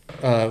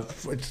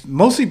 It's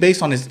mostly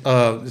based on this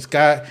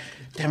guy.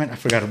 Damn it, I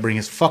forgot to bring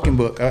his fucking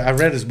book. I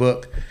read his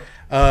book.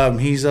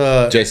 He's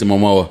Jason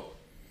Momoa.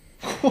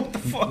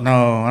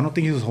 no, I don't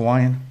think he was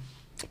Hawaiian.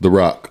 The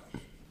Rock.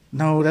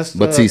 No, that's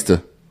Batista.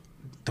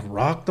 The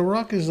Rock. The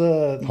Rock is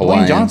Dwayne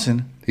Hawaiian.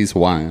 Johnson. He's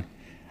Hawaiian.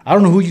 I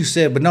don't know who you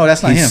said, but no,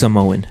 that's not He's him.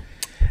 Samoan.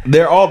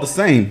 They're all the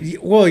same.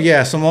 Well,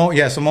 yeah, Samoan.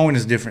 Yeah, Samoan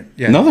is different.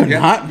 Yeah. No, they're yeah,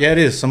 not. Yeah, it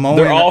is. Samoan.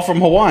 They're all from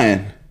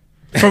Hawaiian.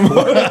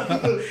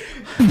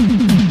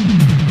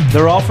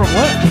 They're all from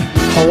what?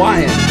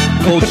 Hawaiian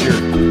culture.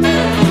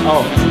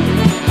 Oh,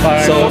 All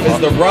right, So it's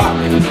The Rock.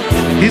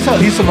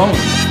 he's Samoan.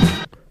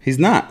 He's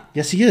not.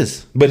 Yes, he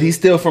is. But he's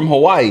still from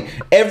Hawaii.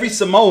 Every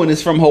Samoan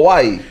is from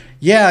Hawaii.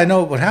 Yeah, I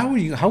know, but how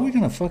are we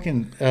gonna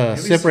fucking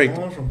separate?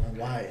 from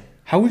Hawaii.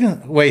 How are we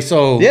gonna wait?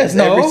 So Yes,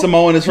 every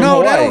Samoan is from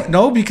Hawaii.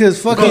 No, because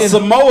fucking Because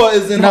Samoa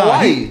is in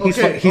Hawaii. He's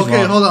Okay,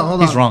 wrong. hold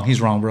on. He's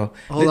wrong, bro.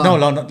 Hold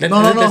on.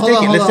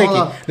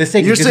 No. Let's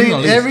take it. You're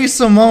saying every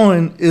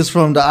Samoan is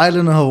from the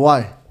island of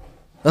Hawaii.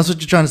 That's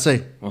what you're trying to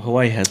say. Well,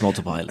 Hawaii has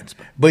multiple islands.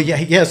 But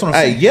yeah, that's what I'm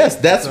saying. Yes,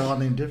 that's They're all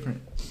named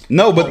different.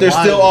 no, but they're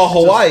still all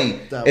Hawaii.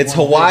 It's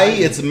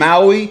Hawaii, it's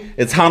Maui,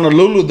 it's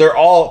Honolulu. They're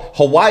all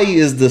Hawaii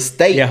is the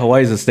state. Yeah,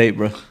 Hawaii is a state,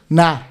 bro.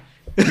 Nah.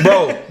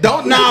 Bro,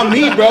 don't nah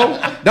me, bro.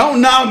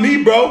 Don't nah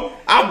me, bro.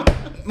 I'm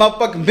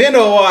motherfucking been to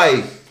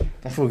Hawaii.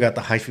 That fool got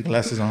the hyphy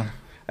glasses on.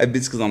 Hey,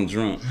 bitch, because I'm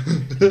drunk.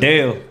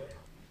 Damn.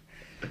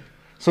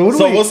 So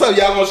What's up?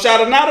 Y'all gonna shout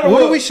it out or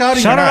What are we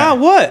shouting? Shout her out.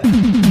 What?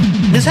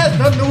 This has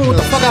nothing to do with what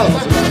the fuck I was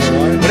talking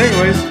about. But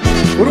anyways,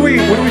 what are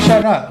we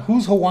shouting out?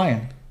 Who's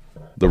Hawaiian?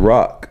 The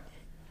Rock.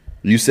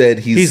 You said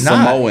he's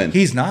Samoan. Not.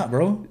 He's not,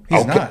 bro. He's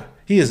Okay. not.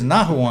 He is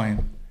not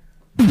Hawaiian.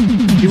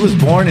 He was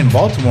born in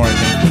Baltimore, I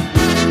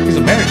think. He's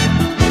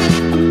American.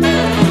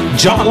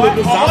 John Lewis.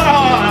 We're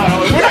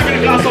not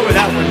gonna gloss over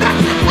that one.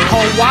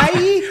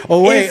 Hawaii?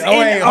 Oh wait,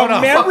 hold on.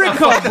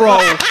 America, bro.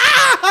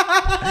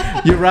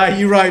 You're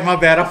right. My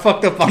bad. I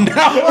fucked up on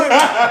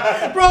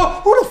that one. Bro,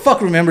 who the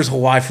fuck remembers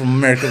Hawaii from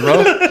America,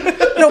 bro?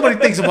 Nobody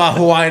thinks about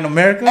Hawaii in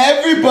America.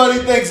 Everybody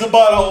thinks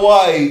about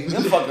Hawaii.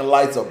 Them fucking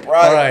lights are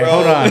bright, All right, bro.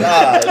 hold on.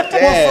 God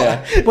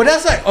damn. But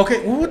that's like, okay,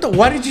 well,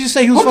 why did you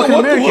say he was fucking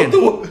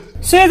American?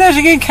 Say that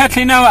again,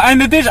 Kathleen. Now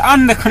I'm a bit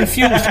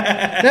confused.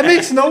 That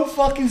makes no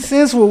fucking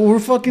sense what we're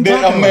fucking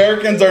talking That about.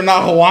 Americans are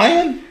not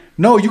Hawaiian?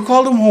 No, you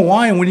called him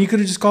Hawaiian when you could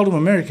have just called him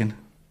American.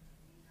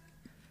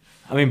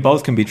 I mean,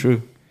 both can be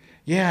true.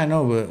 Yeah, I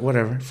know, but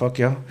whatever. Fuck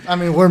y'all. I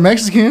mean, we're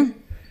Mexican.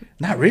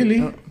 Not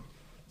really.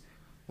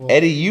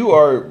 Eddie, you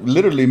are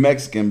literally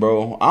Mexican,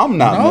 bro. I'm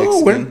not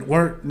No, Mexican.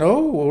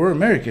 we're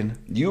American.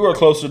 You are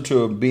closer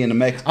to being a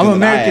Mexican I'm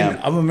than I American.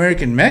 am. I'm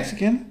American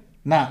Mexican,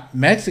 not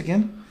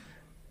Mexican.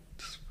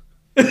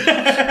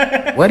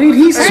 What did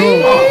he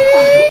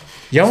say?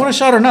 Y'all want a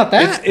shot or not?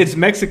 That? It's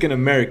Mexican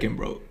American,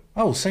 bro.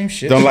 Oh, same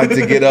shit. Don't like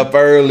to get up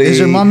early. Is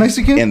your mom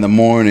Mexican? In the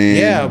morning.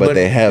 Yeah, but but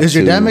they have Is to.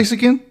 your dad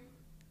Mexican?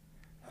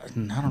 I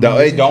don't know.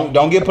 Hey,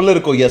 don't get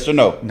political. Yes or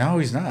no? No,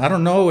 he's not. I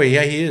don't know.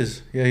 Yeah, he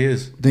is. Yeah, he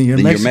is. Then you're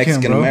Then you're Mexican,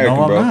 Mexican bro. American.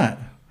 No, I'm bro. not.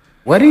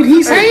 What did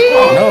he say?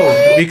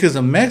 No, because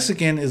a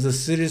Mexican is a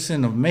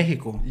citizen of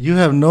Mexico. You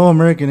have no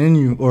American in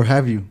you, or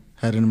have you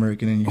had an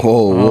American in you?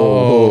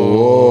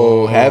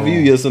 Whoa. Have you?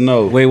 Yes or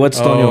no? Wait, what's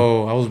Tonyo?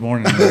 Oh, I was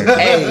born in America.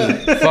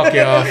 Hey, Fuck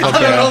y'all.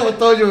 Fuck y'all. what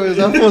Tonyo is.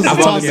 I'm supposed to I've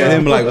talk only seen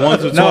him like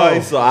once or No.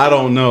 twice, so I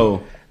don't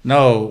know.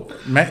 No,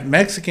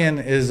 Mexican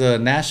is a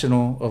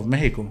national of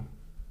Mexico.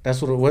 That's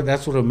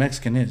what a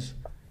Mexican is.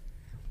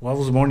 Well, I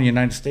was born in the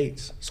United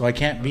States, so I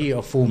can't be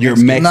a full You're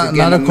Mexican. Mexican.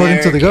 Not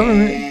according to the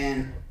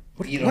American.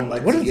 You don't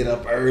like to get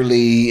up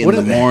early in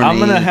the morning. I'm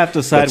gonna have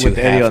to side but you with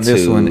Eddie have on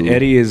this to. one.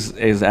 Eddie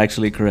is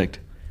actually correct.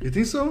 You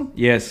think so?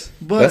 Yes.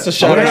 But That's a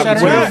shout What out shout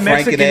between out? Frank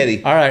Mexican- and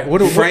Eddie. All right,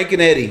 Frank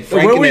and Eddie.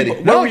 Frank Where and were Eddie.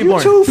 you, where were you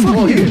born? too.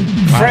 Fuck you.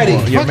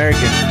 Freddie. You're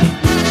American.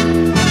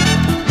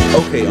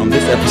 Okay, on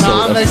this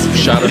episode of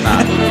Shot or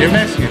Not. You're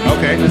Mexican.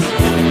 Okay.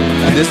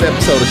 On this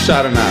episode of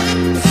Shot or Not,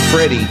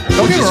 Freddie,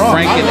 Don't which get me is wrong.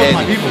 Frank I and love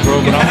my Eddie. people, bro,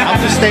 but I'm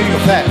just stating a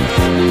fact.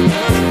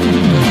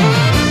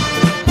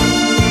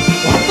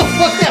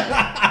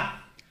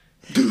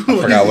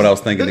 I forgot what I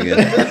was thinking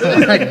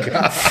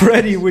again.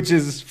 Freddie, which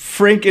is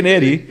Frank and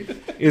Eddie,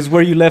 is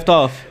where you left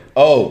off.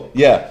 Oh,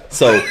 yeah.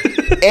 So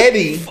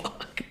Eddie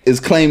is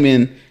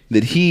claiming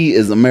that he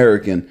is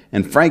American,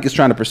 and Frank is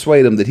trying to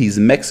persuade him that he's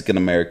Mexican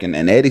American,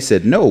 and Eddie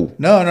said no.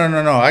 No.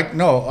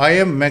 I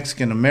am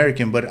Mexican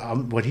American, but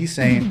what he's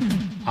saying,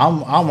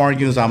 I'm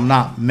arguing is I'm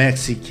not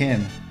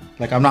Mexican.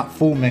 Like I'm not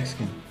full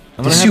Mexican.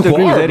 I'm gonna Yes, have to you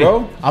agree with are, Eddie.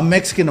 bro. I'm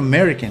Mexican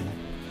American.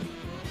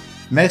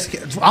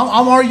 Mexican.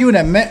 I'm arguing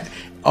that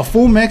a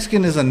full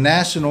Mexican is a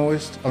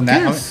nationalist.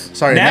 Yes.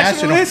 national.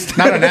 Nationalist?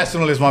 Not a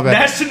nationalist. My bad.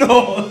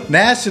 National.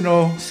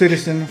 National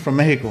citizen from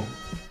Mexico.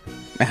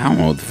 Man, I don't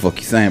know what the fuck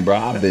you saying, bro.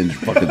 I've been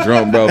fucking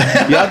drunk, bro.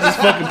 Y'all just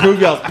fucking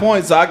prove y'all's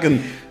points so I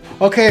can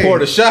Okay. pour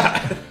the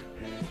shot.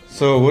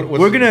 So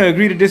We're gonna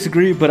agree to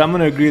disagree, but I'm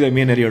gonna agree that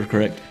me and Eddie are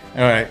correct.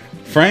 All right.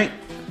 Frank,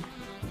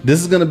 this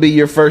is gonna be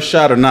your first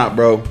shot or not,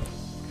 bro.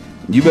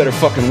 You better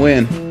fucking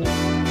win.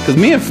 Cause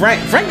me and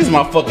Frank is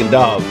my fucking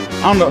dog.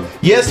 I don't know.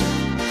 Yes.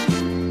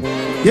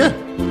 yeah,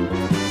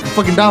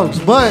 fucking dogs.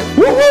 But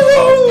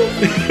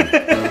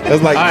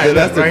That's like All right,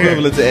 that's the right here.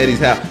 equivalent to Eddie's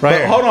house. Right But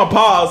here. hold on,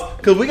 pause,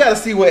 cause we gotta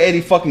see what Eddie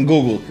fucking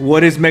Googled.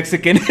 What is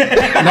Mexican? Say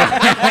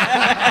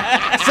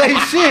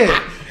shit.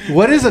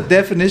 What is a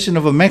definition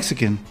of a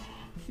Mexican?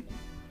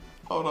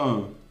 Hold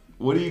on.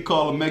 What do you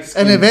call a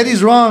Mexican? and if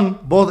Eddie's wrong,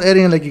 both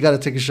Eddie and like you got to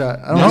take a shot.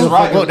 I don't That's give a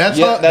right. fuck. Well, that's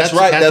Yeah, how, that's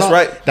right. That's how,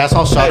 right. That's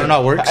how shot or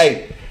not works.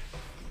 Hey,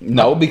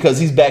 no, because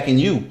he's backing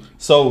you.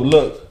 So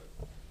look,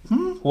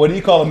 what do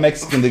you call a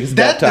Mexican that gets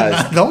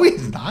baptized? No,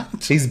 he's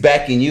not. He's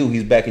backing you.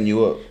 He's backing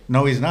you up.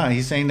 No, he's not.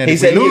 He's saying that He if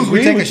said we he lose, we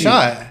agreed take a with you.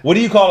 shot. What do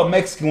you call a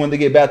Mexican when they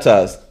get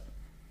baptized?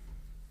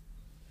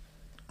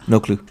 No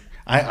clue.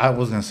 I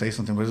was gonna say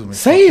something, but it was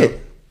Say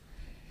it.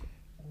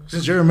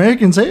 Since you're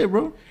American, say it,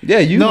 bro. Yeah,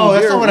 you. No,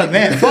 that's not what I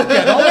meant. Fuck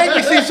yeah. Don't make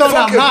me see something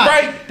I'm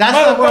not. That's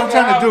not what I'm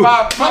trying to do.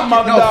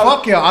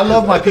 Fuck y'all. I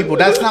love my people.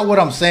 That's not what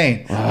I'm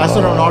saying. That's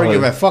what I'm arguing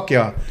about. Fuck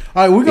y'all. All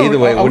right, we're gonna. Either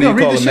way, what do you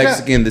call a Mexican?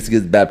 Mexican that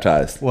gets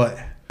baptized? What?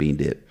 Bean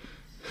dip.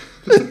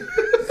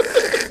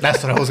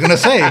 That's what I was gonna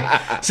say.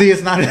 See,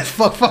 it's not as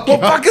fuck. Well,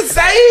 fucking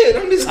say it.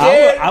 I'm just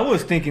scared. I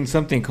was thinking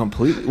something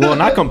completely. Well,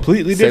 not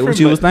completely Say different. what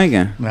you but was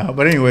thinking. No,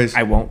 but anyways.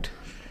 I won't.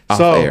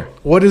 So, air.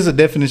 what is the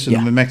definition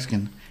of a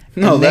Mexican?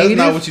 No, A that's native?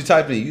 not what you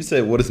typed in. You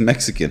said, "What is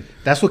Mexican?"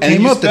 That's what And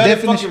came you up. The spelled it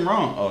definition. fucking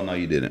wrong. Oh no,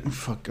 you didn't.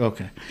 Fuck.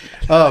 Okay.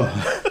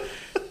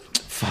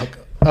 Fuck.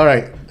 All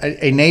right.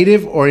 A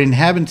native or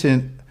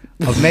inhabitant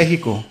of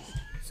Mexico.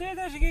 Say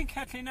that again,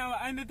 Kathleen. Now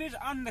I'm a bit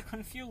on the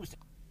confused.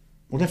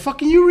 Well, then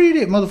fucking you read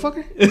it,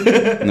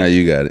 motherfucker. No,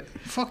 you got it.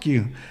 Fuck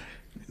you.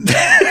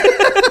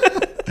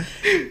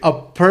 A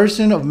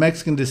person of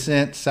Mexican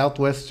descent,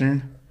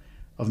 southwestern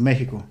of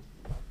Mexico.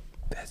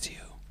 That's you.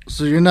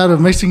 So you're not of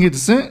Mexican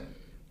descent?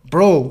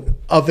 Bro,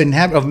 of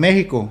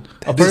Mexico.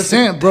 A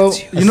Descent, bro.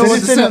 You know what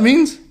citizen descent of-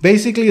 means?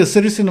 Basically, a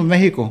citizen of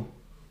Mexico.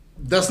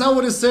 That's not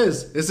what it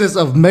says. It says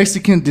of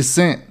Mexican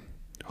descent.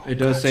 It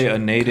does say a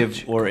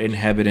native or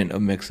inhabitant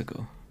of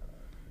Mexico.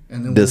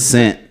 And then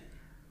Descent.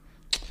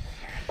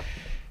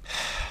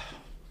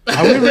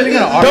 Are we really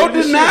gonna argue? Don't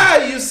this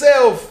deny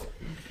yourself. shit?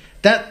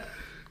 That.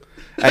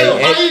 Hey,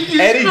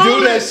 Eddie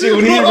do that shit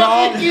when he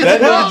wrong.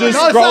 That nigga just No, it's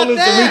not scrolling so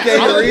that. we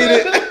can't read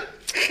it.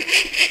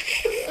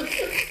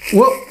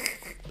 Well,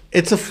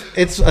 it's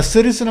a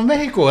citizen of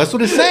Mexico. That's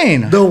what it's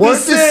saying.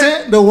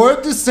 the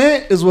word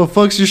descent is what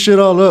fucks your shit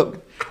all up.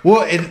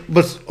 Well,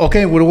 but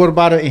okay. Well, what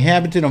about an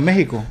inhabitant of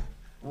Mexico?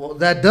 Well,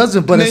 that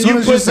doesn't. But Then as soon you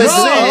as you put say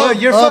descent, descent,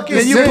 you're fucking.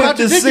 descent, You're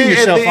contradicting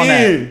yourself on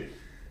that.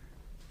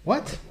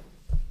 What?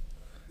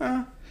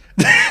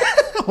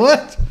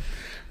 What?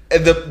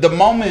 And the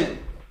moment,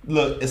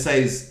 look, it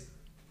says,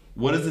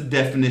 what is the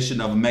definition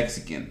of a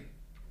Mexican?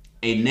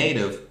 A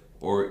native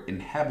or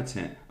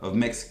inhabitant of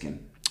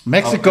Mexican.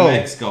 Mexico. Of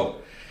Mexico.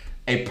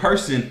 A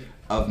person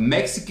of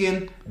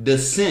Mexican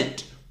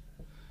descent.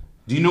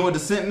 Do you know what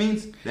descent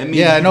means? That means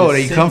Yeah, I know where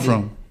you come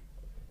descended. from.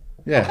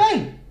 Yeah,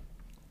 Okay.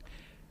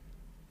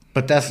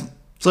 but that's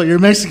So you're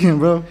Mexican,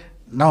 bro.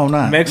 no,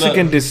 not.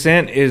 Mexican Look.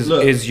 descent is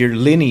Look. your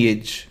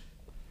lineage.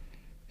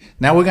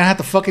 Now we're gonna have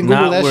to fucking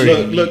Google Not that where-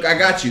 shit. Look, I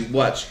got you.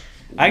 Watch.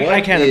 I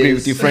What can't agree is-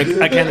 with you, Frank.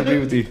 I can't agree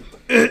with you.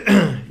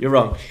 You're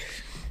wrong.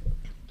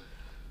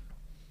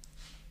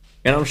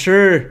 And I'm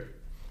sure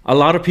a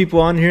lot of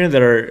people on here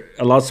that are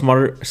a lot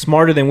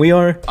smarter than we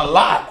are. A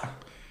lot.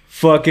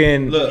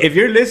 Fucking, Look. if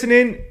you're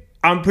listening,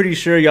 I'm pretty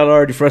sure y'all are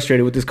already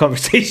frustrated with this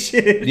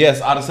conversation. Yes,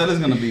 Adesela's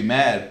gonna be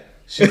mad.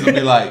 She's gonna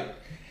be like,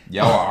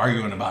 y'all are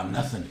arguing about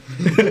nothing.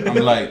 I'm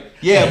like,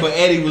 yeah, but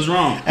Eddie was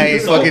wrong. Hey,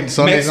 So, fucking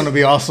Sunday's Mexi- gonna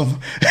be awesome.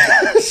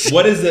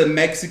 What is a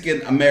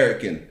Mexican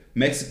American?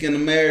 Mexican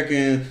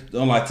Americans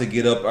don't like to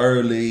get up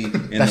early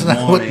in That's the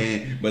not what-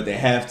 morning, but they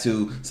have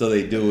to, so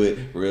they do it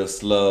real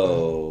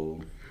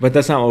slow. But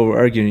that's not what we're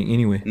arguing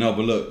anyway. No,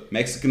 but look,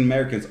 Mexican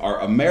Americans are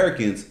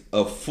Americans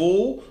of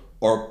full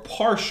or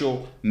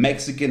partial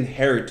Mexican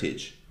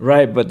heritage.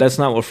 Right, but that's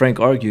not what Frank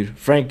argued.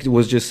 Frank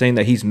was just saying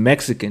that he's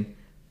Mexican.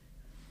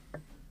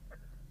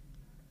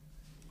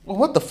 Well,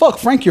 what the fuck,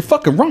 Frank? You're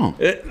fucking wrong. I've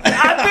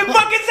been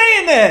fucking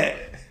saying that.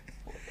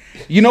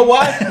 You know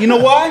why? You know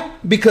why?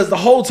 Because the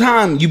whole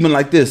time you've been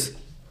like this.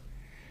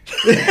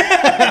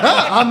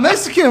 I'm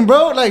Mexican,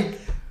 bro. Like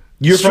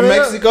You're from straight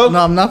up. Mexico? No,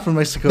 I'm not from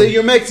Mexico. Then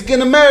you're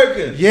Mexican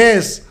American.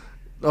 Yes.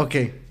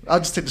 Okay. I'll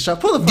just take the shot.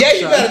 Pull the Yeah,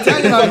 fucking you shot. gotta take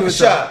I'm the not fucking doing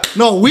shot.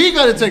 No, we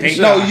gotta take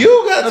the No, shot.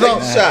 you gotta take No,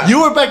 the shot.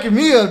 You were backing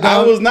me up, I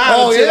dog. was not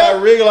Oh, until yeah? I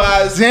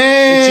realized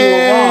that you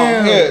were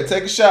wrong. Here,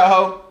 take a shot,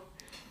 ho.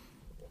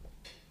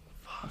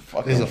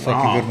 This is a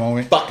fucking good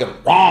moment. Fucking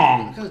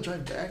wrong. Gotta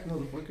drive back,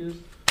 motherfuckers.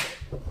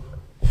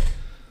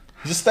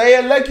 Just stay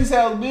at Lucky's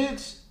house,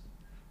 bitch.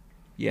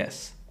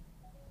 Yes.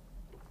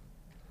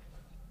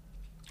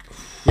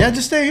 Yeah,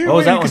 just stay here. What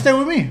was Wait, that you can one? stay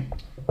with me.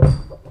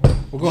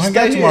 We'll go hang stay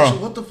out here. tomorrow.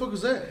 What the fuck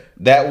was that?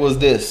 That was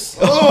this.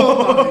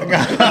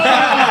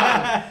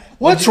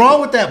 What's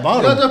wrong with that You got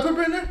bottle? that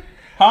pepper in there?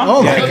 Huh? Oh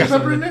You my got god. that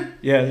pepper in there?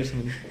 Yeah, there's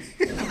something.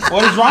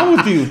 What is wrong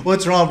with you?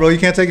 What's wrong, bro? You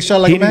can't take a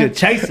shot like He a man. need to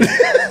chase it.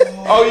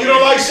 Oh, you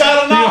don't like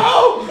shot or not,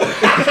 ho?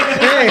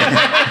 Hey,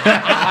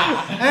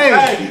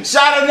 Hey,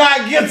 shot or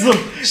not gets him.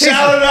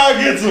 Shot or not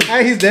gets him.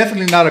 hey, he's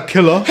definitely not a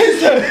killer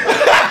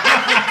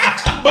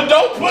But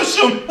don't push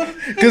him.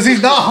 because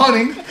he's not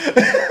hunting.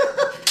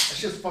 That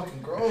shit's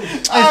fucking gross.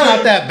 It's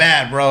not that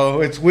bad,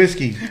 bro. It's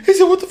whiskey. He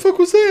said, what the fuck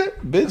was that?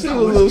 Bitch, it was a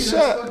little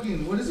shot.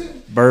 Fucking, what is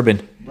it?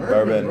 Bourbon.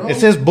 Bourbon. bro. It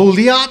says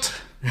Bouliot.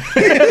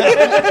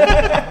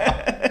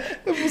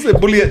 What was it?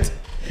 Bullet.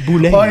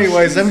 Well,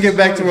 anyways, let me get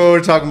back to what we were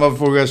talking about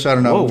before we got shot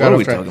or not. Whoa, We got what are off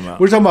we track. talking about?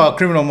 We're talking about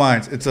Criminal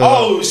Minds. It's a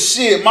Oh,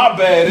 shit. My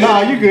bad.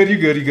 Nah, you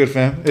good,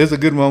 fam. It's a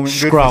good moment.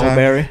 Good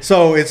Scrawlberry. time.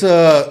 So it's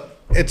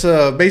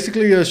a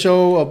basically a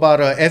show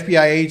about a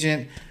FBI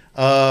agent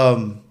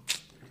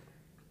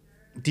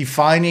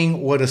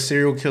defining what a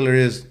serial killer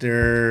is.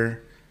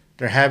 They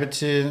Their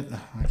habited.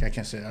 I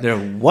can't say that. Their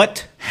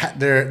what?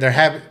 Their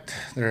habits.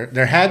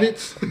 Their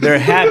habits.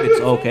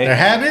 Okay. Their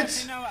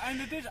habits. No,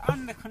 I'm a bit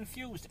on the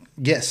confused.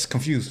 Yes,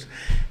 confused.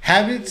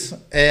 Habits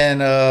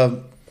and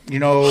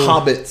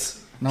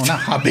Hobbits. No, not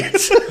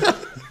hobbits.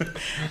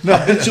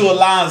 Habitual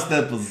line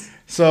steppers.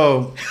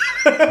 So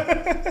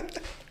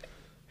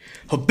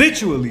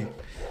Habitually.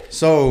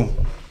 So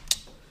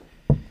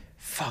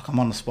fuck, I'm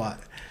on the spot.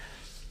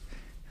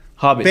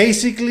 Hobbits.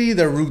 Basically,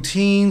 their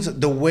routines,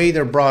 the way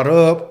they're brought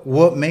up,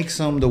 what makes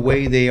them the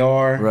way they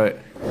are. Right.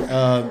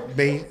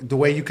 The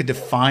way you could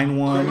define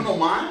one. Criminal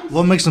Minds?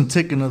 What makes them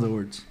tick, in other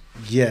words?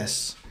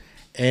 Yes.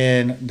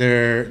 And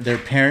their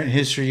parent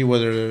history,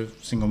 whether they're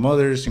single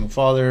mother, single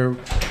father,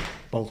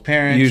 both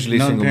parents, Usually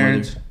none single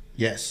parents. mother.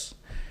 Yes.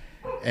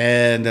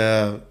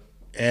 And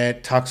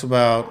it talks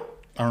about,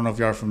 I don't know if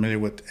y'all are familiar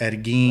with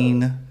Ed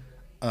Gein.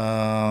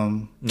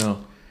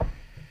 No.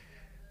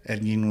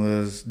 Ed Gein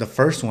was the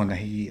first one that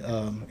he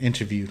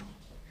interviewed.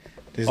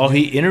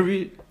 He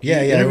interviewed?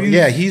 Yeah, he yeah, interviewed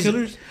yeah. He's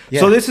killers?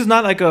 Yeah. So this is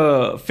not like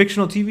a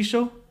fictional TV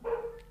show?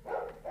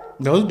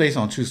 That was based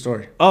on a true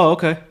story. Oh,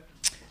 okay.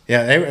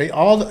 Yeah,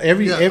 all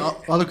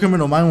the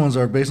Criminal Mind ones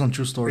are based on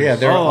true stories. Yeah,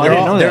 I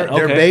didn't know that.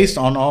 They're Okay. based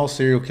on all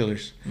serial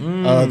killers.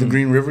 The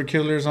Green River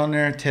Killers on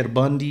there, Ted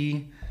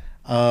Bundy.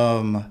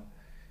 I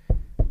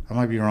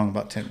might be wrong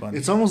about Ted Bundy.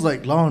 It's almost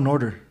like Law and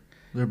Order.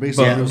 They're based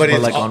but, on real but stories.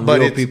 it's like all, on but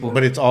real it's, people.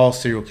 But it's all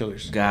serial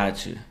killers.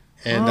 Gotcha.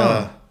 And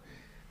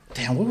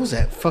damn, what was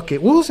that? Fuck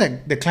it. What was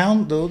that? The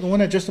clown, the one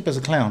that dressed up as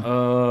a clown.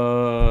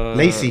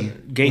 Lacey.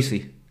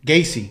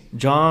 Gacy.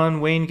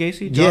 John Wayne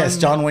Gacy? Yes,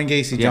 John Wayne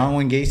Gacy. Yeah. John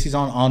Wayne Gacy's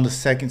on the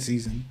second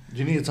season.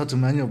 You need to talk to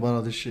Manuel about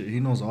all this shit.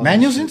 He knows all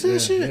Manuel's this into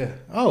this shit? Yeah.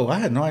 Oh, I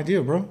had no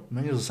idea, bro.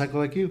 Manuel's a psycho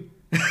like you.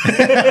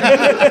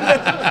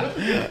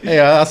 Hey,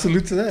 I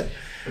salute to that.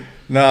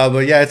 No,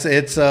 but yeah,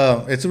 it's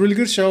a really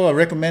good show. I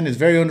recommend it. It's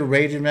very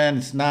underrated, man.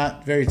 It's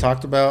not very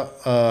talked about.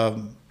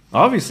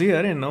 Obviously,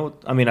 I didn't know.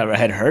 I mean, I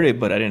had heard it,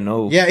 but I didn't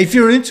know. Yeah, if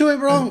you're into it,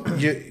 bro,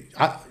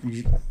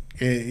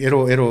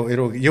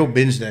 you'll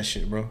binge that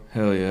shit, bro.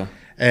 Hell yeah.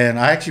 And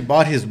I actually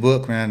bought his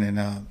book, man,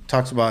 and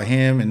talks about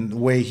him and the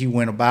way he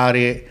went about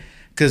it.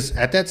 Because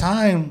at that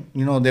time,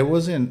 there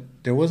wasn't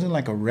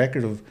like a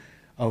record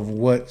of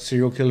what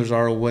serial killers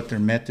are, or what their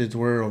methods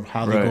were, or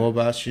how they Right. go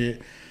about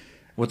shit.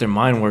 What their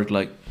mind worked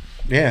like.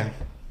 Yeah,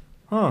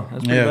 Huh,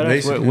 that's pretty Yeah, badass.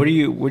 basically.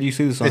 Where do you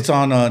see this on? it's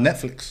on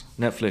Netflix.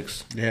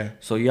 Netflix. Yeah.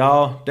 So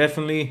y'all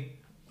definitely,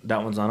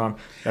 that one's not on.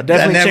 Y'all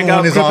definitely That check one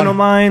out is Criminal on.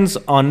 Minds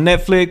on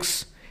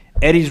Netflix.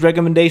 Eddie's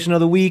recommendation of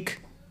the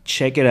week.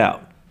 Check it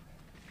out.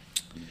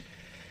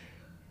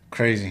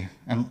 Crazy.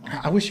 And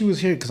I wish he was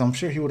here, because I'm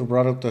sure he would have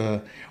brought up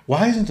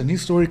why isn't the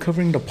news story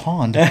covering the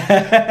pond?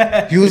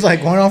 He was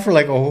like going on for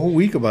like a whole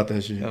week about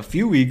that shit. A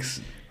few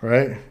weeks.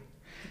 Right?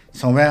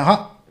 So, man,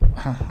 I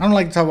don't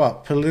like to talk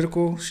about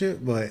political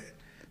shit, but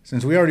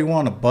since we already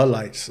won a Bud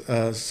Light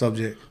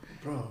subject,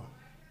 Bro.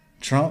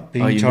 Trump Oh,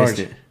 being you charged.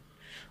 missed it.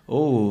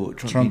 Oh,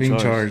 Trump being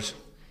charged.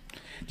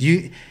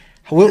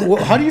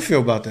 How do you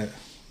feel about that?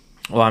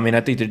 Well, I mean,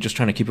 I think they're just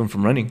trying to keep him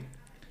from running.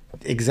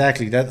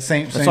 Exactly. That's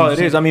all it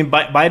is. I mean,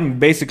 Biden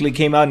basically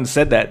came out and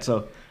said that.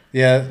 So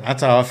Yeah,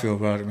 that's how I feel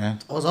about it, man.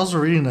 I was also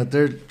reading that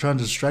they're trying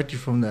to distract you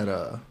from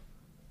that,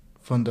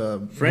 from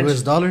the French?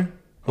 U.S. dollar.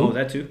 Oh,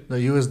 that too.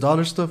 The U.S.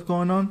 dollar stuff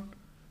going on.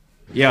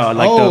 Yeah,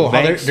 like How the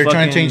banks they're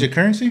trying to fucking- change the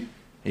currency?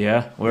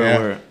 Yeah,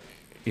 Yeah.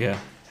 yeah,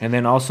 and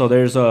then also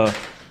there's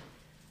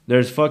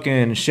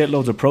fucking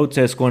shitloads of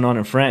protests going on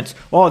in France.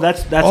 Oh,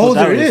 that's Oh, what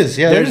that there is. is.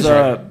 Yeah, there there's is,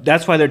 right.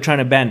 that's why they're trying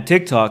to ban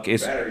TikTok,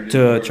 is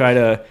to try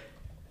to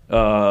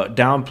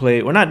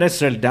downplay, well, not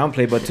necessarily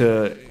downplay, but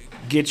to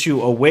get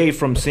you away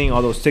from seeing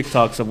all those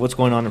TikToks of what's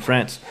going on in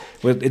France.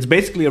 It's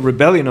basically a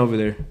rebellion over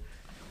there.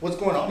 What's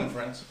going on in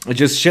France? It's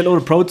just shitload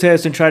of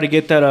protests and try to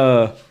get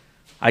that.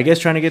 I guess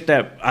trying to get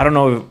that. I don't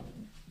know.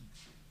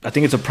 I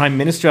think it's a prime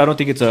minister. I don't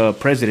think it's a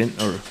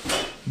president, or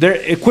they're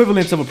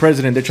equivalents of a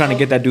president. They're trying to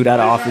get that dude out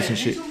of office and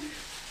shit.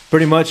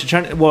 Pretty much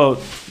trying to,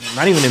 well,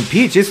 not even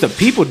impeach. It's the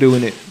people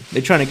doing it.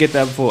 They're trying to get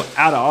that fool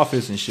out of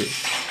office and shit.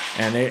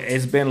 And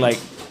it's been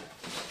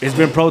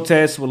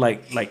protests with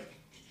like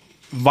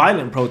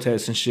violent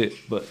protests and shit.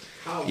 But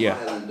How yeah,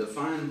 violent?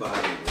 Define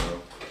violent,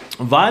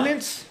 bro.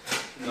 violence.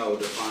 No,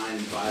 define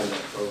violent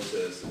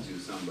protest into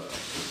somebody.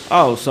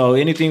 Oh, so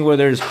anything where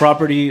there's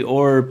property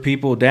or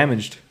people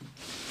damaged.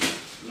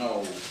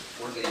 No,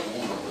 what they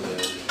doing over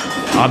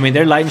there? I mean,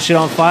 they're lighting shit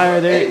on fire.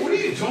 Hey, They what are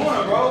you doing,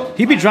 bro?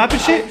 he be dropping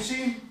shit.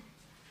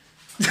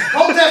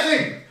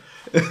 Protesting!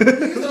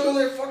 Niggas over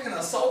there fucking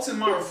assaulting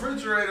my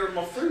refrigerator,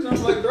 my freezer.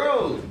 I'm like,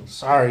 bro.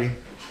 Sorry.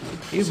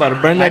 He's about to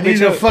burn I that need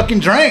bitch a up. fucking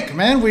drink,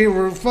 man. We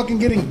were fucking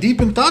getting deep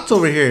in thoughts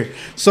over here.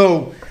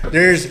 So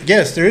there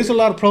is a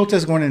lot of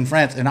protests going on in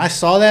France, and I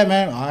saw that,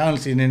 man. I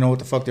honestly didn't know what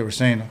the fuck they were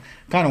saying.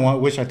 Kind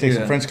of wish I take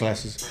some French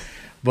classes,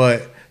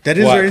 but that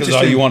is very Because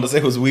interesting. all you wanted to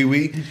say was wee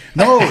wee.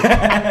 No,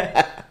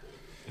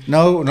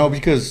 no,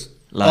 because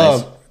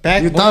Lies.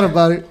 back You thought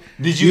about it.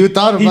 Did You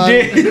thought about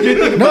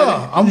it.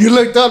 no, You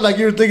looked up like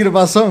you were thinking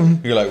about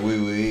something. You're like wee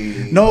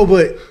wee. no,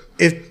 but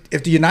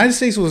if the United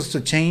States was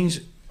to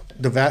change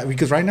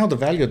because right now the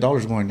value of the dollar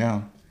is going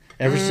down.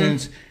 Ever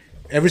since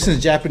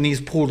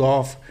Japanese pulled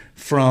off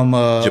from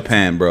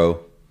Japan, bro.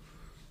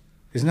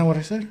 Isn't that what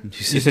I said? You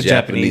said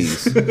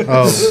Japanese.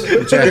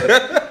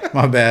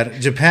 My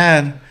bad.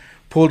 Japan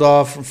pulled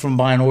off from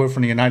buying oil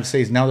from the United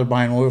States. Now they're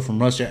buying oil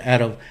from Russia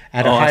at a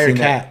higher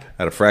cap.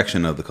 At a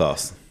fraction of the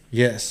cost.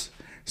 Yes.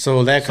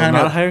 So that kind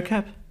not of a higher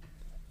cap.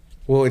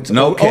 well, it's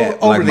no cap,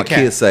 over like the my cap.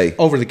 kids say.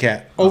 Over the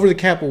cap. Over the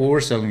cap of what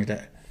we're selling it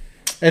at.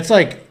 It's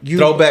like you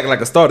Throw back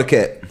like a starter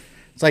cap.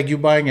 It's like you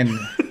buying an.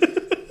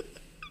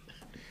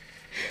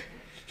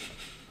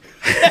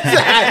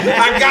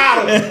 I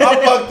got him.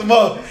 I fucked him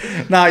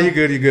up. Nah, you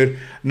good. You good.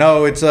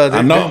 No, it's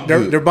I know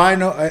they're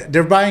buying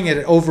it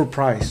at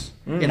overpriced,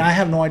 and I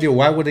have no idea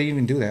why would they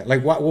even do that.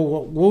 Like, what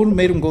would have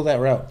made them go that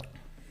route?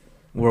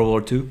 World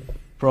War II.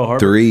 Pearl Harbor.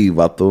 3,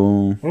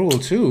 vato. World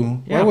War II.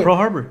 Yeah, Pearl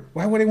Harbor.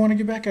 Why would they want to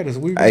get back at us?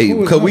 Hey,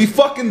 because we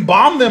fucking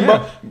bombed them,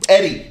 bro.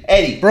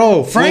 Eddie.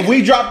 Bro, Frank. When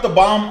we dropped the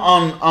bomb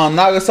on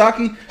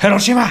Nagasaki,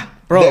 Hiroshima.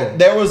 bro,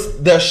 there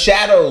was the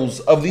shadows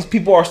of these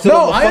people are still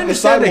on the I fucking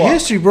understand sidewalk. the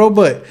history, bro,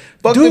 but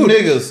Fuck dude, them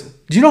niggas.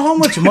 do you know how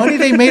much money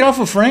they made off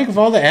of Frank of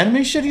all the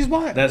anime shit he's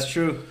bought? That's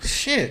true.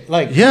 Shit,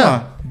 like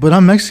Yeah, but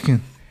I'm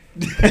Mexican.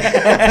 good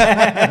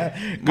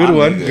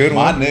one.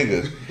 My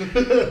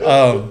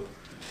nigga.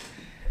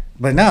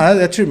 But no,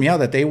 that tripped me out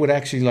that they would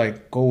actually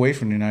like go away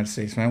from the United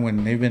States, man,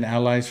 when they've been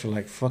allies for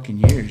like fucking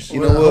years.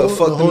 You know what? The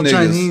Fuck whole them niggas.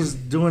 Chinese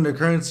doing their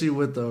currency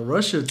with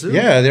Russia too.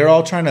 Yeah, they're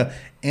all trying to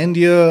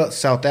India,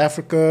 South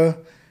Africa,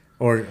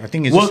 or I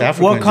think it's just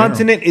Africa. What in general.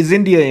 continent is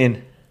India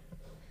in?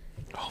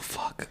 Oh,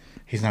 fuck.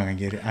 He's not gonna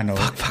get it. I know.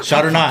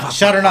 Shot or not.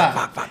 Shot or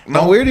not.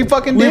 No, we already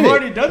fucking did We've it.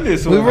 already done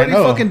this. We've already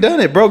know. fucking done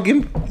it, bro. Give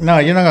me. No,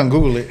 you're not gonna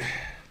Google it.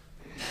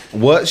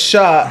 What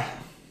shot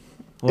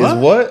is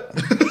what?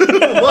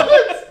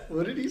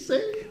 What did he say?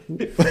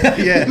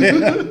 Yeah.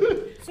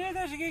 Say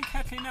that again,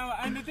 Captain. Now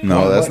I'm a bit.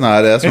 No, that's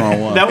not. That's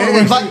wrong one. That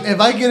one If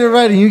I get it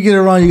right and you get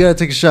it wrong, you gotta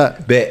take a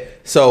shot.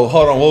 Bet. So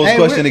hold on. What was the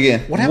question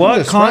again? What happened What to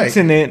the Sprite?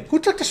 continent? Who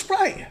took the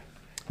Sprite?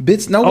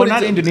 Bitch, Oh, nobody.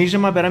 not Indonesia.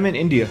 My bad. I'm in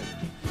India.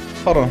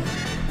 Hold on.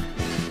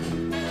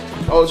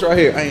 Oh, it's right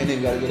here. I ain't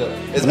even gotta get up.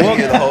 It's been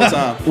here the whole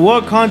time.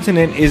 What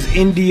continent is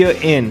India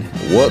in?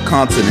 What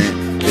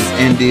continent is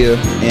India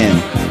in?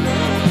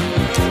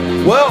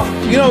 Well,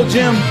 you know,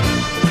 Jim,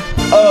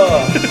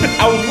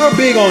 I was real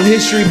big on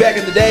history back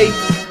in the day,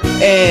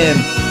 and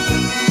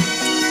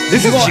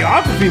This is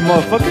geography,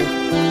 motherfucker.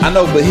 I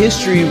know, but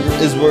history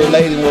is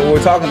relating what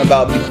we're talking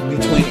about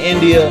between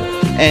India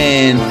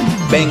and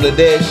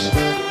Bangladesh.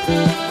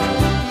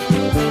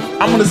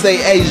 I'm gonna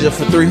say Asia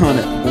for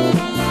 300.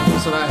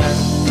 That's what I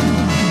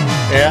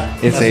had. Yeah.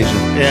 It's Asian.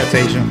 Yeah, it's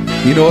Asian.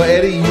 You know what,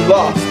 Eddie? You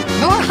lost.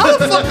 No, how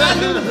the fuck did I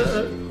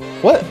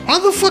lose? What? How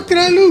the fuck did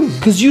I lose?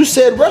 Because you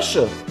said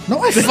Russia. No,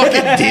 I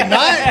fucking did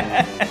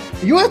not.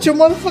 You out your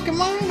motherfucking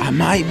mind? I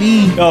might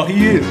be. Oh,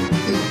 he is.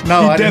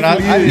 No, I did not.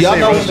 definitely I didn't Y'all say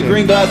know when Russia. the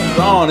green glasses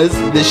on,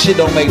 this shit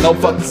don't make no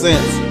fucking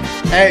sense.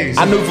 Hey,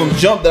 I knew from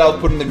jump that I was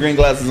putting the green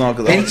glasses on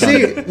because I and was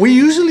trying see, we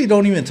usually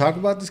don't even talk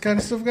about this kind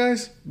of stuff,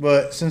 guys.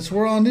 But since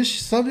we're on this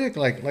subject,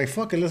 like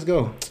fuck it, let's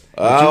go.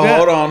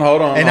 hold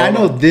on. And I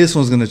know this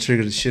one's gonna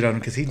trigger the shit on him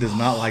because he does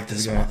not like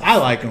this guy. I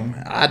like him.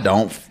 I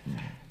don't.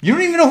 You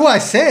don't even know who I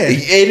said.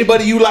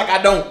 Anybody you like,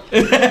 I don't.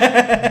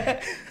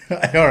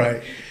 All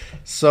right.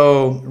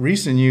 So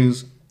recent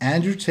news: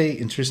 Andrew Tate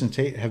and Tristan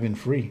Tate have been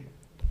free.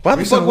 Why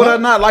the fuck would I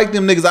not like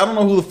them niggas? I don't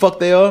know who the fuck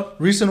they are.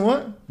 Recent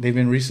what? They've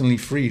been recently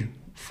freed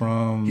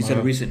from. He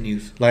said recent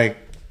news. Like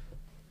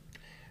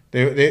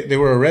they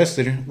were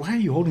arrested. Why are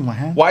you holding my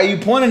hand? Why are you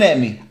pointing at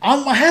me?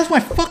 My hand's my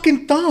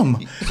fucking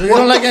thumb. So you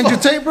don't like Andrew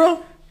Tate,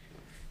 bro?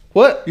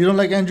 What? You don't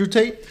like Andrew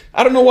Tate?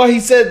 I don't know why he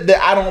said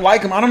that I don't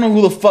like them. I don't know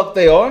who the fuck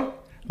they are.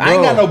 I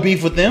ain't Bro. got no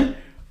beef with them.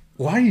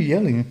 Why are you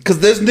yelling? Cause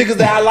there's niggas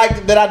that I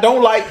like that I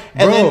don't like,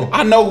 and Bro. then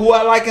I know who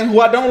I like and who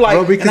I don't like,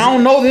 Bro, because- and I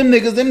don't know them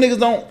niggas. Them niggas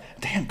don't.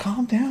 Damn,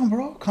 calm down,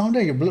 bro. Calm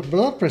down. Your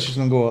blood pressure's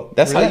gonna go up.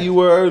 That's how Relax. you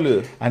were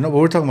earlier. I know, but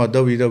we're talking about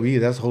WWE.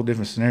 That's a whole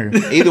different scenario.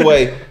 Either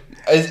way,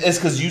 it's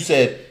cause you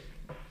said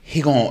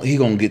he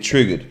gonna get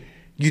triggered.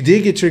 You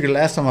did get triggered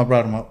last time I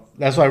brought him up.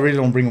 That's why I really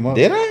don't bring him up.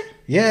 Did I?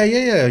 Yeah.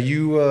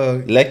 You,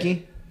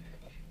 Lecky?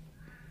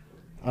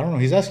 I don't know.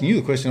 He's asking you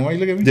the question. Why you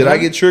looking at me? Did I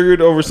get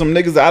triggered over some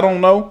niggas that I don't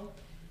know?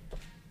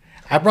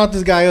 I brought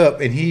this guy up,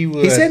 and he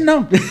was. He said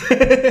no.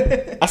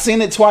 I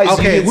seen it twice.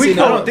 Okay, You didn't see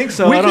I don't think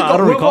so. I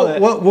don't recall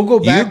that. We'll go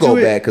back You go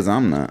to it. back because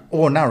I'm not.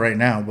 Well, not right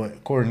now, but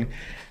accordingly.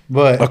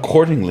 But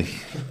Accordingly.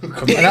 I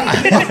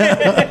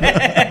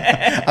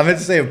meant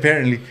to say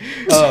apparently.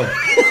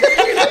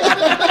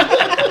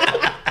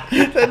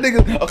 That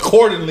nigga.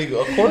 Accordingly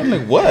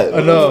what?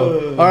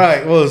 No. All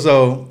right. Well,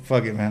 so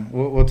fuck it, man.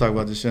 We'll talk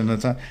about this shit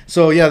another time.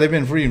 So yeah, they've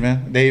been freed,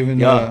 man. They even.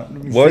 Yeah.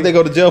 Where'd they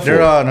go to jail for?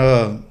 They're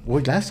on.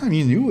 Well, last time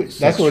you knew it.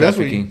 That's what.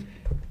 trafficking.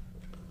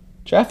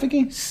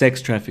 Trafficking?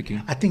 Sex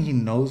trafficking. I think he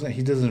knows that.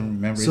 He doesn't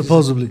remember. He just-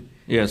 Supposedly.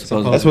 Yeah,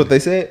 supposedly. That's what they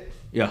said?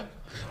 Yeah.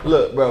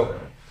 Look, bro.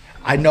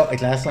 I know.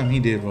 Like last time he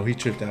did, bro. He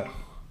tripped out.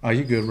 Are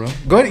you good, bro?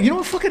 Go ahead. You know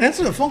what? Fucking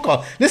answer the phone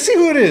call. Let's see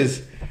who it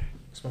is.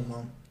 It's my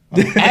mom.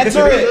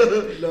 Answer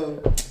it.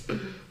 No.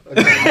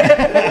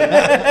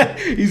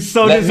 He's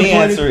so Let me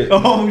disappointed. answer it.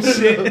 Oh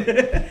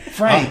shit.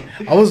 Frank.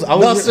 I was.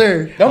 No,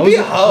 sir. Don't be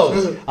a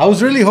hoe. I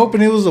was really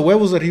hoping it was the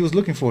huevos that he was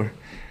looking for.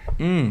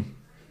 That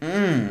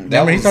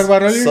Remember he talked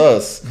about earlier?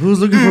 Sus. Who's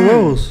looking for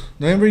werewolves?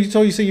 Remember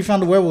you said you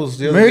found the huevos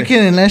the other American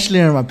day. and Ashley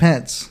are in my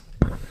pants.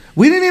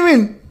 We didn't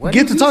even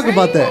get to talk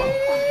about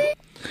that.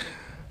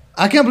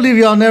 I can't believe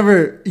y'all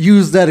never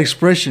used that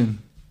expression.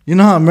 You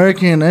know how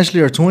American and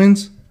Ashley are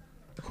twins?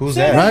 Who's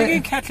that?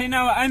 Right? You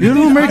know You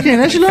know who Mary Kate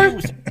and Ashley are?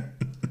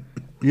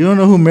 You don't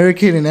know who Mary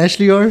Kate and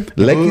Ashley are?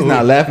 Lecky's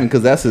not laughing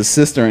because that's his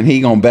sister, and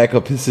he gonna back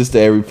up his sister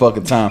every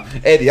fucking time.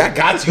 Eddie, I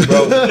got you,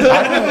 bro.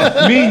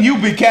 Me and you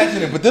be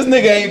catching it, but this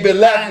nigga ain't been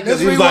laughing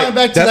because Let's he was rewind like,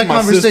 back to "That's that my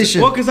conversation.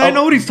 sister." Well, because I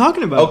know what he's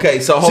talking about. Okay,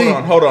 so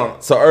hold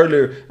on. So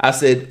earlier I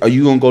said, "Are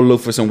you gonna go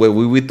look for some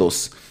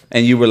huevitos?"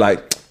 And you were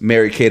like,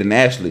 "Mary Kate and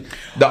Ashley."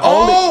 The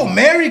only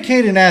Mary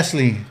Kate and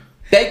Ashley.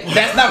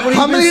 that's not what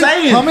How he's many, been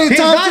saying. how many He's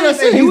times not did I even-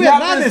 say he he's was not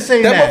not been been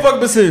saying That that. motherfucker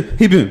been saying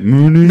he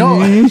been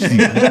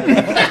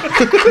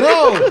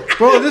No,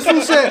 bro, this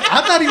was said.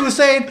 I thought he was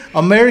saying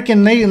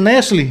American Nate and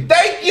Ashley.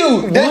 Thank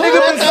you. That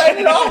nigga been saying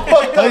it all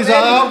fucked up. He's like,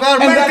 oh,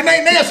 got And American that-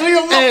 Nate and Ashley.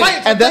 I'm gonna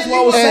fight. and that's what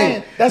I was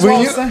saying. That's what I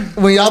was saying.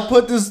 When y'all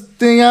put this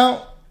thing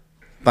out,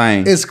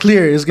 Thing. it's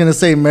clear. It's gonna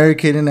say Mary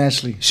Kate and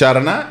Ashley. Shot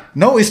or not?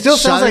 No, it still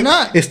sounds Shot or like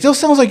not? it still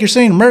sounds like you're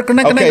saying American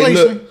Nate and Okay,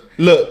 Ashley.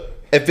 look.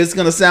 If it's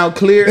gonna sound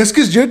clear, It's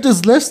because you're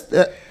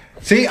dyslexic.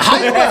 See, how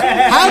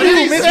do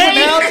you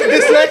mispronounce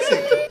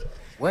dyslexic?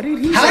 What did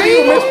he How do say?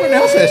 you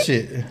mispronounce that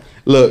shit?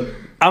 look.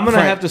 I'm gonna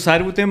Frank. have to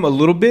side with him a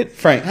little bit,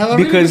 Frank.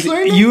 because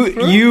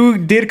you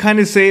did kind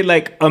of say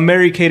like a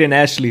Mary Kate and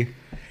Ashley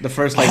the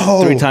first like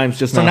 3 times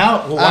just So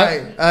now. now, well,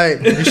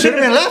 Alright. you should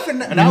have been laughing.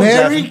 Now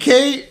Mary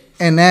Kate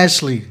and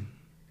Ashley.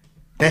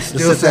 that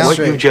still That's sounds What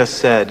straight. you just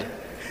said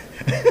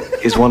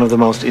is one of the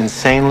most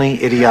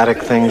insanely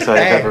idiotic things I've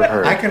ever I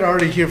heard. could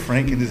already hear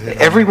Frank in his head.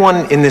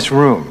 Everyone in this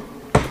room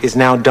is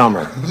now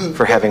dumber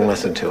for having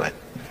listened to it.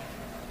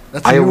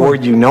 That's a I new award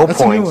one. you no That's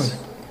a new points. one.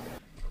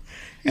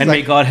 And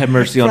may God have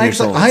mercy on your Frank's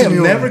like, soul. I am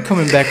new never one.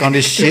 coming back on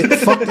this shit.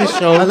 Fuck this I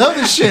show. love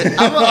this shit.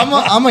 I'm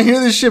gonna hear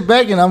this shit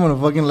back and I'm gonna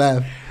fucking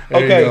laugh.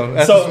 There you go. Okay,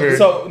 That's the spirit.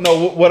 so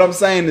no. What I'm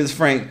saying is,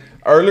 Frank.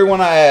 Earlier when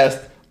I asked,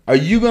 "Are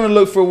you gonna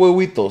look for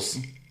huevitos?"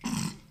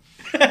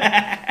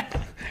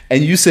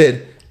 and you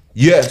said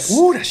yes.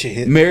 Ooh, that shit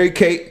hit. Mary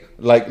Kate,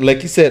 like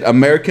you said,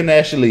 American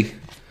Ashley.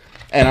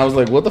 And I was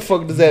like, what the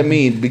fuck does that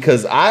mean?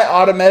 Because I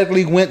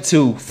automatically went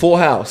to Full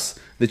House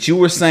that you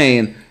were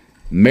saying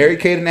Mary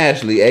Kate and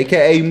Ashley,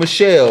 aka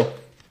Michelle,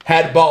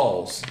 had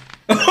balls.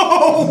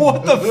 Oh,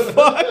 what the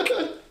fuck?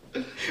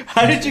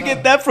 How did you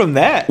get that from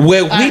that?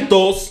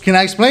 Huevitos Can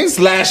I explain?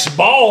 /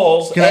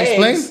 balls. Can I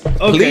eggs. explain?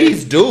 Okay.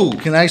 Please do.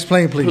 Can I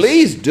explain, please?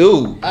 Please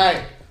do. All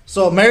right.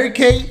 So Mary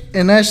Kate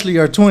and Ashley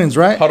are twins,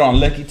 right? Hold on,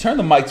 Lecky. Turn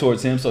the mic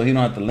towards him so he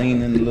don't have to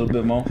lean in a little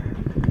bit more.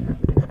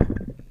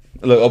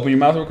 Look, open your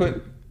mouth real quick.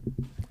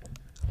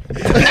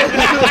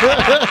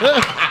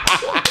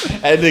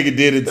 That nigga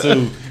did it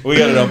too. We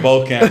got it on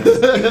both cameras.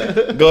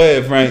 Go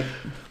ahead, Frank.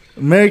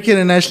 Mary Kate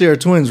and Ashley are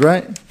twins,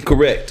 right?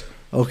 Correct.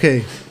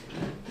 Okay.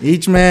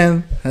 Each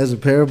man has a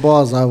pair of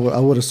balls. I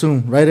would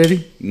assume, right,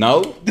 Eddie?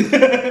 No.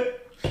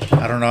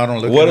 I don't know. I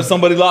don't look. What at if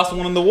somebody lost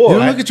one in the war? You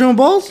don't look at your own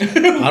balls, I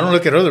don't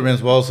look at other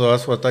men's balls, so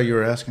that's what I thought you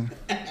were asking.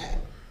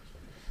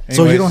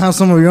 so you don't have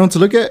some of your own to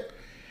look at.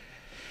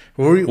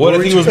 What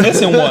if he was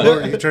missing one?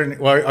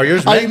 Are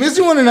yours? Are you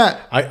missing one or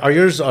not? Are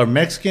yours are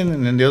Mexican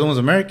and then the other one's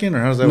American, or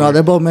how's that? No, work?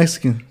 they're both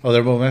Mexican. Oh,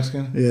 they're both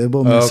Mexican. Yeah, they're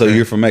both Oh, Mexican. So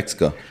you're from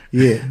Mexico.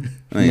 Yeah.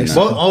 No, you're not.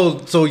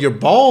 Well, so your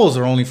balls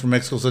are only from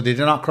Mexico. So did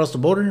you not cross the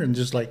border and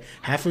just like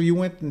half of you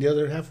went and the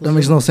other half was? That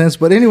makes no sense.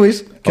 But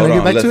anyways, can Hold I get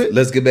on, back let's, to it?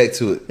 Let's get back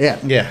to it. Yeah.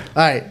 Yeah.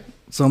 All right.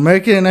 So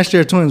Mary Kate and Ashley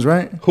are twins,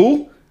 right?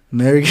 Who?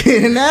 Mary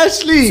Kate and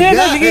Ashley. Say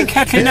that Yeah. again,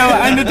 Kathleen. Now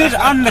I'm a bit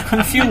on the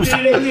confused. Did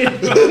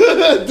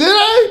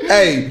I?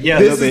 Hey, Yeah, a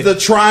this little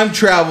is the time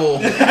travel.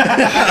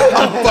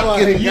 I'm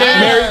fucking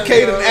Mary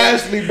Kate and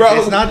Ashley, bro.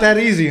 It's not that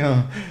easy,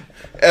 huh?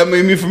 I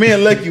mean, for me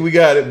and Lucky, we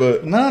got it,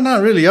 but No,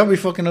 not really. Y'all be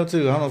fucking up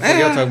too. I don't know what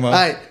y'all talking about. All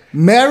right.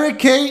 Mary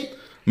Kate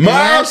and Mary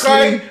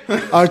Ashley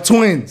are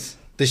twins.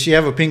 Does she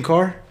have a pink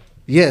car?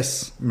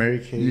 Yes. Mary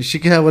Kate. She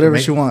can have whatever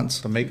Make- she wants.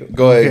 The makeup.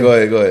 go ahead,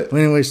 Okay. go ahead. But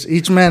anyways,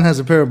 each man has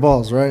a pair of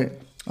balls, right?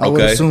 I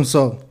would Okay. assume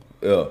so.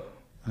 Yeah,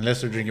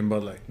 Unless they're drinking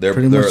Bud Light. they're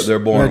Pretty they're much. they're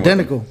born They're with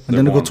identical. it. They're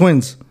Identical born.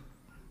 twins.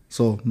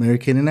 So Mary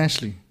Kate and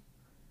Ashley.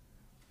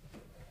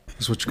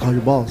 That's what you call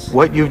your balls.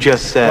 What you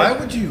just Why said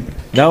would you?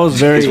 That was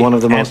very is one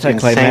of the most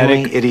anticlimactic,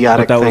 insanely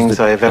idiotic but that was things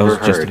I have that was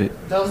ever just heard.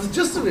 it. That was the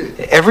gist of it.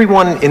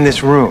 Everyone in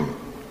this room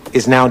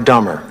is now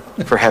dumber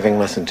for having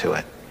listened to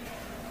it.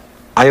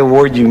 I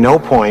award you no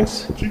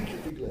points. Get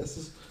the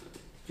glasses.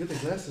 Get the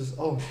glasses.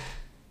 Oh.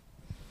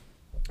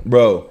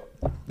 Bro,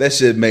 that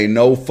shit made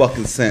no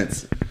fucking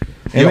sense.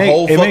 Your make-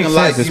 whole it fucking makes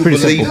life sense. It's you pretty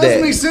believe It simple.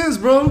 doesn't that. make sense,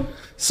 bro.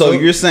 So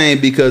you're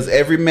saying because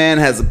every man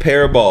has a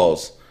pair of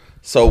balls,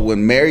 so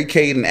when Mary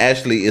Kate and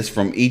Ashley is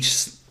from each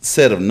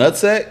set of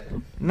nutsack,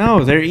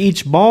 No, they're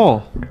each ball.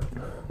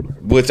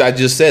 which I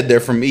just said they're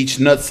from each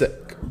nutsack.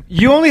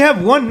 You only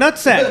have one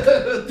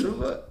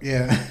nutsack.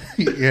 Yeah.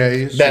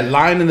 Yeah, that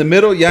line in the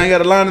middle. Y'all ain't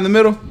got a line in the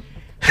middle.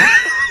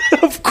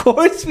 Of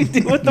course we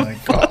do. What the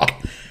fuck? God.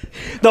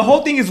 The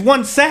whole thing is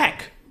one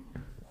sack.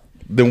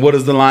 Then what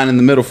is the line in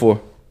the middle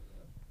for?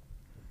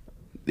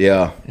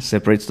 Yeah, It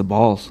separates the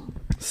balls.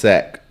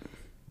 sack.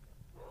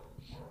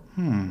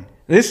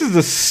 This is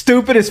the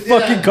stupidest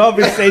fucking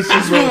conversation,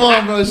 Let's bro. move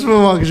on, bro. Let's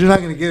move on because you're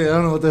not gonna get it. I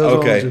don't know what the hell's wrong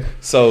with Okay, you.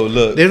 so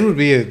look, This would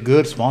be a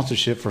good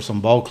sponsorship for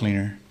some ball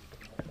cleaner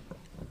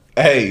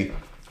hey,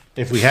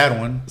 if we had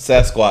one.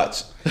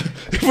 Sasquatch.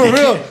 For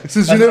real,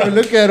 since you never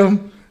look at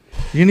them,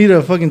 you need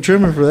a fucking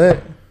trimmer for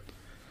that.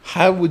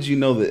 How would you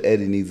know that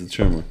Eddie needs a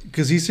trimmer?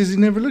 Because he says he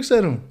never looks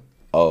at them.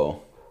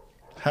 Oh,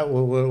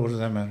 What does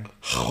that matter?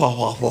 You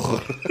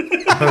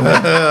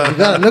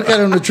gotta look at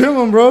them to trim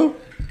them, bro.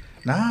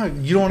 Nah,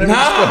 you don't ever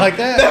just go like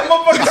that. that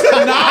motherfucker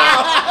said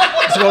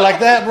nah. Just go like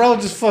that, bro.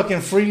 Just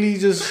fucking freely,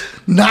 just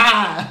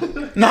Nah.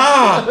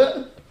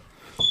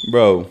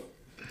 Bro,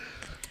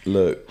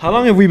 look, How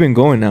long have we been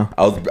going now?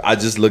 I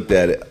just looked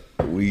at it.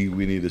 We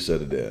need to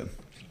shut it down.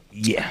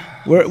 Yeah.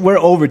 We're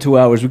over 2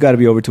 hours. We got to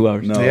be over 2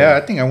 hours. No. yeah.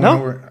 I think I went No?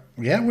 over.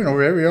 Yeah, I went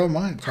over every other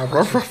mine.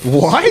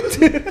 What?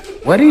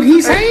 What did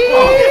he say?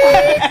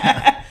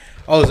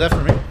 Oh, is that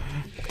for me?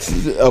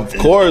 Of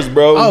course,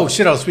 bro. Oh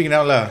shit! I was speaking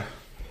out loud.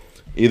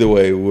 Either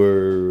way,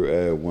 we're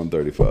at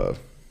 135.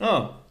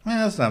 Oh, Man,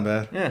 that's not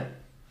bad. yeah.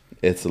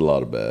 It's a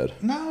lot of bad.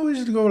 No, we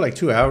just go like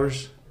 2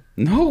 hours.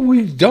 No,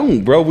 we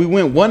don't, bro. We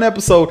went one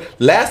episode.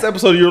 Last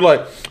episode, you were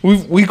like,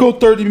 we go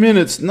 30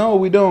 minutes. No,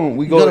 we don't.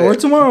 We You go. gotta work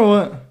tomorrow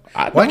or what?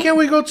 Why can't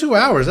we go 2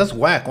 hours? That's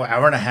whack. What,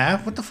 hour and a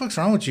half? What the fuck's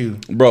wrong with you?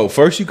 Bro,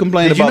 first you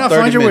complained Did you about not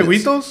 30 find your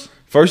minutes. huevitos?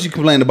 First you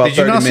complained about Did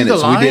you 30 not see the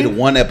minutes. We line? did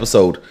one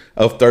episode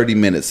of 30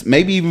 minutes,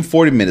 maybe even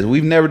 40 minutes.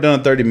 We've never done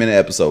a 30-minute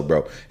episode,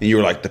 bro. And you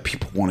were like, the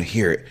people want to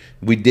hear it.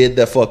 We did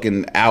the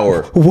fucking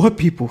hour. What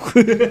people?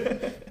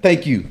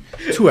 Thank you.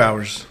 2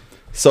 hours.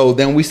 So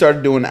then we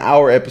started doing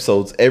hour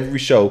episodes every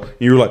show. And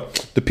you were like,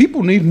 the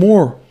people need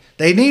more.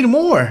 They need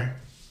more.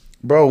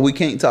 Bro, we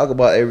can't talk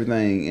about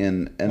everything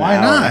in an Why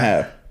hour and a not?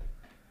 half.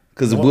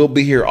 Because we'll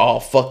be here all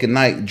fucking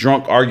night,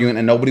 drunk, arguing,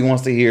 and nobody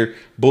wants to hear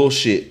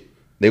bullshit.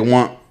 They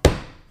want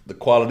the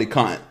quality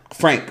content.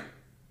 Frank,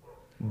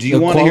 do you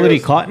The want to hear quality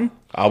us? cotton?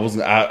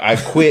 I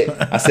quit.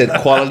 I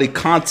said quality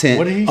content.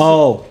 What did he say?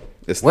 Oh,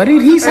 What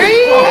did he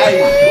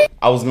say?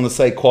 I was gonna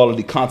say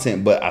quality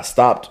content, but I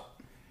stopped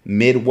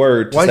mid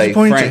word to Why'd say you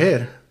point at Frank. your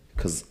head?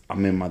 Because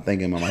I'm in my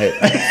thinking in my head.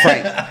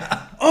 Frank.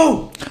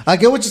 I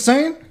get what you're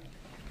saying,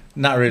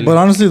 Not really. but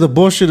honestly, the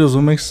bullshit is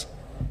what makes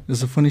it's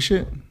the funny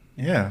shit.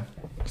 yeah.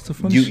 It's the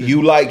funny You shit.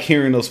 you like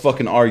hearing us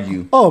fucking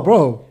argue. Oh,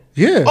 bro.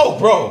 Yeah. Oh,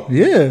 bro.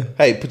 Yeah.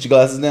 Hey, put your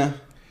glasses down.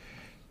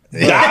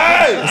 Hey!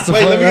 the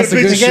Wait, fun- let me that's get a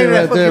the good picture. shit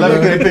right there, Let me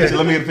bro. get a picture.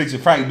 Let me get a picture.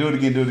 Frank, do it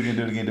again. Do it again.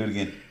 Do it again. Do it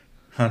again.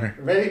 Hunter.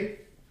 Ready?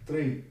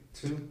 3,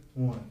 2,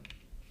 1.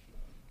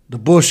 The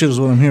bullshit is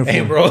what I'm here for.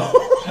 Hey, bro.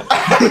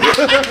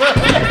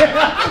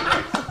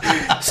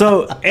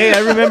 so hey, I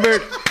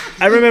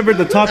remember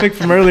the topic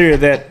from earlier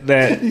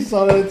that You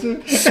saw that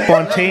too?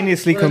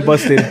 spontaneously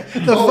combusted.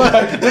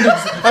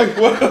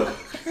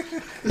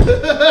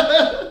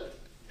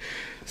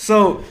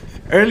 So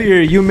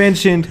earlier you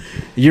mentioned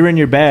you're in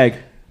your bag,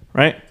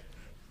 right?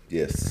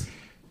 Yes.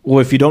 Well,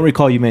 if you don't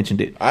recall, you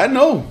mentioned it. I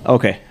know.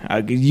 Okay,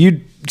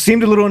 you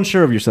seemed a little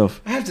unsure of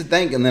yourself. I have to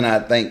think and then I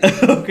think.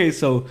 Okay,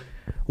 so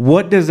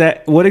what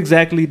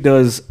exactly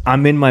does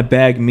 "I'm in my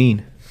bag"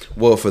 mean?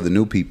 Well, for the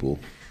new people,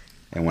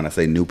 and when I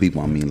say new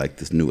people, I mean like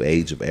this new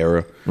age of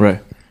era. Right.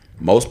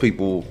 Most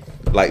people,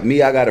 like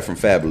me, I got it from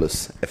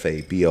Fabulous,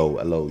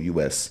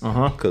 Fabolous,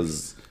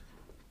 because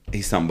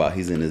he's talking about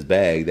he's in his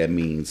bag. That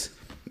means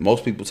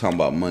most people talking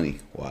about money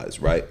wise,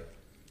 right?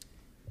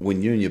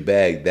 When you're in your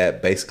bag,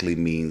 that basically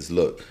means,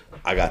 look,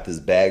 I got this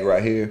bag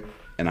right here,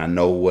 and I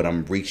know what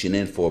I'm reaching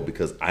in for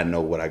because I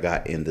know what I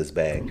got in this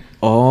bag.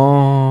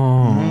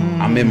 Oh.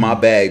 I'm in my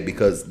bag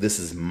because this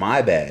is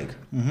my bag,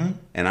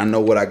 and I know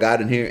what I got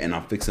in here, and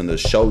I'm fixing to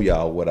show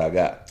y'all what I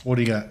got. What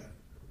do you got?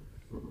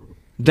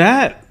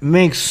 That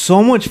makes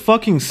so much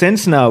fucking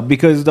sense now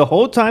because the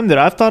whole time that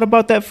I've thought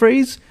about that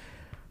phrase,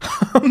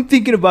 I'm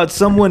thinking about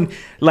someone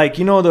like,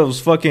 you know,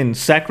 those fucking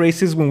sack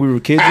races when we were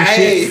kids and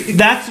Hey. shit.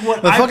 That's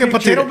what The I fucking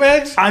pictured. potato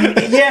bags? I'm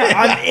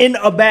in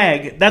a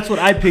bag. That's what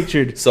I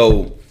pictured.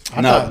 So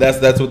no, thought-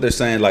 that's what they're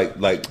saying. Like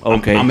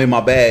Okay. I'm in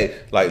my bag.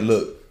 Like,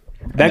 look,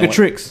 Bag And of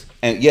tricks.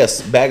 And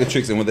yes, bag of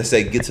tricks. And when they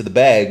say get to the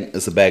bag,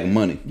 it's a bag of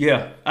money.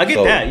 Yeah, I get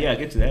So- that. Yeah, I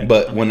get to that.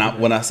 But when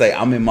I say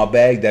I'm in my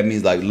bag, that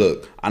means like,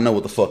 look, I know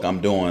what the fuck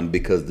I'm doing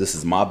because this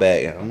is my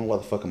bag. And I don't know why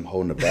the fuck I'm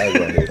holding the bag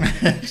right here.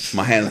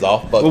 My hand's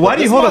off. But Well, why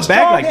do you this hold my a bag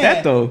strong like that,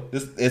 hand. though?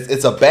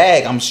 It's a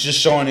bag. I'm just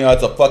showing you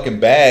it's a fucking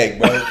bag,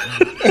 bro.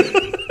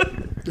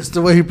 It's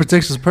the way he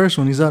protects his purse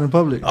when he's out in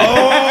public.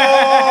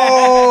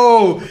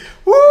 Oh,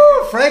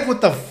 woo! Frank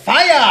with the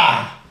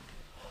fire.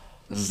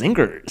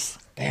 Zingers.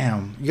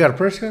 Damn, you got a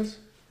purse, guys?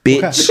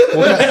 Bitch.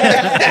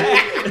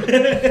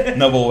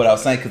 No, but what I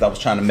was saying, because I was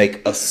trying to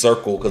make a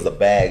circle because a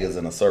bag is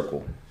in a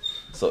circle.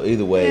 So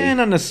either way, Eh,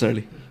 not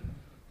necessarily.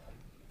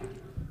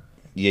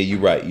 yeah, you're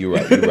right.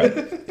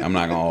 I'm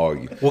not gonna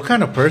argue. What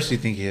kind of purse do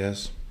you think he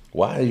has?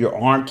 Why does your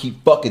arm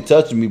keep fucking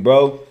touching me,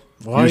 bro?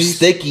 You're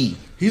sticky.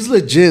 He's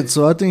legit,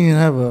 so I think he'd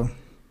have a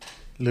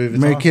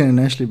Mary Kate and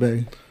Ashley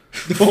bag.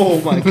 Oh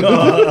my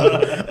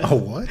god. Oh,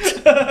 what?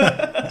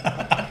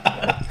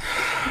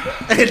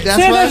 That's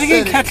why I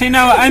said Kathleen,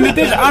 now I'm a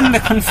bit on the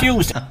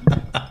confused.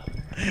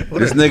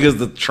 This nigga's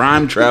the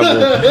time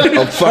travel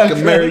of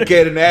fucking Mary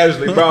Kate and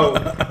Ashley, bro.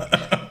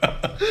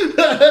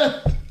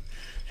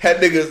 That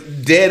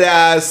nigga's dead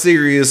eyes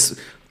serious.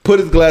 Put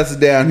his glasses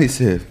down. He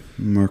said,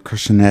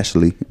 Marcus and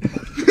Ashley.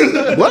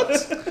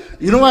 What?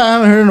 You know what I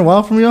haven't heard in a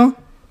while from y'all?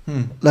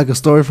 Like a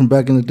story from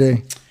back in the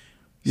day.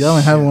 Y'all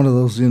haven't had one of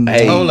those in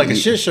Hey. Oh, like a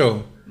shit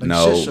show. like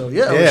No. Shit show.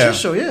 Yeah, Yeah. shit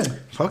show, yeah.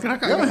 Fucking, I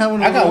got, Y'all haven't had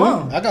one of I got those in a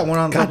one. while. I got one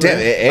on top God damn of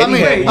it. it.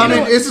 Eddie, I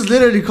mean, this is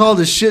literally called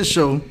the Shit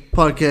Show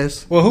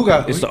podcast. Well, who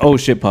got? It's the Oh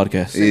Shit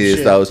podcast. Yeah,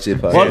 it's those shit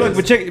podcast. Well, look,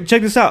 but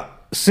check this out.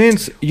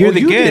 Since you're the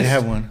you guest, did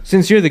have one.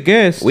 Since you're the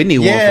guest, We need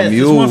Yes, one from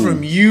you. this one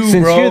from you,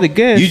 since bro. you're the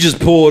guest, You just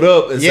pulled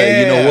up and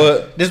say, you know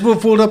what? This one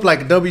pulled up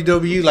like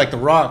WWE, like The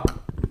Rock,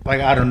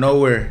 like out of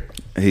nowhere.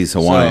 He's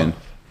Hawaiian.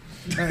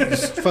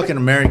 It's fucking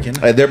American.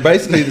 They're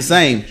basically the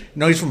same.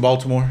 No, he's from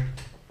Baltimore.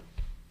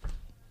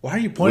 Why are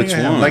you pointing Which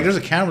at him? one? Like, there's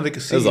a camera they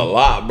can see. There's a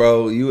lot,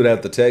 bro. You would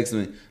have to text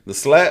me. The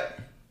slap?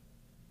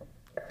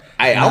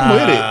 Hey, I'm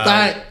with it.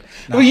 Alright.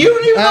 Well, you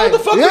don't even know what the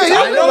fuck Yeah, we're you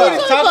talking know what about.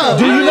 he's talking about.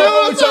 Do you I know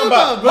what we're talking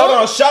about? bro? Hold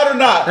on, shot or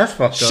not? That's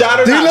fucked up. Shot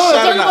or Do you not? know what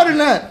I'm Shot or talking about or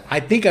not? not? I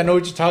think I know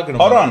what you're talking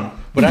about. Hold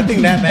on. But I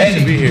think that man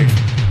should be here.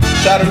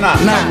 Shot or not?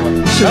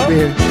 Nah, should be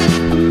here.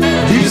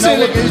 You say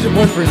like it's your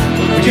boyfriend.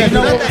 You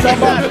know what I'm talking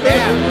about?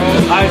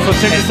 all right. So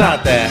check this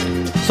out.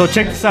 that. So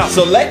check this out.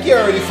 So Lecky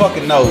already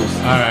fucking knows.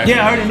 All right.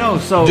 Yeah, I already know.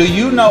 So Do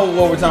you know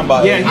what we're talking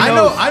about? Yeah, Eddie? he I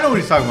knows. know what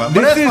he's talking about.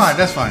 But This that's is- fine.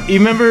 That's fine. you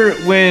remember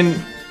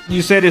when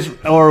you said it's,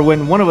 or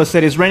when one of us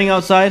said it's raining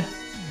outside,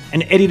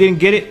 and Eddie didn't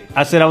get it?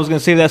 I said I was gonna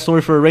save that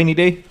story for a rainy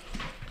day.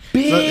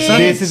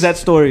 This is that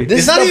story. This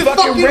It's not is even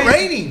the fucking rain.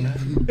 raining.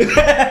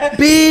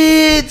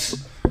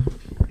 Bitch.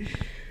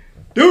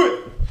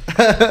 Do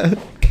it.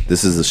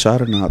 This is a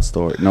shot or not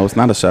story. No, it's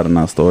not a shot or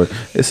not story.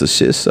 It's a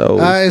shit show.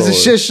 It's a story.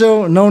 shit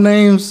show. No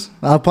names.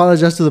 I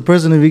apologize to the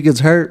person if he gets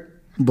hurt,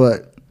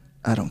 but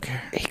I don't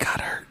care. He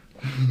got hurt.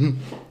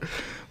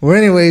 Well,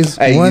 anyways,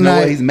 Hey, you one know night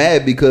what? He's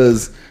mad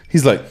because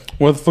he's like,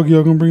 why the fuck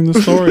y'all gonna bring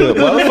this story up?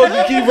 Why the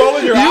fuck you keep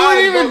rolling your eyes? weren't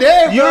even bro?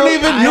 there, You bro. don't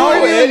even You know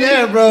weren't even Eddie.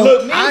 there, bro.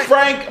 Look, me and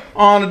Frank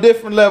on a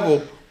different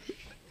level.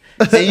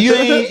 And you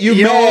ain't,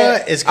 you know mad.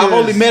 what? It's I've 'cause-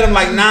 only met him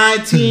like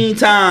 19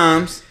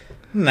 times.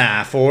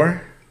 Nah,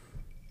 4.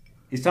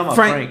 He's talking about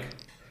Frank. Frank.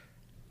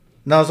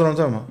 No, that's what I'm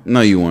talking about. No,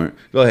 you weren't.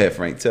 Go ahead,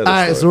 Frank. Tell the all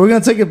right, story. so we're gonna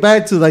take it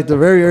back to like the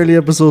very early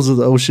episodes of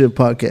the Oh Shit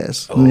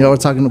podcast. When y'all were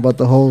talking about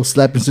the whole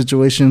slapping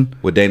situation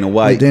With Dana with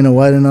White. Dana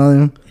White and all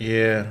them.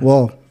 Yeah.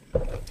 Well,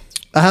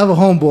 I have a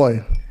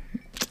homeboy.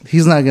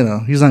 He's not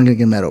gonna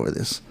get mad over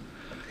this.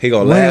 He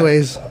gonna Well, laugh.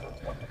 anyways,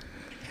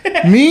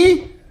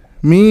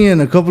 me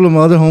and a couple of my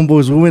other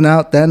homeboys, we went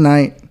out that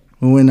night.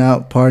 We went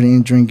out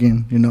partying,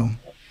 drinking, you know,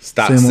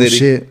 Stock same old City.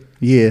 shit.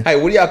 Yeah, Hey,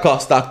 what do y'all call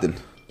Stockton?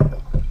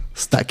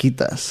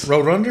 Staquitas,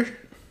 Roadrunner?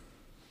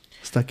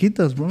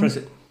 Staquitas, bro.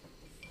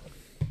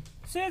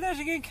 Say that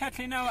again,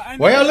 Kathleen. Now I'm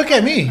Why y'all look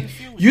at me?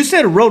 You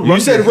said Road Runner. You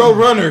said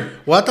Roadrunner.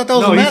 Well, I thought that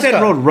was No, a he mascot.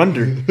 said Road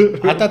Runner.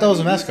 I thought that was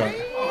a mascot.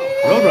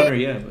 Road Runner,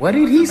 yeah. What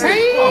did he say?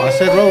 I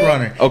said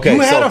Roadrunner. Okay, You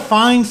had so- to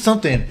find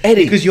something.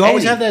 Eddie, Because you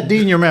always Eddie. have that D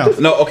in your mouth.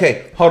 No,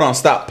 okay. Hold on.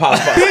 Stop. Pause.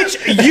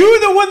 Bitch, you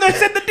the one that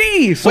said the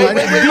D. So Wait.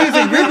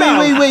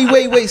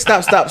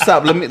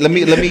 Stop. Let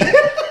me.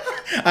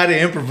 I had to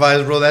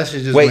improvise, bro. That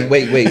shit just Wait.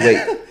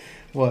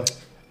 What?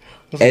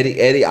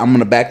 Eddie, I'm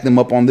gonna back them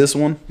up on this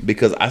one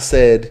because I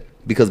said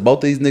both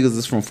of these niggas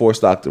is from Fort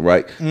Stockton,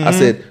 right? I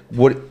said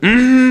what?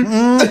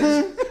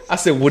 I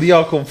said what do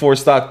y'all call Fort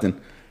Stockton?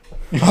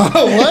 Say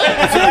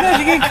that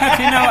again,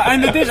 Kathleen. Now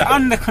I'm a bit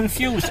on the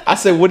confused. I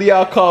said what do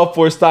y'all call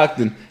Fort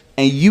Stockton?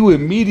 And you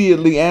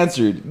immediately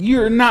answered,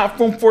 "You're not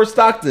from Fort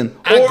Stockton,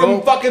 or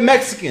I'm fucking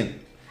Mexican."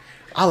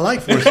 I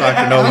like Fort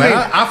Stockton, though, man.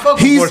 I fuck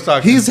with Fort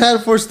Stockton. He's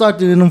had Fort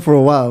Stockton in him for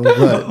a while,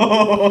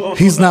 but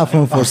he's not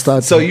from Fort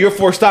Stockton. So you're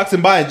Fort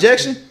Stockton by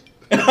injection?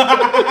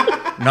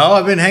 No,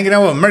 I've been hanging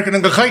out with American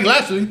and Gakay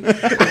lastly.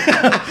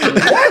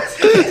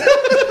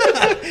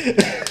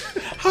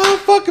 Oh,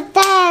 fucking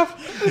 5.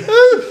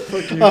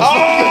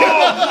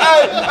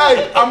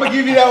 Hey, I'm gonna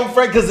give you that one,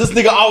 Frank, because this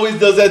nigga always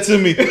does that to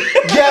me.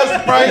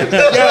 Yes, Frank.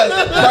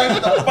 Yes,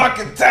 Frank the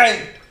fucking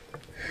tank.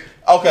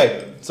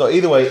 Okay, so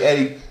either way,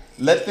 Eddie,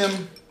 let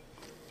them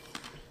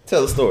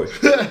tell the story.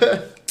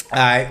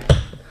 Alright.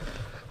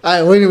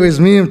 well, anyways,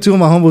 me and two of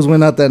my homeboys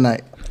went out that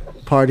night,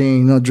 partying,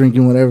 you know,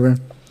 drinking, whatever.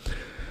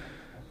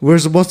 We're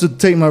supposed to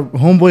take my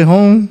homeboy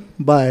home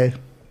by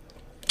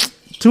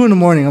 2 a.m.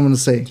 I'm gonna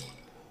say.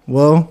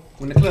 Well,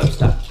 when the club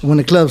stopped. when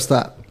the club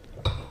stopped,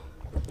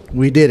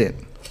 we didn't.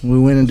 We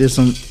went and did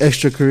some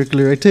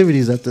extracurricular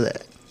activities after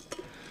that.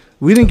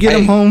 We didn't get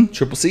him home.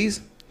 Triple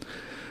C's?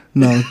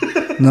 No,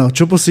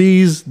 Triple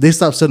C's. They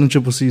stopped selling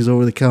Triple C's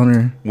over the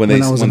counter when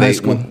I was in high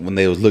school. When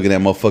they was looking at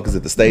motherfuckers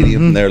at the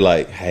stadium, and they're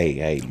like,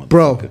 hey,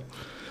 Bro,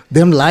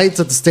 them lights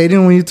at the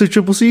stadium when you took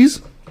Triple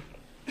C's.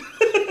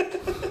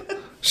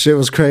 Shit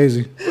was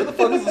crazy. Where the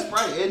fuck is the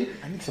Sprite, Eddie?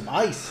 I need some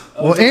ice.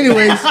 Well,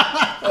 anyways,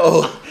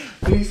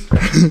 Please.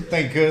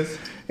 Thank goodness.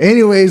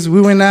 anyways,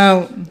 we went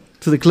out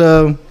to the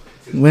club,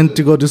 went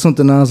to go do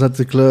something else at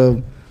the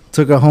club,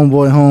 took our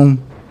homeboy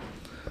home.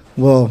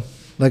 Well,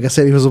 like I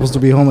said, he was supposed to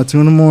be home at 2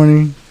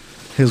 a.m.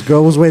 His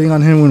girl was waiting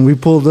on him when we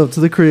pulled up to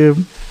the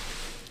crib.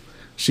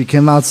 She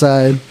came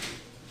outside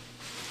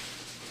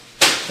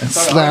and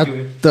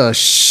slapped the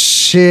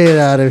shit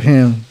out of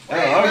him.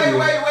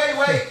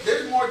 Wait.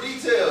 There's more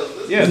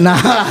details. Yeah. Nah,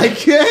 I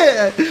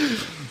can't.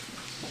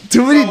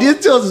 Too many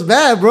details is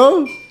bad,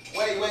 bro.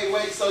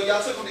 Wait. So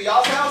y'all took him to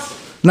y'all's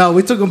house? No,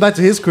 we took him back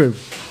to his crib.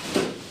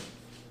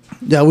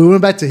 Yeah, we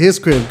went back to his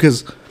crib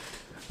because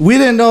we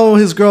didn't know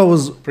his girl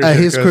was at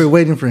his crib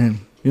waiting for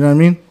him. You know what I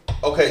mean?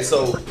 Okay,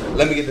 so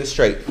let me get this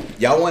straight.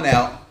 Y'all went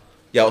out.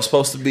 Y'all was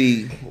supposed to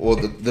be, well,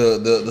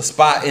 the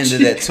spot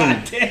ended at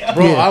 2.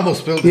 Bro, I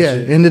almost spilled this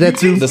shit. Ended at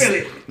 2.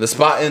 The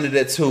spot ended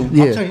at 2.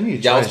 Yeah.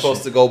 Y'all was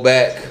supposed to go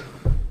back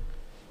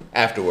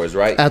afterwards,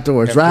 right?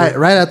 Afterwards, right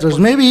afterwards.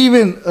 Maybe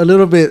even a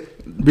little bit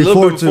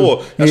before. I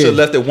should have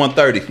left at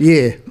 1:30.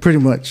 Yeah, pretty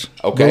much.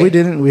 Okay. But we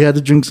didn't. We had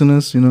the drinks in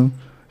us, having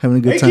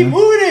a good time. Keep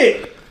moving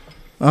it.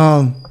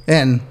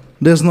 And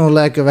there's no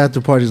lack of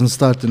after parties in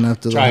Stockton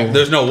after the whole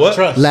There's no what?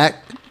 Trust.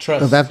 lack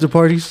Trust. of after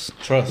parties.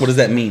 Trust. What does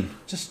that mean?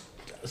 Just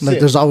Like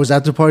there's always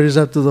after parties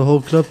after the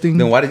whole club thing.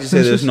 Then why did you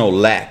say there's no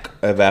lack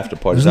of after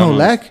parties? There's no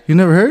lack? You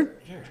never heard?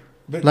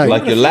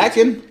 Like you're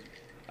lacking?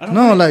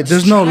 No, like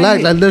there's no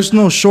lack. Like there's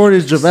no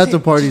shortage of after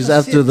parties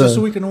after just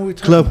so we can always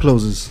the club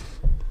closes.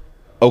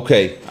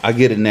 Okay, I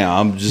get it now.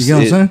 I'm just. You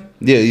get what I'm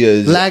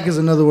saying? Yeah. Lack is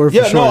another word for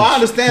Yeah, shortage. no, I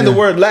understand the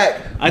word lack.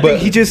 I think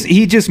he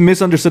just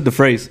misunderstood the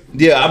phrase.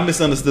 Yeah, I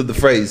misunderstood the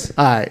phrase.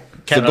 All right.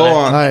 So go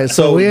on. All right,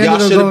 so So we y'all ended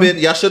up should have going- been.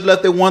 Y'all should have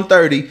left at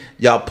 1:30.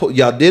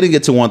 Y'all didn't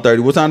get to 1:30.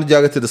 What time did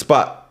y'all get to the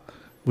spot?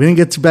 We didn't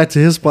get back to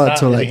his spot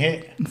till like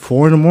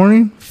 4 in. 4 in the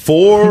morning.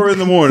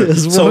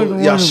 It's 4 So in the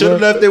y'all morning, should have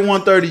bro. left at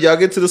 1:30. Y'all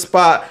get to the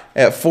spot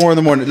at 4 in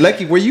the morning.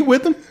 Lecky, were you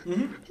with him?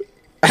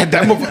 That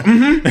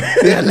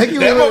motherfucker. Yeah, Lecky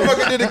That was,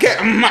 motherfucker did the cat.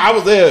 I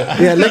was there.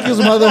 yeah, Lecky was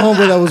my other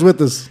homeboy that was with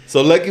us.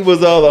 So Lecky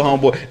was the other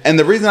homeboy. And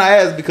the reason I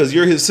asked is because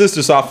you're his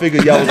sister, so I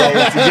figured y'all was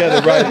always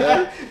together,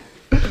 right?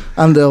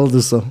 I'm the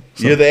oldest, so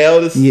You're the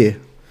eldest? yeah.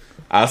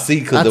 I see, I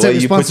because the take way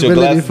you put your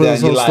responsibility glasses for down,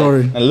 this you whole like,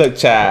 story. and look,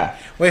 child.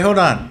 Wait, hold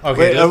on. Okay.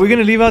 Wait, are we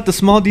gonna leave out the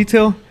small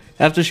detail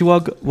after she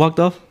walked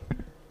off?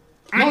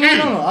 No.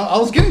 I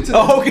was getting to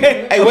that. Oh,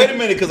 okay. Hey, wait a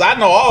minute, because I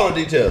know all the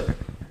details.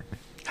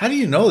 How do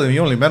you know them?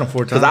 You only met them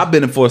 4 times. Because I've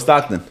been in Fort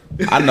Stockton.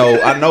 I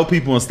know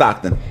people in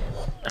Stockton.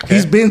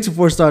 He's been to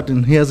Fort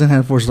Stockton. He hasn't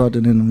had Fort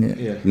Stockton in him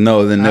yet.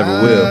 No, they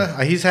never will.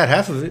 He's had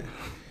half of it.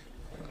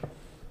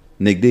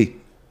 Nick D.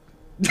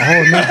 Oh,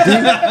 no,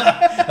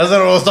 That's what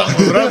I was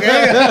talking about.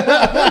 Okay.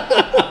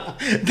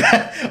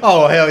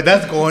 Oh hell,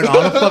 that's going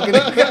on.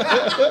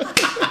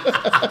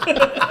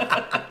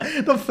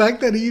 The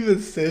fact that he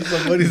even said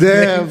somebody's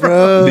damn, name,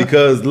 bro.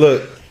 Because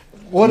look,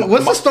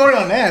 What's the story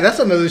on that? That's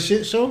another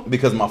shit show.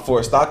 because my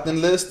Fort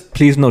Stockton list,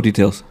 Please, no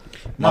details.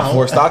 my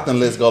Fort Stockton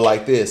list go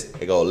like this.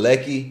 It go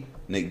Lecky,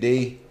 Nick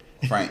D,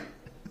 Frank.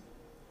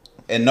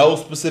 In no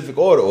specific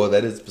order, or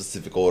that is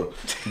specific order.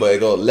 But it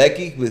go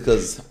Lecky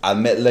because I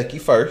met Lecky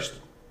first,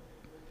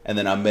 and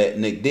then I met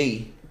Nick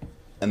D,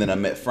 and then I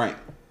met Frank.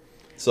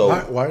 So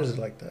Why is it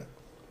like that?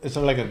 It's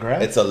like a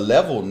graph. it's a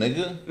level,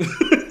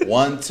 nigga.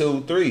 1,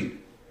 2, 3.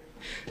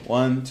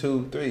 1,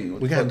 2, 3.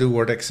 What We the gotta fuck? do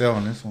Word Excel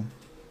on this one.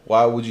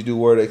 Why would you do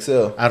Word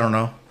Excel? I don't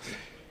know.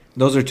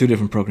 Those are two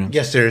different programs.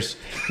 Yes, there's.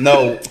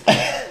 No,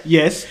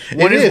 Yes.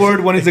 One It is is.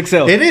 Word, one is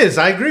Excel. It is.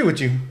 I agree with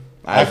you.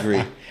 I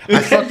agree. I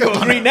fucked up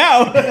on Agree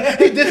now.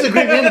 He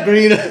disagreed and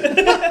agreed.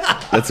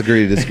 Let's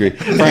agree to disagree.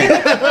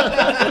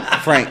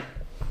 Frank,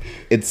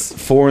 it's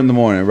 4 in the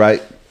morning,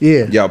 right?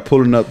 Yeah. Y'all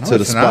pulling up to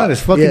the It's not. spot.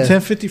 It's fucking Yeah.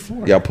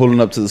 10:54. Y'all pulling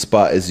up to the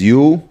spot. It's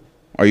you.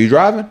 Are you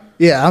driving?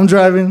 Yeah, I'm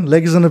driving.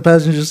 Leggy's in the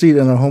passenger seat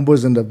and our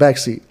homeboy's in the back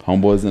seat.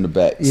 Homeboy's in the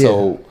back. Yeah.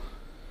 So,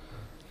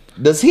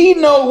 does he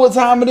know what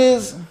time it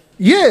is?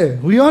 Yeah,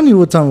 we all knew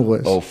what time it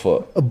was. Oh,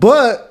 fuck.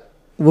 But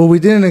what we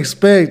didn't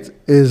expect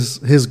is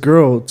his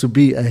girl to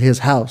be at his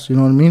house. You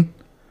know what I mean?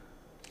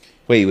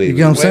 Wait. You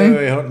get what I'm saying?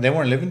 Wait, they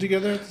weren't living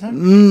together at the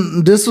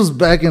time. This was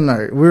back in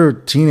our, we were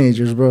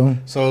teenagers, bro.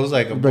 So it was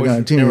like a Back in our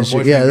boyfriend. teenage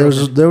shit. Yeah, they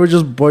were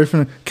just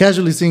boyfriend,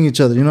 casually seeing each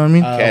other. You know what I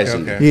mean?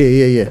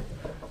 Casually.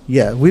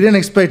 Yeah. We didn't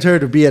expect her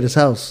to be at his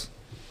house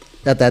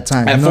at that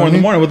time. At you know 4 what in the I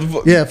mean? morning? What the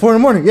fuck? Yeah, 4 in the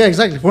morning. Yeah,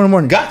 exactly. 4 in the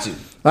morning. Got you.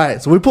 All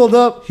right, so we pulled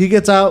up. He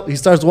gets out. He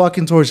starts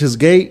walking towards his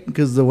gate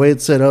because the way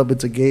it's set up,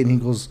 it's a gate, and he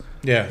goes.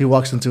 Yeah. He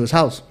walks into his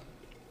house,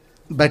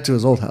 back to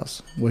his old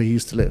house where he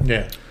used to live.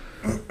 Yeah.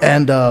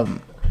 And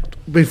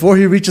before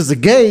he reaches the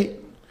gate,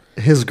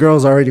 his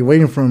girl's already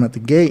waiting for him at the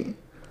gate.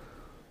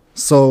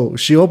 So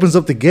she opens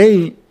up the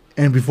gate,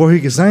 and before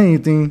he can say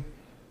anything,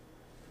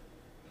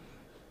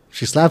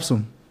 she slaps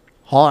him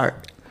hard.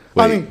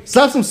 I Wait. mean,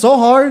 slaps him so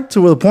hard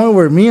to the point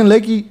where me and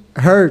Lecky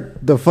heard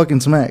the fucking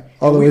smack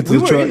all the way to we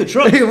the were truck. in the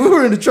truck. We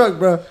were in the truck,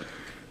 bro.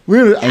 I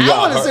y'all want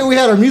to heard- say we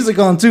had our music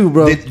on too,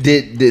 bro.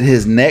 Did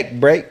his neck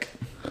break?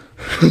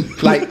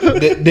 Like,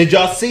 did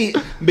y'all see?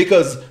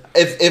 Because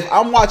if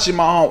I'm watching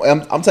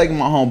I'm taking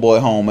my homeboy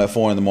home at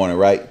 4 a.m,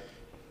 right?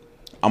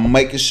 I'm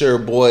making sure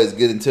boys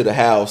get into the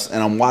house,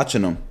 and I'm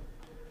watching them.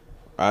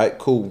 All right,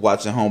 cool.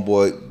 Watching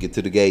homeboy get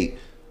to the gate,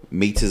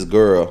 meets his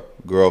girl.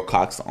 Girl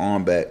cocks the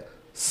arm back,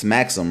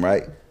 smacks him.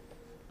 Right?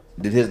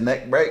 Did his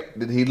neck break?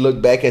 Did he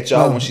look back at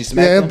y'all when she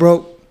smacked him? Yeah, it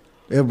broke.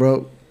 It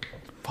broke.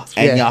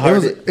 And y'all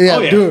heard it? Yeah,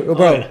 Oh, yeah. dude, bro,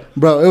 Oh, yeah.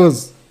 bro, it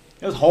was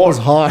It was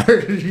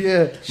hard.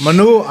 yeah.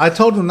 Manu, I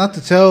told him not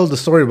to tell the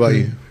story about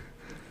you.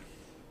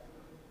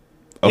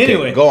 Okay,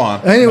 Anyway. go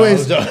on.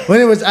 Anyways, No, after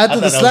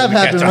the that slap was gonna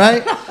happened, catch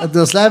right? After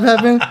the slap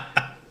happened,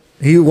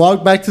 he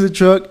walked back to the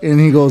truck and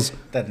he goes,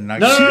 That No,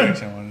 no,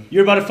 no.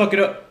 You're about to fuck it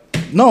up.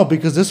 "No,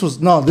 because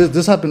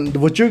this happened.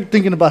 What you're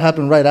thinking about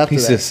happened right after He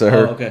that." said,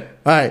 "Sir." Oh, okay.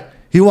 All right.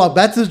 He walked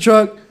back to the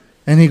truck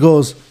and he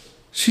goes,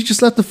 "She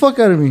just slapped the fuck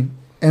out of me."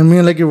 And me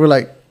and Lekki were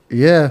like,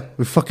 "Yeah,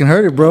 we fucking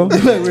heard it, bro.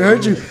 Like, we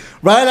heard you."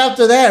 Right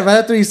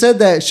after he said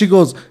that, she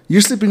goes,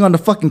 "You're sleeping on the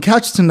fucking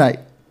couch tonight."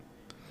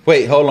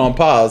 Wait, hold on.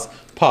 Pause.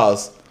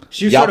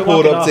 She Y'all started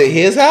pulled walking up off. to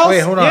his house? Wait,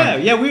 hold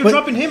on. Yeah, we were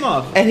dropping him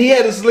off. And he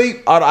had to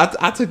sleep.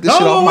 I took this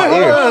shit off my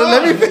ear.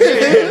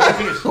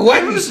 Let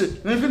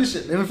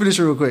me finish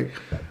it real quick.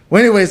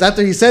 Well, anyways,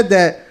 after he said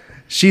that,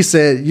 she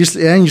said,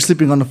 "You're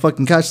sleeping on the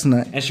fucking couch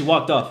tonight." And she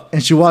walked off.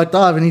 And she walked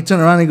off, and he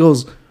turned around and he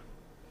goes,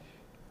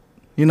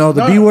 "You know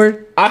the B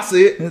word? I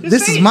see it.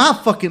 This is my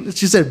fucking."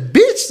 She said,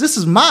 "Bitch, this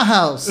is my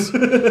house."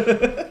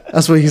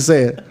 That's what he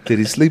said. Did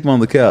he sleep on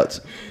the couch?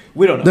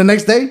 We don't know. The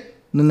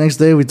next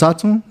day we talked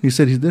to him. He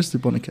said he did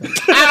sleep on the couch.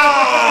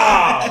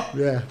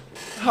 Yeah.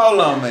 Hold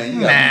on, man. You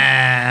got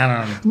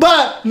I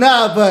don't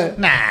know. But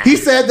he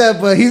said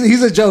that, but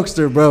he's a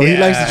jokester, bro. he Yeah,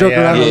 likes to joke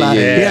yeah, around a lot.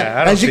 yeah.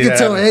 I don't As you see can that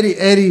tell, happening.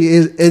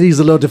 Eddie's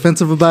a little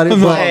defensive about it.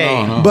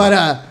 But,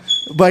 no.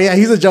 but yeah,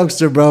 he's a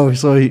jokester, bro.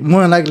 So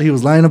more than likely he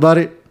was lying about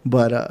it.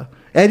 But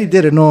Eddie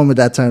didn't know him at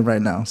that time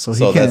right now. So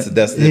that's a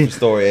different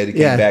story. Eddie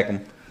Yeah. came back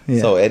him.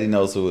 Yeah. So Eddie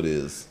knows who it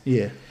is.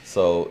 Yeah.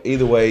 So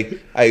either way,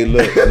 hey,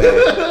 look,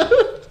 man.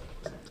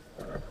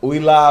 We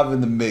live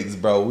in the mix,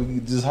 bro. We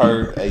just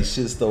heard a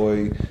shit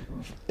story.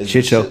 It's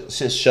Shit show.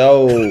 Shit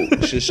show.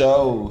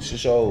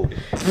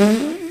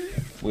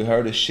 We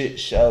heard a shit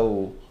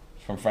show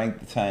from Frank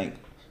the Tank,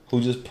 who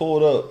just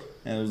pulled up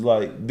and was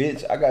like,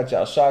 "Bitch, I got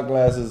y'all shot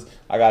glasses.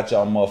 I got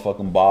y'all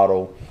motherfucking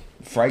bottle."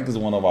 Frank is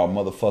one of our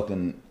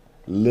motherfucking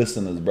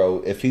listeners,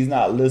 bro. If he's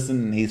not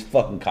listening, he's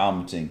fucking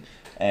commenting.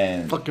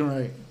 And Fucking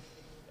right.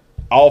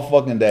 all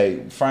fucking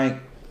day. Frank,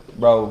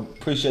 bro,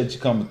 appreciate you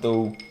coming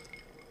through.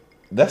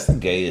 That's the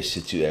gayest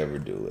shit you ever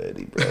do,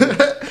 Eddie, bro.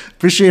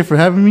 Appreciate it for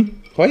having me.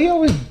 Why you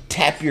always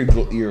tap your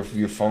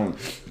phone?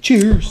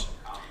 Cheers.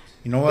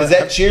 You know what? Is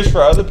that cheers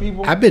for other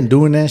people? I've been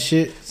doing that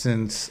shit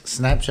since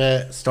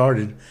Snapchat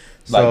started.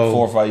 Like So,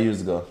 4 or 5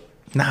 years ago.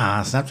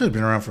 Nah, Snapchat's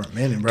been around for a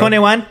minute, bro.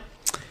 21.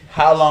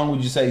 How long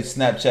would you say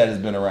Snapchat has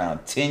been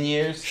around? 10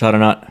 years? Shot or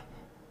not?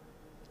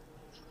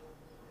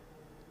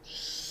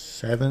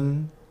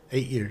 7,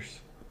 8 years.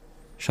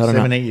 Shot or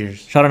 7, not? 8 years.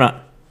 Shot or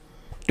not?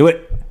 Do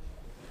it.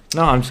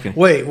 No, I'm just kidding.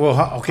 Wait, well,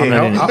 okay, I'm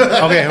not in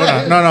it. okay, hold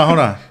on. No, hold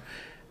on.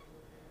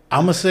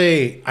 I'm gonna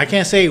say I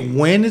can't say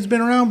when it's been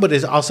around, but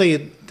I'll say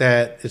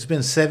that it's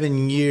been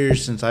 7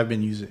 years since I've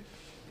been using it.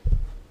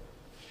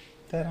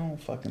 That don't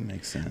fucking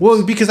make sense.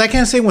 Well, because I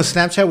can't say when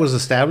Snapchat was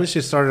established,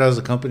 it started as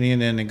a company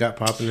and then it got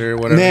popular or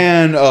whatever.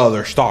 Man,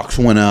 their stocks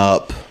went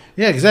up.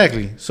 Yeah,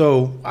 exactly.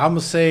 So I'm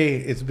gonna say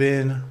it's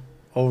been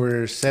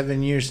over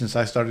 7 years since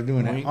I started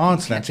doing it on You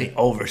can't say Snapchat.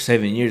 over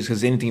 7 years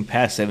because anything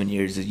past 7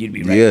 years, you'd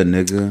be right. Yeah,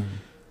 nigga.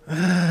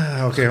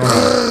 Okay, hold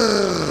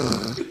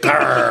on.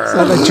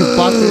 Sound like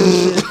Chewbacca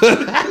and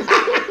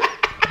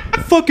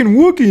shit. Fucking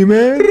Wookiee,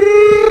 man.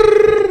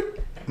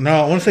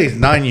 No, I want to say it's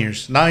 9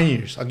 years. 9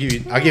 years. I'll give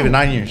it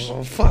 9 years.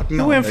 Oh, fuck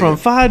no. You went nigga. from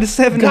 5 to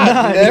 7 to 9.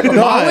 Never mind.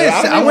 No, I went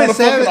I se- I don't went want to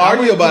fucking 7. I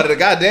argue went- about it.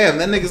 Goddamn,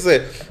 that nigga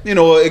said, you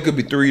know what? It could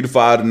be 3 to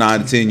 5 to 9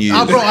 to 10 years.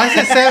 Oh, bro, I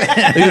said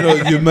 7. You know,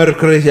 you murder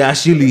crazy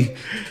actually.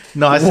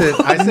 No, I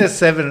said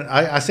 7.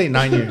 I say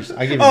 9 years.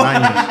 I give it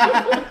 9 years.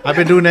 I've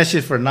been doing that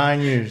shit for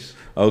 9 years.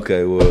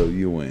 Okay, well,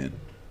 you win.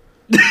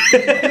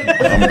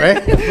 Right?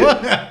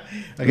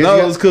 I guess No,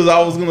 you it's because I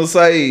was gonna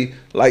say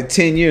like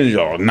 10 years,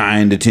 y'all.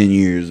 9 to 10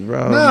 years,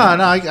 bro. No,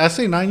 I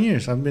say 9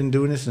 years. I've been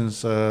doing this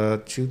since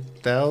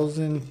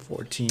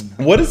 2014.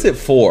 What is it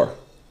for?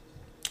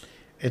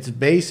 It's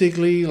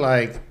basically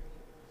like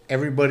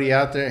everybody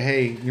out there.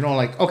 Hey, you know,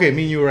 like okay,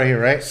 me and you right here,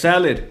 right?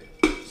 Salad.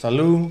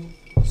 Salud.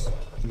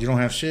 You don't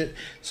have shit.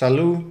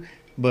 Salud.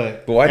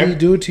 But But why do you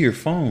do it to your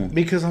phone?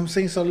 Because I'm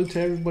saying salute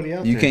to everybody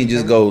out You there. can't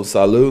just go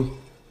salud.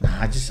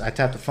 Nah, I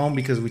tap the phone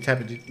because we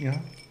tap it. You know,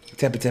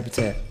 Tap it, tap it,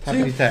 tap.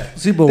 tappity tap.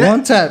 See, but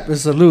one tap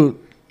is salute.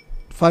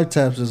 5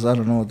 taps is I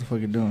don't know what the fuck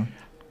you're doing.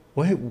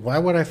 Wait, why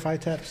would I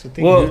 5-tap?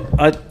 Well,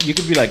 you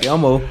could be like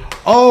Elmo.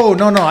 Oh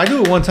no, I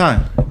do it one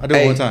time.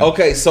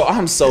 Okay, so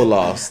I'm so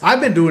lost.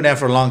 I've been doing that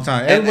for a long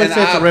time. And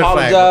I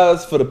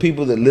apologize for the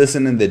people that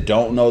listen and that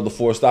don't know the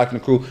Four Stockton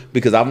crew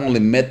because I've only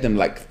met them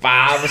like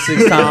 5 or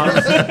 6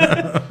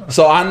 times.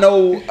 So I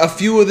know a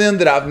few of them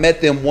that I've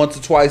met them once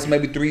or twice,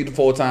 maybe 3 to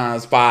 4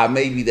 times, 5,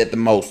 maybe at the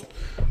most.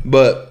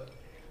 But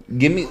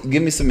give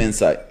me some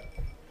insight.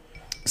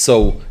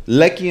 So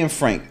Lecky and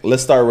Frank,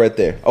 let's start right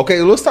there.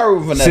 Okay, let's start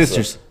with Vanessa.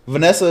 Sisters.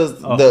 Vanessa is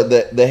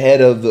the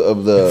head of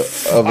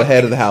the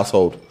head of the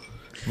household.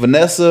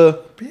 Vanessa,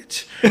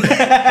 bitch.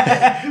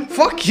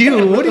 Fuck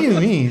you. What do you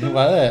mean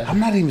by that? I'm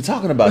not even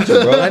talking about you,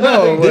 bro. I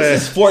know.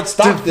 This is Fort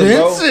Stockton,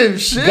 bro.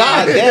 Shit.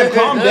 God damn,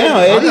 calm down,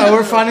 Eddie. I know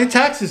we're finding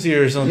taxes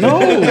here or something. No,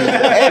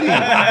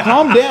 Eddie,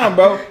 calm down,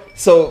 bro.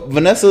 So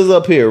Vanessa's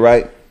up here,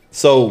 right?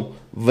 So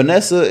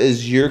Vanessa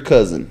is your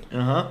cousin.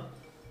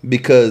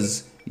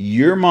 Because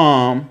your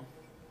mom,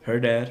 her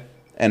dad,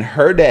 and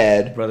her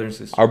dad, brother and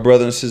sister, are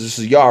brother and sister.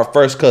 So y'all are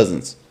first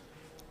cousins.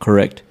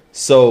 Correct.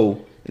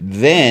 So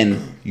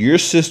then your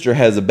sister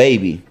has a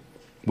baby,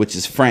 which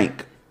is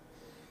Frank,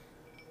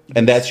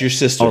 and that's your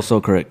sister. Also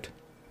correct.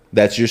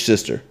 That's your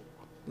sister.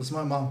 That's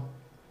my mom.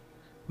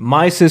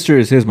 My sister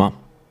is his mom.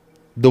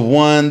 The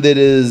one that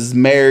is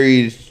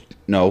married.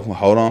 No,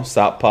 hold on.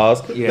 Stop.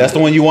 Pause. Yeah. That's the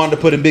one you wanted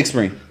to put in Big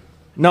Spring.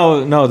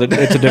 No,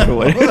 it's a different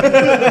one.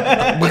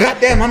 But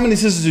goddamn, how many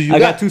sisters do you got? I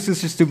got 2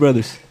 sisters, 2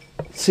 brothers.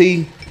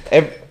 See,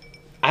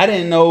 I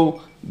didn't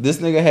know this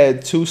nigga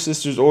had 2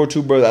 sisters or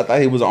 2 brothers. I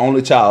thought he was the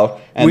only child.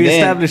 And we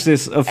established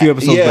this a few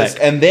episodes back.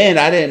 And then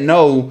I didn't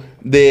know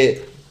that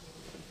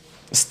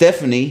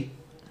Stephanie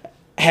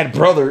had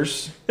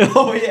brothers.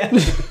 Oh yeah.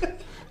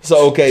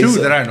 So okay,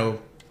 2 that I know.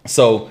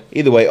 So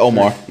either way,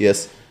 Omar,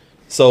 yes.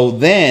 So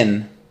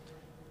then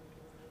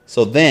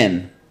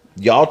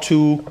y'all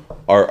 2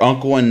 are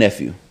uncle and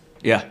nephew.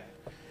 Yeah.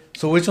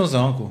 So which one's the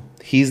uncle?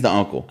 He's the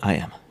uncle. I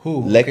am.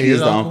 Who? Lecky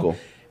is the uncle.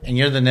 And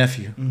you're the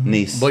nephew.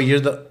 Niece. But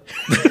you're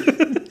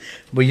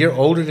but you're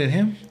older than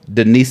him?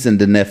 The niece and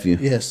the nephew.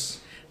 Yes.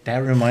 That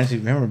reminds me,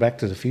 remember Back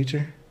to the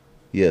Future?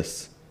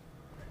 Yes.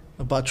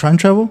 About time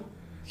travel?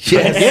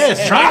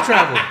 Yes, time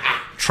travel.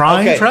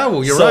 Time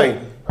travel, you're right.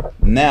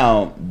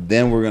 Now,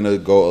 then we're going to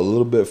go a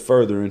little bit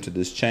further into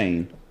this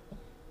chain.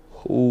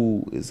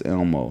 Who is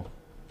Elmo?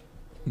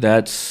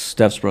 That's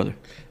Steph's brother.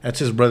 That's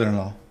his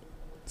brother-in-law.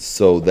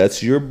 So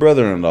that's your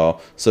brother-in-law.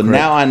 So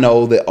now I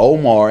know that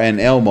Omar and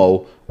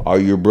Elmo are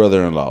your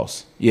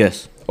brother-in-laws.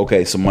 Yes.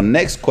 Okay, so my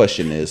next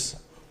question is,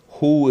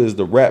 who is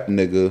the rap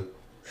nigga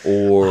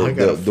or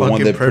the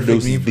one that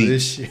produces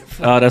beats?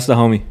 That's the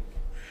homie.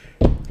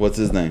 What's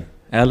his name?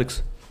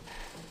 Alex.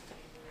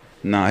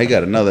 Nah, he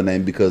got another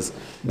name because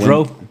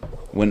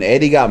when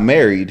Eddie got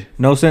married.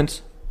 No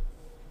sense.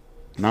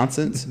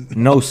 Nonsense?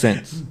 No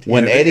sense.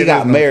 When Eddie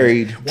got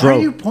married. Why are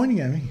you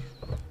pointing at me?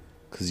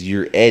 Because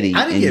you're Eddie.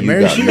 I didn't get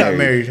married. She got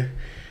married.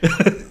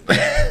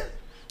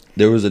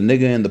 There was a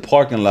nigga in the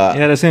parking lot.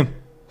 Yeah, that's him.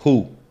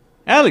 Who?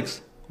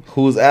 Alex.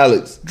 Who's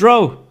Alex?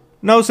 Dro.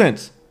 No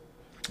sense.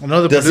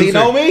 Another Does producer.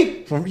 he know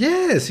me?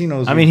 Yes, he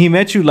knows me. I mean, he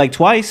met you like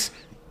twice.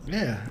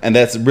 Yeah. And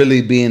that's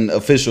really being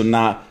official,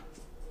 not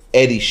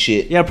Eddie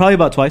shit. Yeah, probably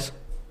about twice.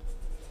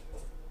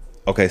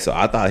 Okay, so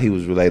I thought he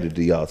was related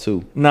to y'all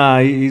too. Nah,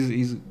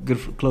 he's a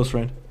good close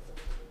friend.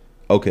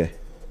 Okay.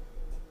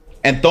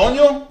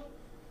 Antonio?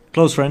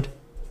 Close friend.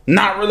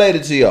 Not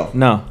related to y'all.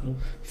 No.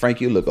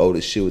 Frank, you look old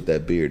as shit with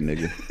that beard,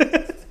 nigga.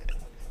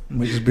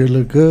 Makes his beard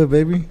look good,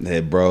 baby.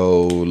 Hey,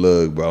 bro,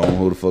 look, bro. I don't know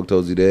who the fuck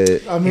told you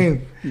that. I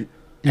mean,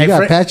 you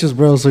got patches,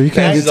 bro, so you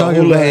can't be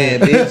talking about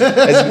it.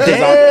 Bitch.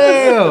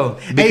 Damn.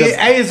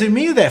 Hey, is it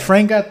me that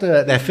Frank got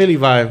that Philly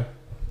vibe?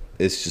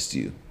 It's just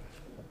you.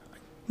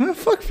 Man,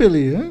 fuck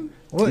Philly, huh?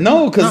 What?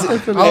 No, because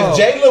if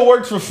Jayla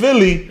worked for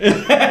Philly,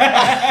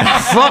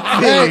 fuck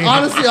Philly. Hey,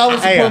 honestly, I would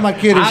support my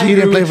kid if he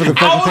didn't play for the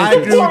fucking I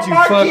agree with you.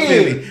 Fuck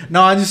Philly.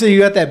 No, I'm just saying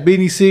you got that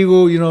Benny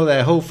Siegel, you know,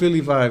 that whole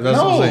Philly vibe. That's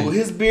what I'm saying.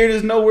 his beard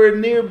is nowhere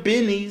near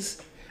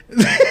Benny's.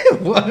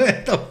 What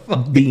the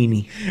fuck?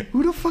 Beanie.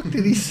 Who the fuck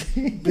did he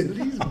say?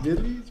 Billy's? What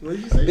did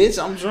you say?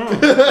 Bitch, I'm drunk.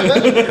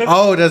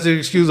 Oh, that's an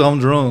excuse. I'm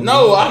drunk.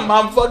 No,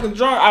 I'm fucking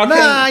drunk.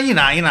 Nah, you're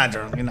not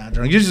drunk. You're not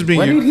drunk. You're just being.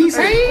 What did he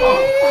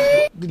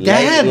say?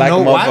 Dad, Like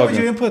no. a Why would motherfucker.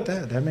 you input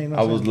that? That made no I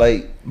sense. was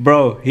late.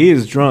 Bro, he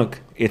is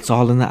drunk. It's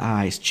all in the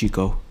eyes,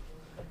 Chico.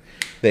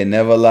 They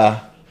never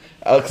lie.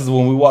 Because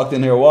when we walked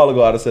in here a while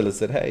ago, I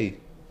said, hey.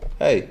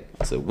 I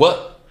said,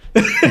 what?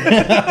 She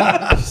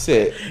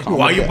said,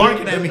 why you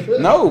barking at me?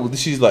 No,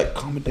 she's like,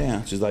 calm it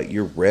down. She's like,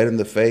 you're red in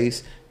the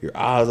face. Your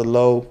eyes are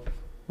low.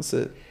 I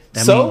said,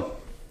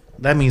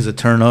 That means to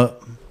turn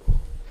up.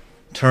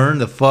 Turn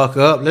the fuck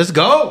up. Let's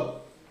go.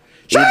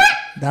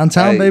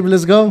 Downtown, Hey. baby,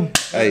 let's go.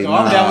 Hey,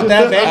 I'm down with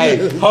that,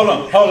 baby. Hey, hold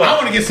on. I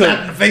want to get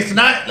slapped in the face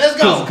tonight.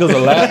 Let's go. Because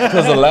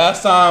the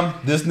last time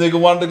this nigga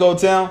wanted to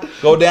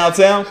go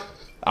downtown,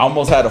 I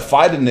almost had to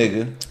fight a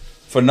nigga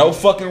for no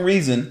fucking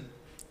reason.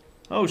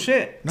 Oh,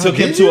 shit. Took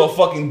him to a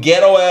fucking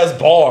ghetto ass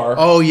bar.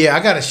 Oh yeah, I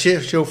got a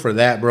shit show for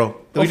that, bro.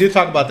 We did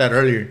talk about that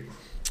earlier.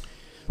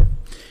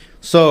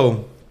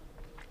 So,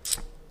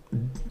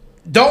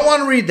 Don't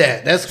want to read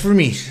that. That's for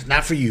me,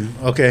 not for you.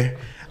 Okay,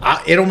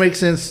 it'll make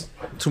sense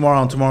tomorrow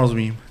on tomorrow's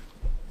meme.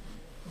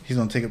 He's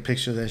gonna take a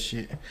picture of that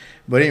shit.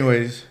 But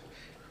anyways,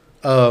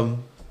 look,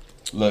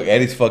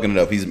 Eddie's fucking it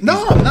up.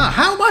 No, I'm not.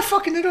 How am I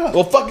fucking it up?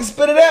 Well, fucking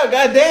spit it out,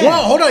 goddamn.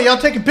 Well, hold on, y'all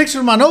taking pictures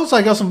of my notes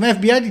like y'all some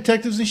FBI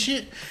detectives and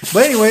shit.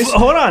 But anyways,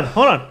 hold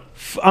on.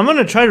 I'm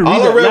gonna try to read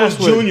all I that read last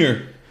was word.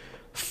 Junior.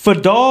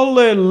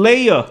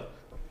 Fidalaleia.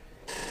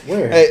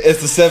 where? Hey,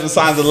 it's the 7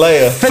 signs of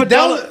Leia.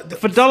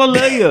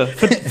 Fidalaleia.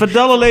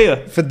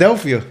 Fidalaleia.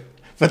 Philadelphia.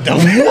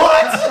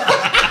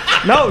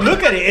 What? No,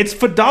 look at it. It's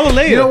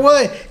Fidalaleia.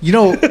 You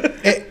know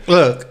what?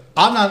 Look,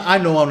 I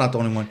know I'm not the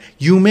only one.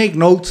 You make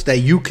notes that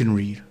you can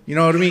read. You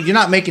know what I mean? You're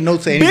not making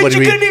notes that anybody Bitch, you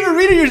read. couldn't even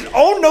read your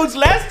own notes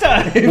last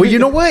time. Well, you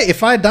know what?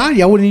 If I died,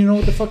 y'all wouldn't even know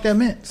what the fuck that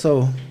meant.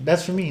 So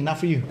that's for me, not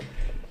for you.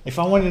 If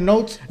I wanted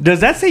notes, Does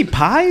that say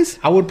pies?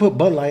 I would put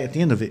Bud Light at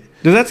the end of it.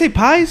 Does that say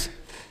pies?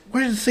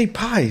 Where does it say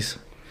pies?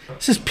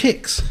 This is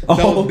pics.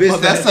 No, bitch,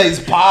 that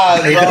says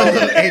pies, bro.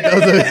 It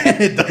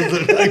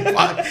doesn't look like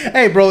pies.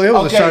 Hey, bro, it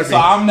was a Okay, Sharpie. so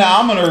I'm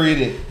gonna read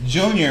it.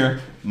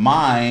 Junior,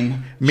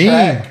 mine, Meme.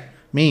 track.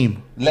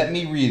 Meme. Let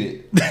me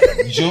read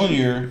it.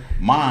 Junior,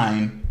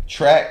 mine,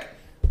 track,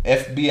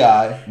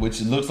 FBI,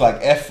 which looks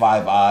like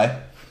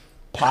F5I,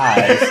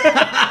 pies.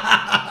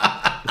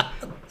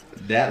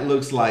 That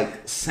looks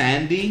like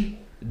Sandy.A.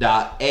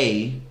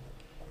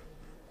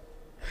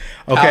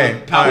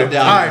 Okay. Power All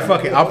down. right,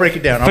 fuck it. I'll break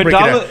it down. I'll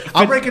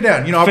break it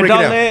down. You know, I'll break it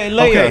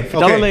down.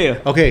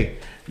 Fidalaleia. Okay.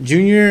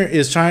 Junior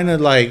is trying to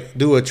like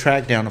do a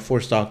track down to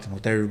Fort Stockton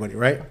with everybody,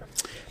 right?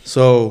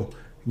 So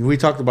we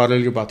talked about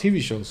earlier about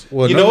TV shows.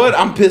 Well, You know what?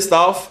 I'm pissed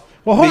off.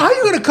 Well, how are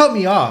you gonna cut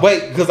me off?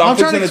 Wait, because I'm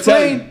trying to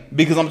tell you.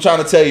 Because I'm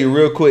trying to tell you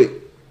real quick.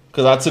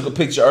 Because I took a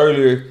picture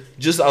earlier.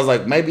 I was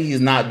like, maybe he's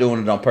not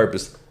doing it on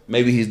purpose.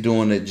 Maybe he's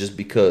doing it just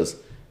because.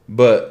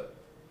 But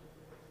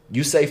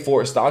you say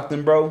Fort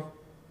Stockton, bro,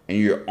 and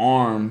your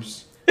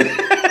arms,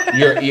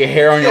 your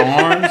hair on your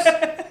arms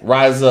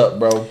rise up,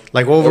 bro.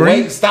 Like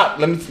Wolverine? Wait, stop.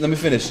 Let me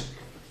finish.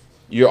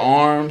 Your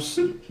arms,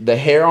 the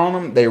hair on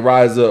them, they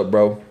rise up,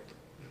 bro.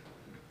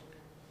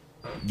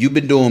 You've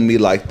been doing me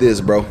like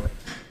this, bro.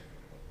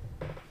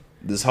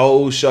 This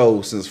whole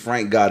show since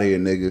Frank got here,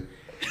 nigga.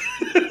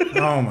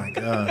 Oh my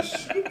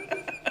gosh.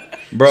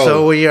 Bro.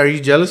 So are you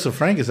jealous of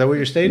Frank? Is that what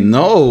you're stating?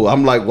 No,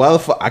 I'm like, why the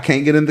fuck? I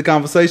can't get into the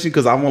conversation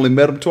because I've only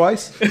met him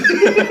twice.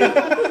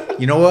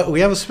 You know what? We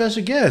have a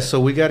special guest, so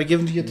we got to give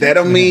him the attention. That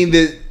don't mean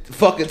that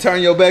fucking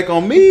turn your back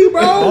on me,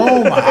 bro.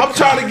 Oh my I'm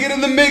trying to get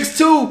in the mix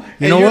too.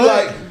 You know you're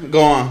what? like,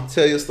 go on,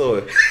 tell your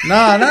story.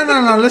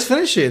 No. Let's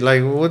finish it.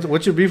 Like,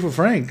 what's your beef with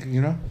Frank?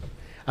 You know,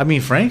 I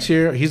mean, Frank's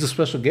here. He's a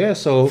special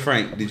guest. So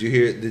Frank, did you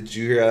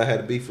hear I had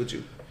a beef with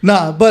you?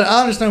 Nah, but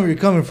I understand where you're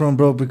coming from,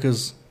 bro,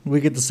 because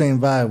we get the same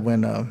vibe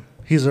when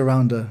he's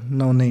around a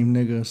no-name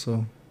nigga,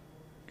 so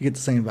you get the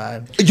same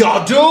vibe.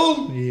 Y'all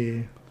do?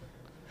 Yeah.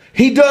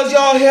 He does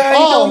y'all hair. He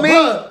don't me.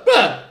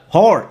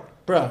 Hard.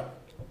 Bruh.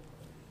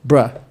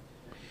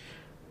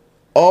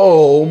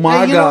 Oh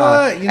my Hey,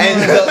 god! You know And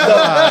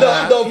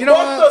what? the You know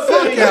what?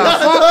 fuck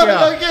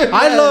Fuck y'all.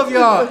 I love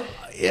y'all.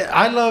 Yeah,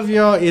 I love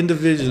y'all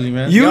individually,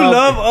 man. You Y'all-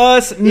 love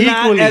us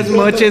not equally. as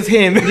much as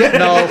him. No, fuck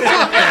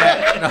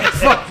that. No,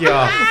 fuck y'all.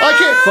 I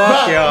can't,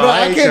 Fuck bro, y'all. bro, I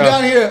I hate came y'all.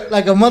 down here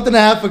like a month and a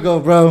half ago,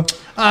 bro. Ready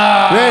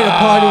to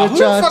party who with the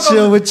y'all, fuck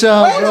chill was- with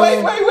y'all, bro.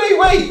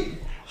 Wait.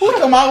 How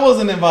come I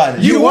wasn't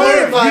invited? You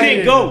were invited. You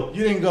didn't go.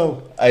 You didn't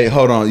go. Hey,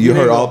 hold on. You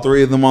heard all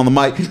three of them on the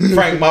mic.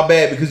 Frank, my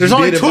bad because There's you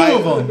only did two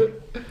invite of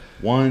them.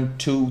 1,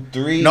 2,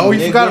 3. No, you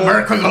nigga. forgot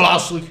America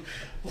last week.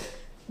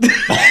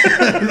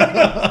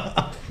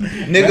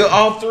 Nigga,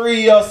 all three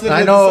of y'all sitting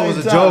I at know the it was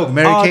a same time. joke.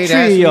 Mary All Kate three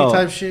of Ashley y'all.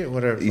 type shit.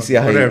 Whatever. You see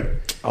how whatever.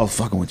 I was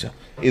fucking with y'all.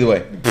 Either way,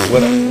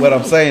 what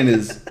I'm saying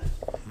is,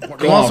 go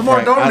want on, some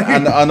more, Frank.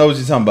 don't you? I know what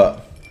you're talking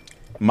about.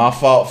 My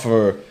fault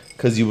for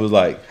because you was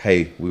like,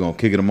 hey, we're gonna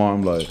kick it tomorrow.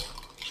 I'm like,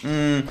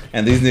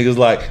 and these niggas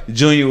like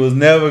Junior was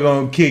never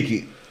gonna kick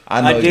it. I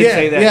know. I did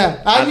say that.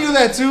 Yeah, I knew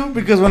that too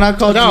because when I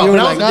called No, you, you were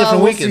that like, was a different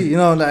we'll weekend. see. You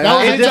know, like, That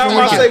was a anytime different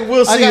I weekend. say we'll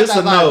I see, got it's that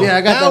a vibe. no. Yeah,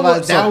 I got That that vibe.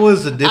 was, that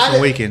was a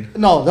different weekend.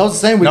 No, that was the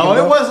same weekend.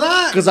 No, it was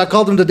not. Because I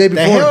called him the day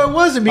before. hell it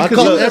wasn't, because I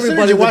called you was everybody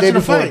sitting the day watching the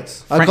before.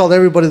 fights. I called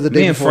everybody the day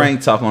Me and before.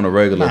 Frank talk on a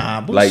regular, Nah,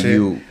 like bullshit.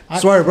 you.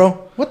 Swear, bro.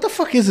 What the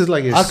fuck is this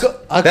like? That's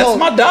That's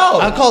my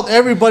dog. I called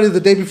everybody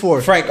the day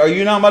before. Frank, are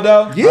you not my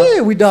dog?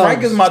 Yeah, we dogs.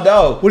 Frank is my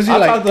dog. What is he I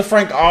like? talk to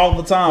Frank all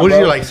the time. What is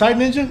bro. he like? Side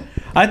ninja?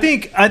 I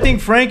think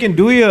Frank and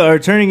Duya are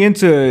turning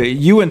into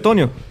you,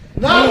 Antonio.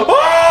 No.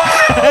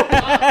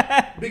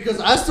 Because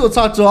I still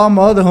talk to all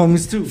my other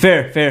homies too.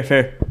 Fair.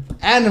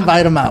 And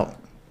invite them out.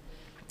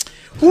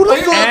 Who the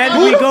fuck? And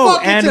who we the go,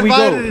 fuck gets and we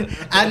go. invited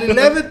at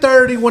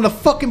 11:30 when the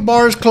fucking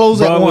bars close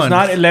Bro, at it was 1?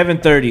 not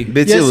 11:30.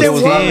 Bitch, Yes, it it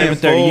was was.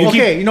 11:30. You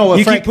Okay, keep, you know what,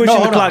 you Frank? keep pushing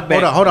no, the clock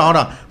back. Hold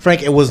on.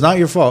 Frank, it was not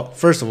your fault,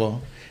 first of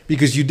all,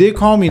 because you did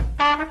call me.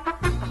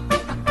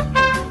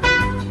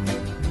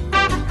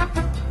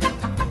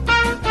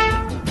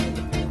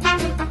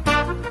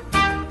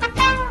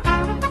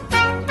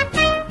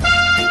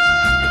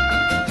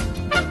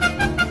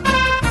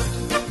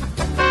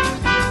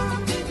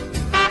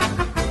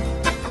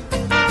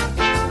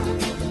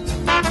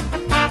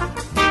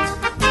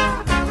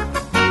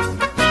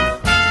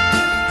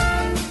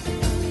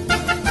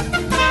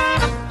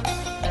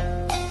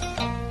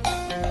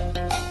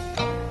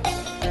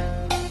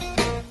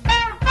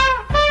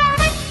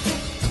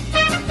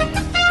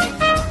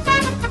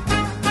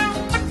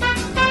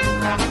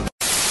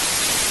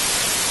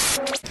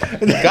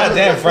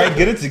 Goddamn, Frank,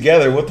 get it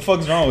together. What the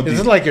fuck's wrong with you?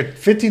 This is like your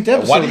 15th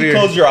episode. Why do you here.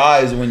 close your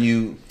eyes when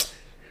you?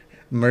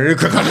 Murder.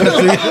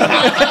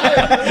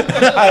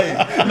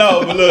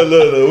 No,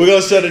 look. We're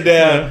gonna shut it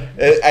down.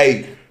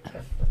 Hey,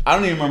 I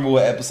don't even remember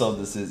what episode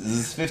this is. Is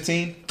this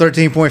 15?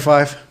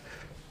 13.5.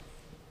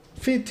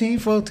 15,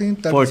 14,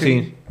 13.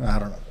 14. I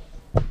don't know.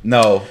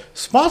 No.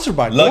 Sponsored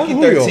by Lucky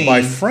Don Julio 13.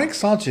 by Frank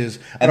Sanchez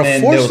And at then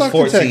a there was 4-star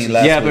 14 Texas.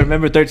 last Yeah, week. but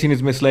remember 13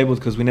 is mislabeled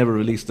because we never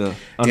released the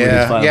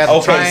unreleased files. yeah.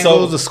 The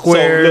triangles, the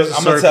squares, look,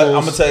 I'm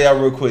circles. gonna tell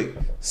y'all real quick.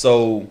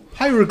 So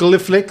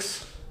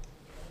Hieroglyphics.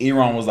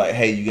 Eron was like,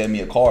 "Hey, you gave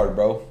me a card,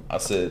 bro." I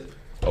said,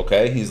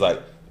 "Okay." He's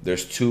like,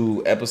 "There's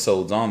 2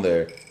 episodes on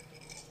there.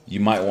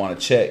 You might want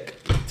to check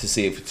to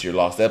see if it's your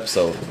lost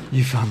episode."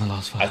 You found the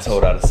lost I files.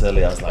 told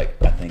Araceli, I was like,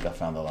 "I think I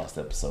found the lost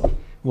episode."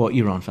 Well,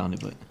 Eron found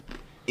it, but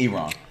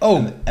Eron.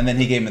 Oh. And then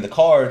he gave me the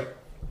card,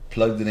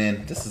 plugged it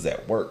in. This is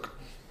at work.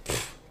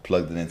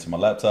 Plugged it into my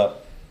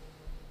laptop.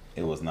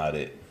 It was not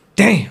it.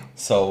 damn.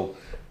 So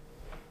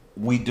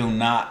we do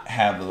not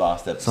have the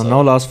lost episode. So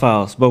no lost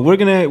files, but we're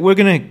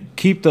gonna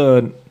keep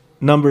the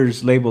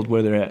numbers labeled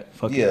where they're at.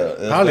 Fuck Yeah,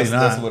 it. Probably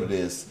that's not. what it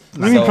is. I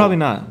mean, So probably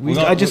not.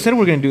 I just said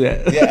we're gonna do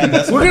that. Yeah, and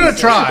that's We're what gonna he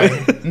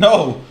said. try.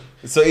 No.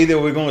 So either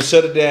we're gonna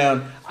shut it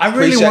down. I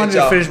really Appreciate wanted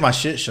y'all. to finish my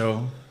shit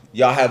show.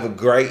 Y'all have a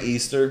great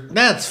Easter.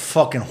 That's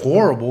fucking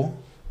horrible.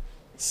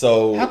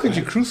 So How could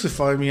you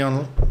crucify me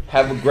on?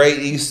 have a great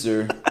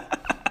Easter.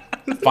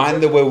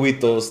 Find the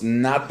huevitos,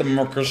 not the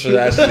Mercurial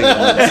Ashley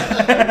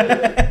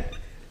ones.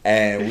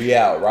 And we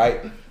out, right?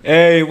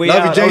 Hey, we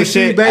Love out. you, Oh JC,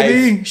 shit, baby.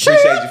 Hey,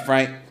 appreciate you,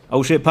 Frank.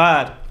 Oh shit,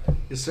 pod.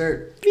 Yes,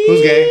 sir.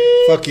 Who's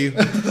gay? Fuck you.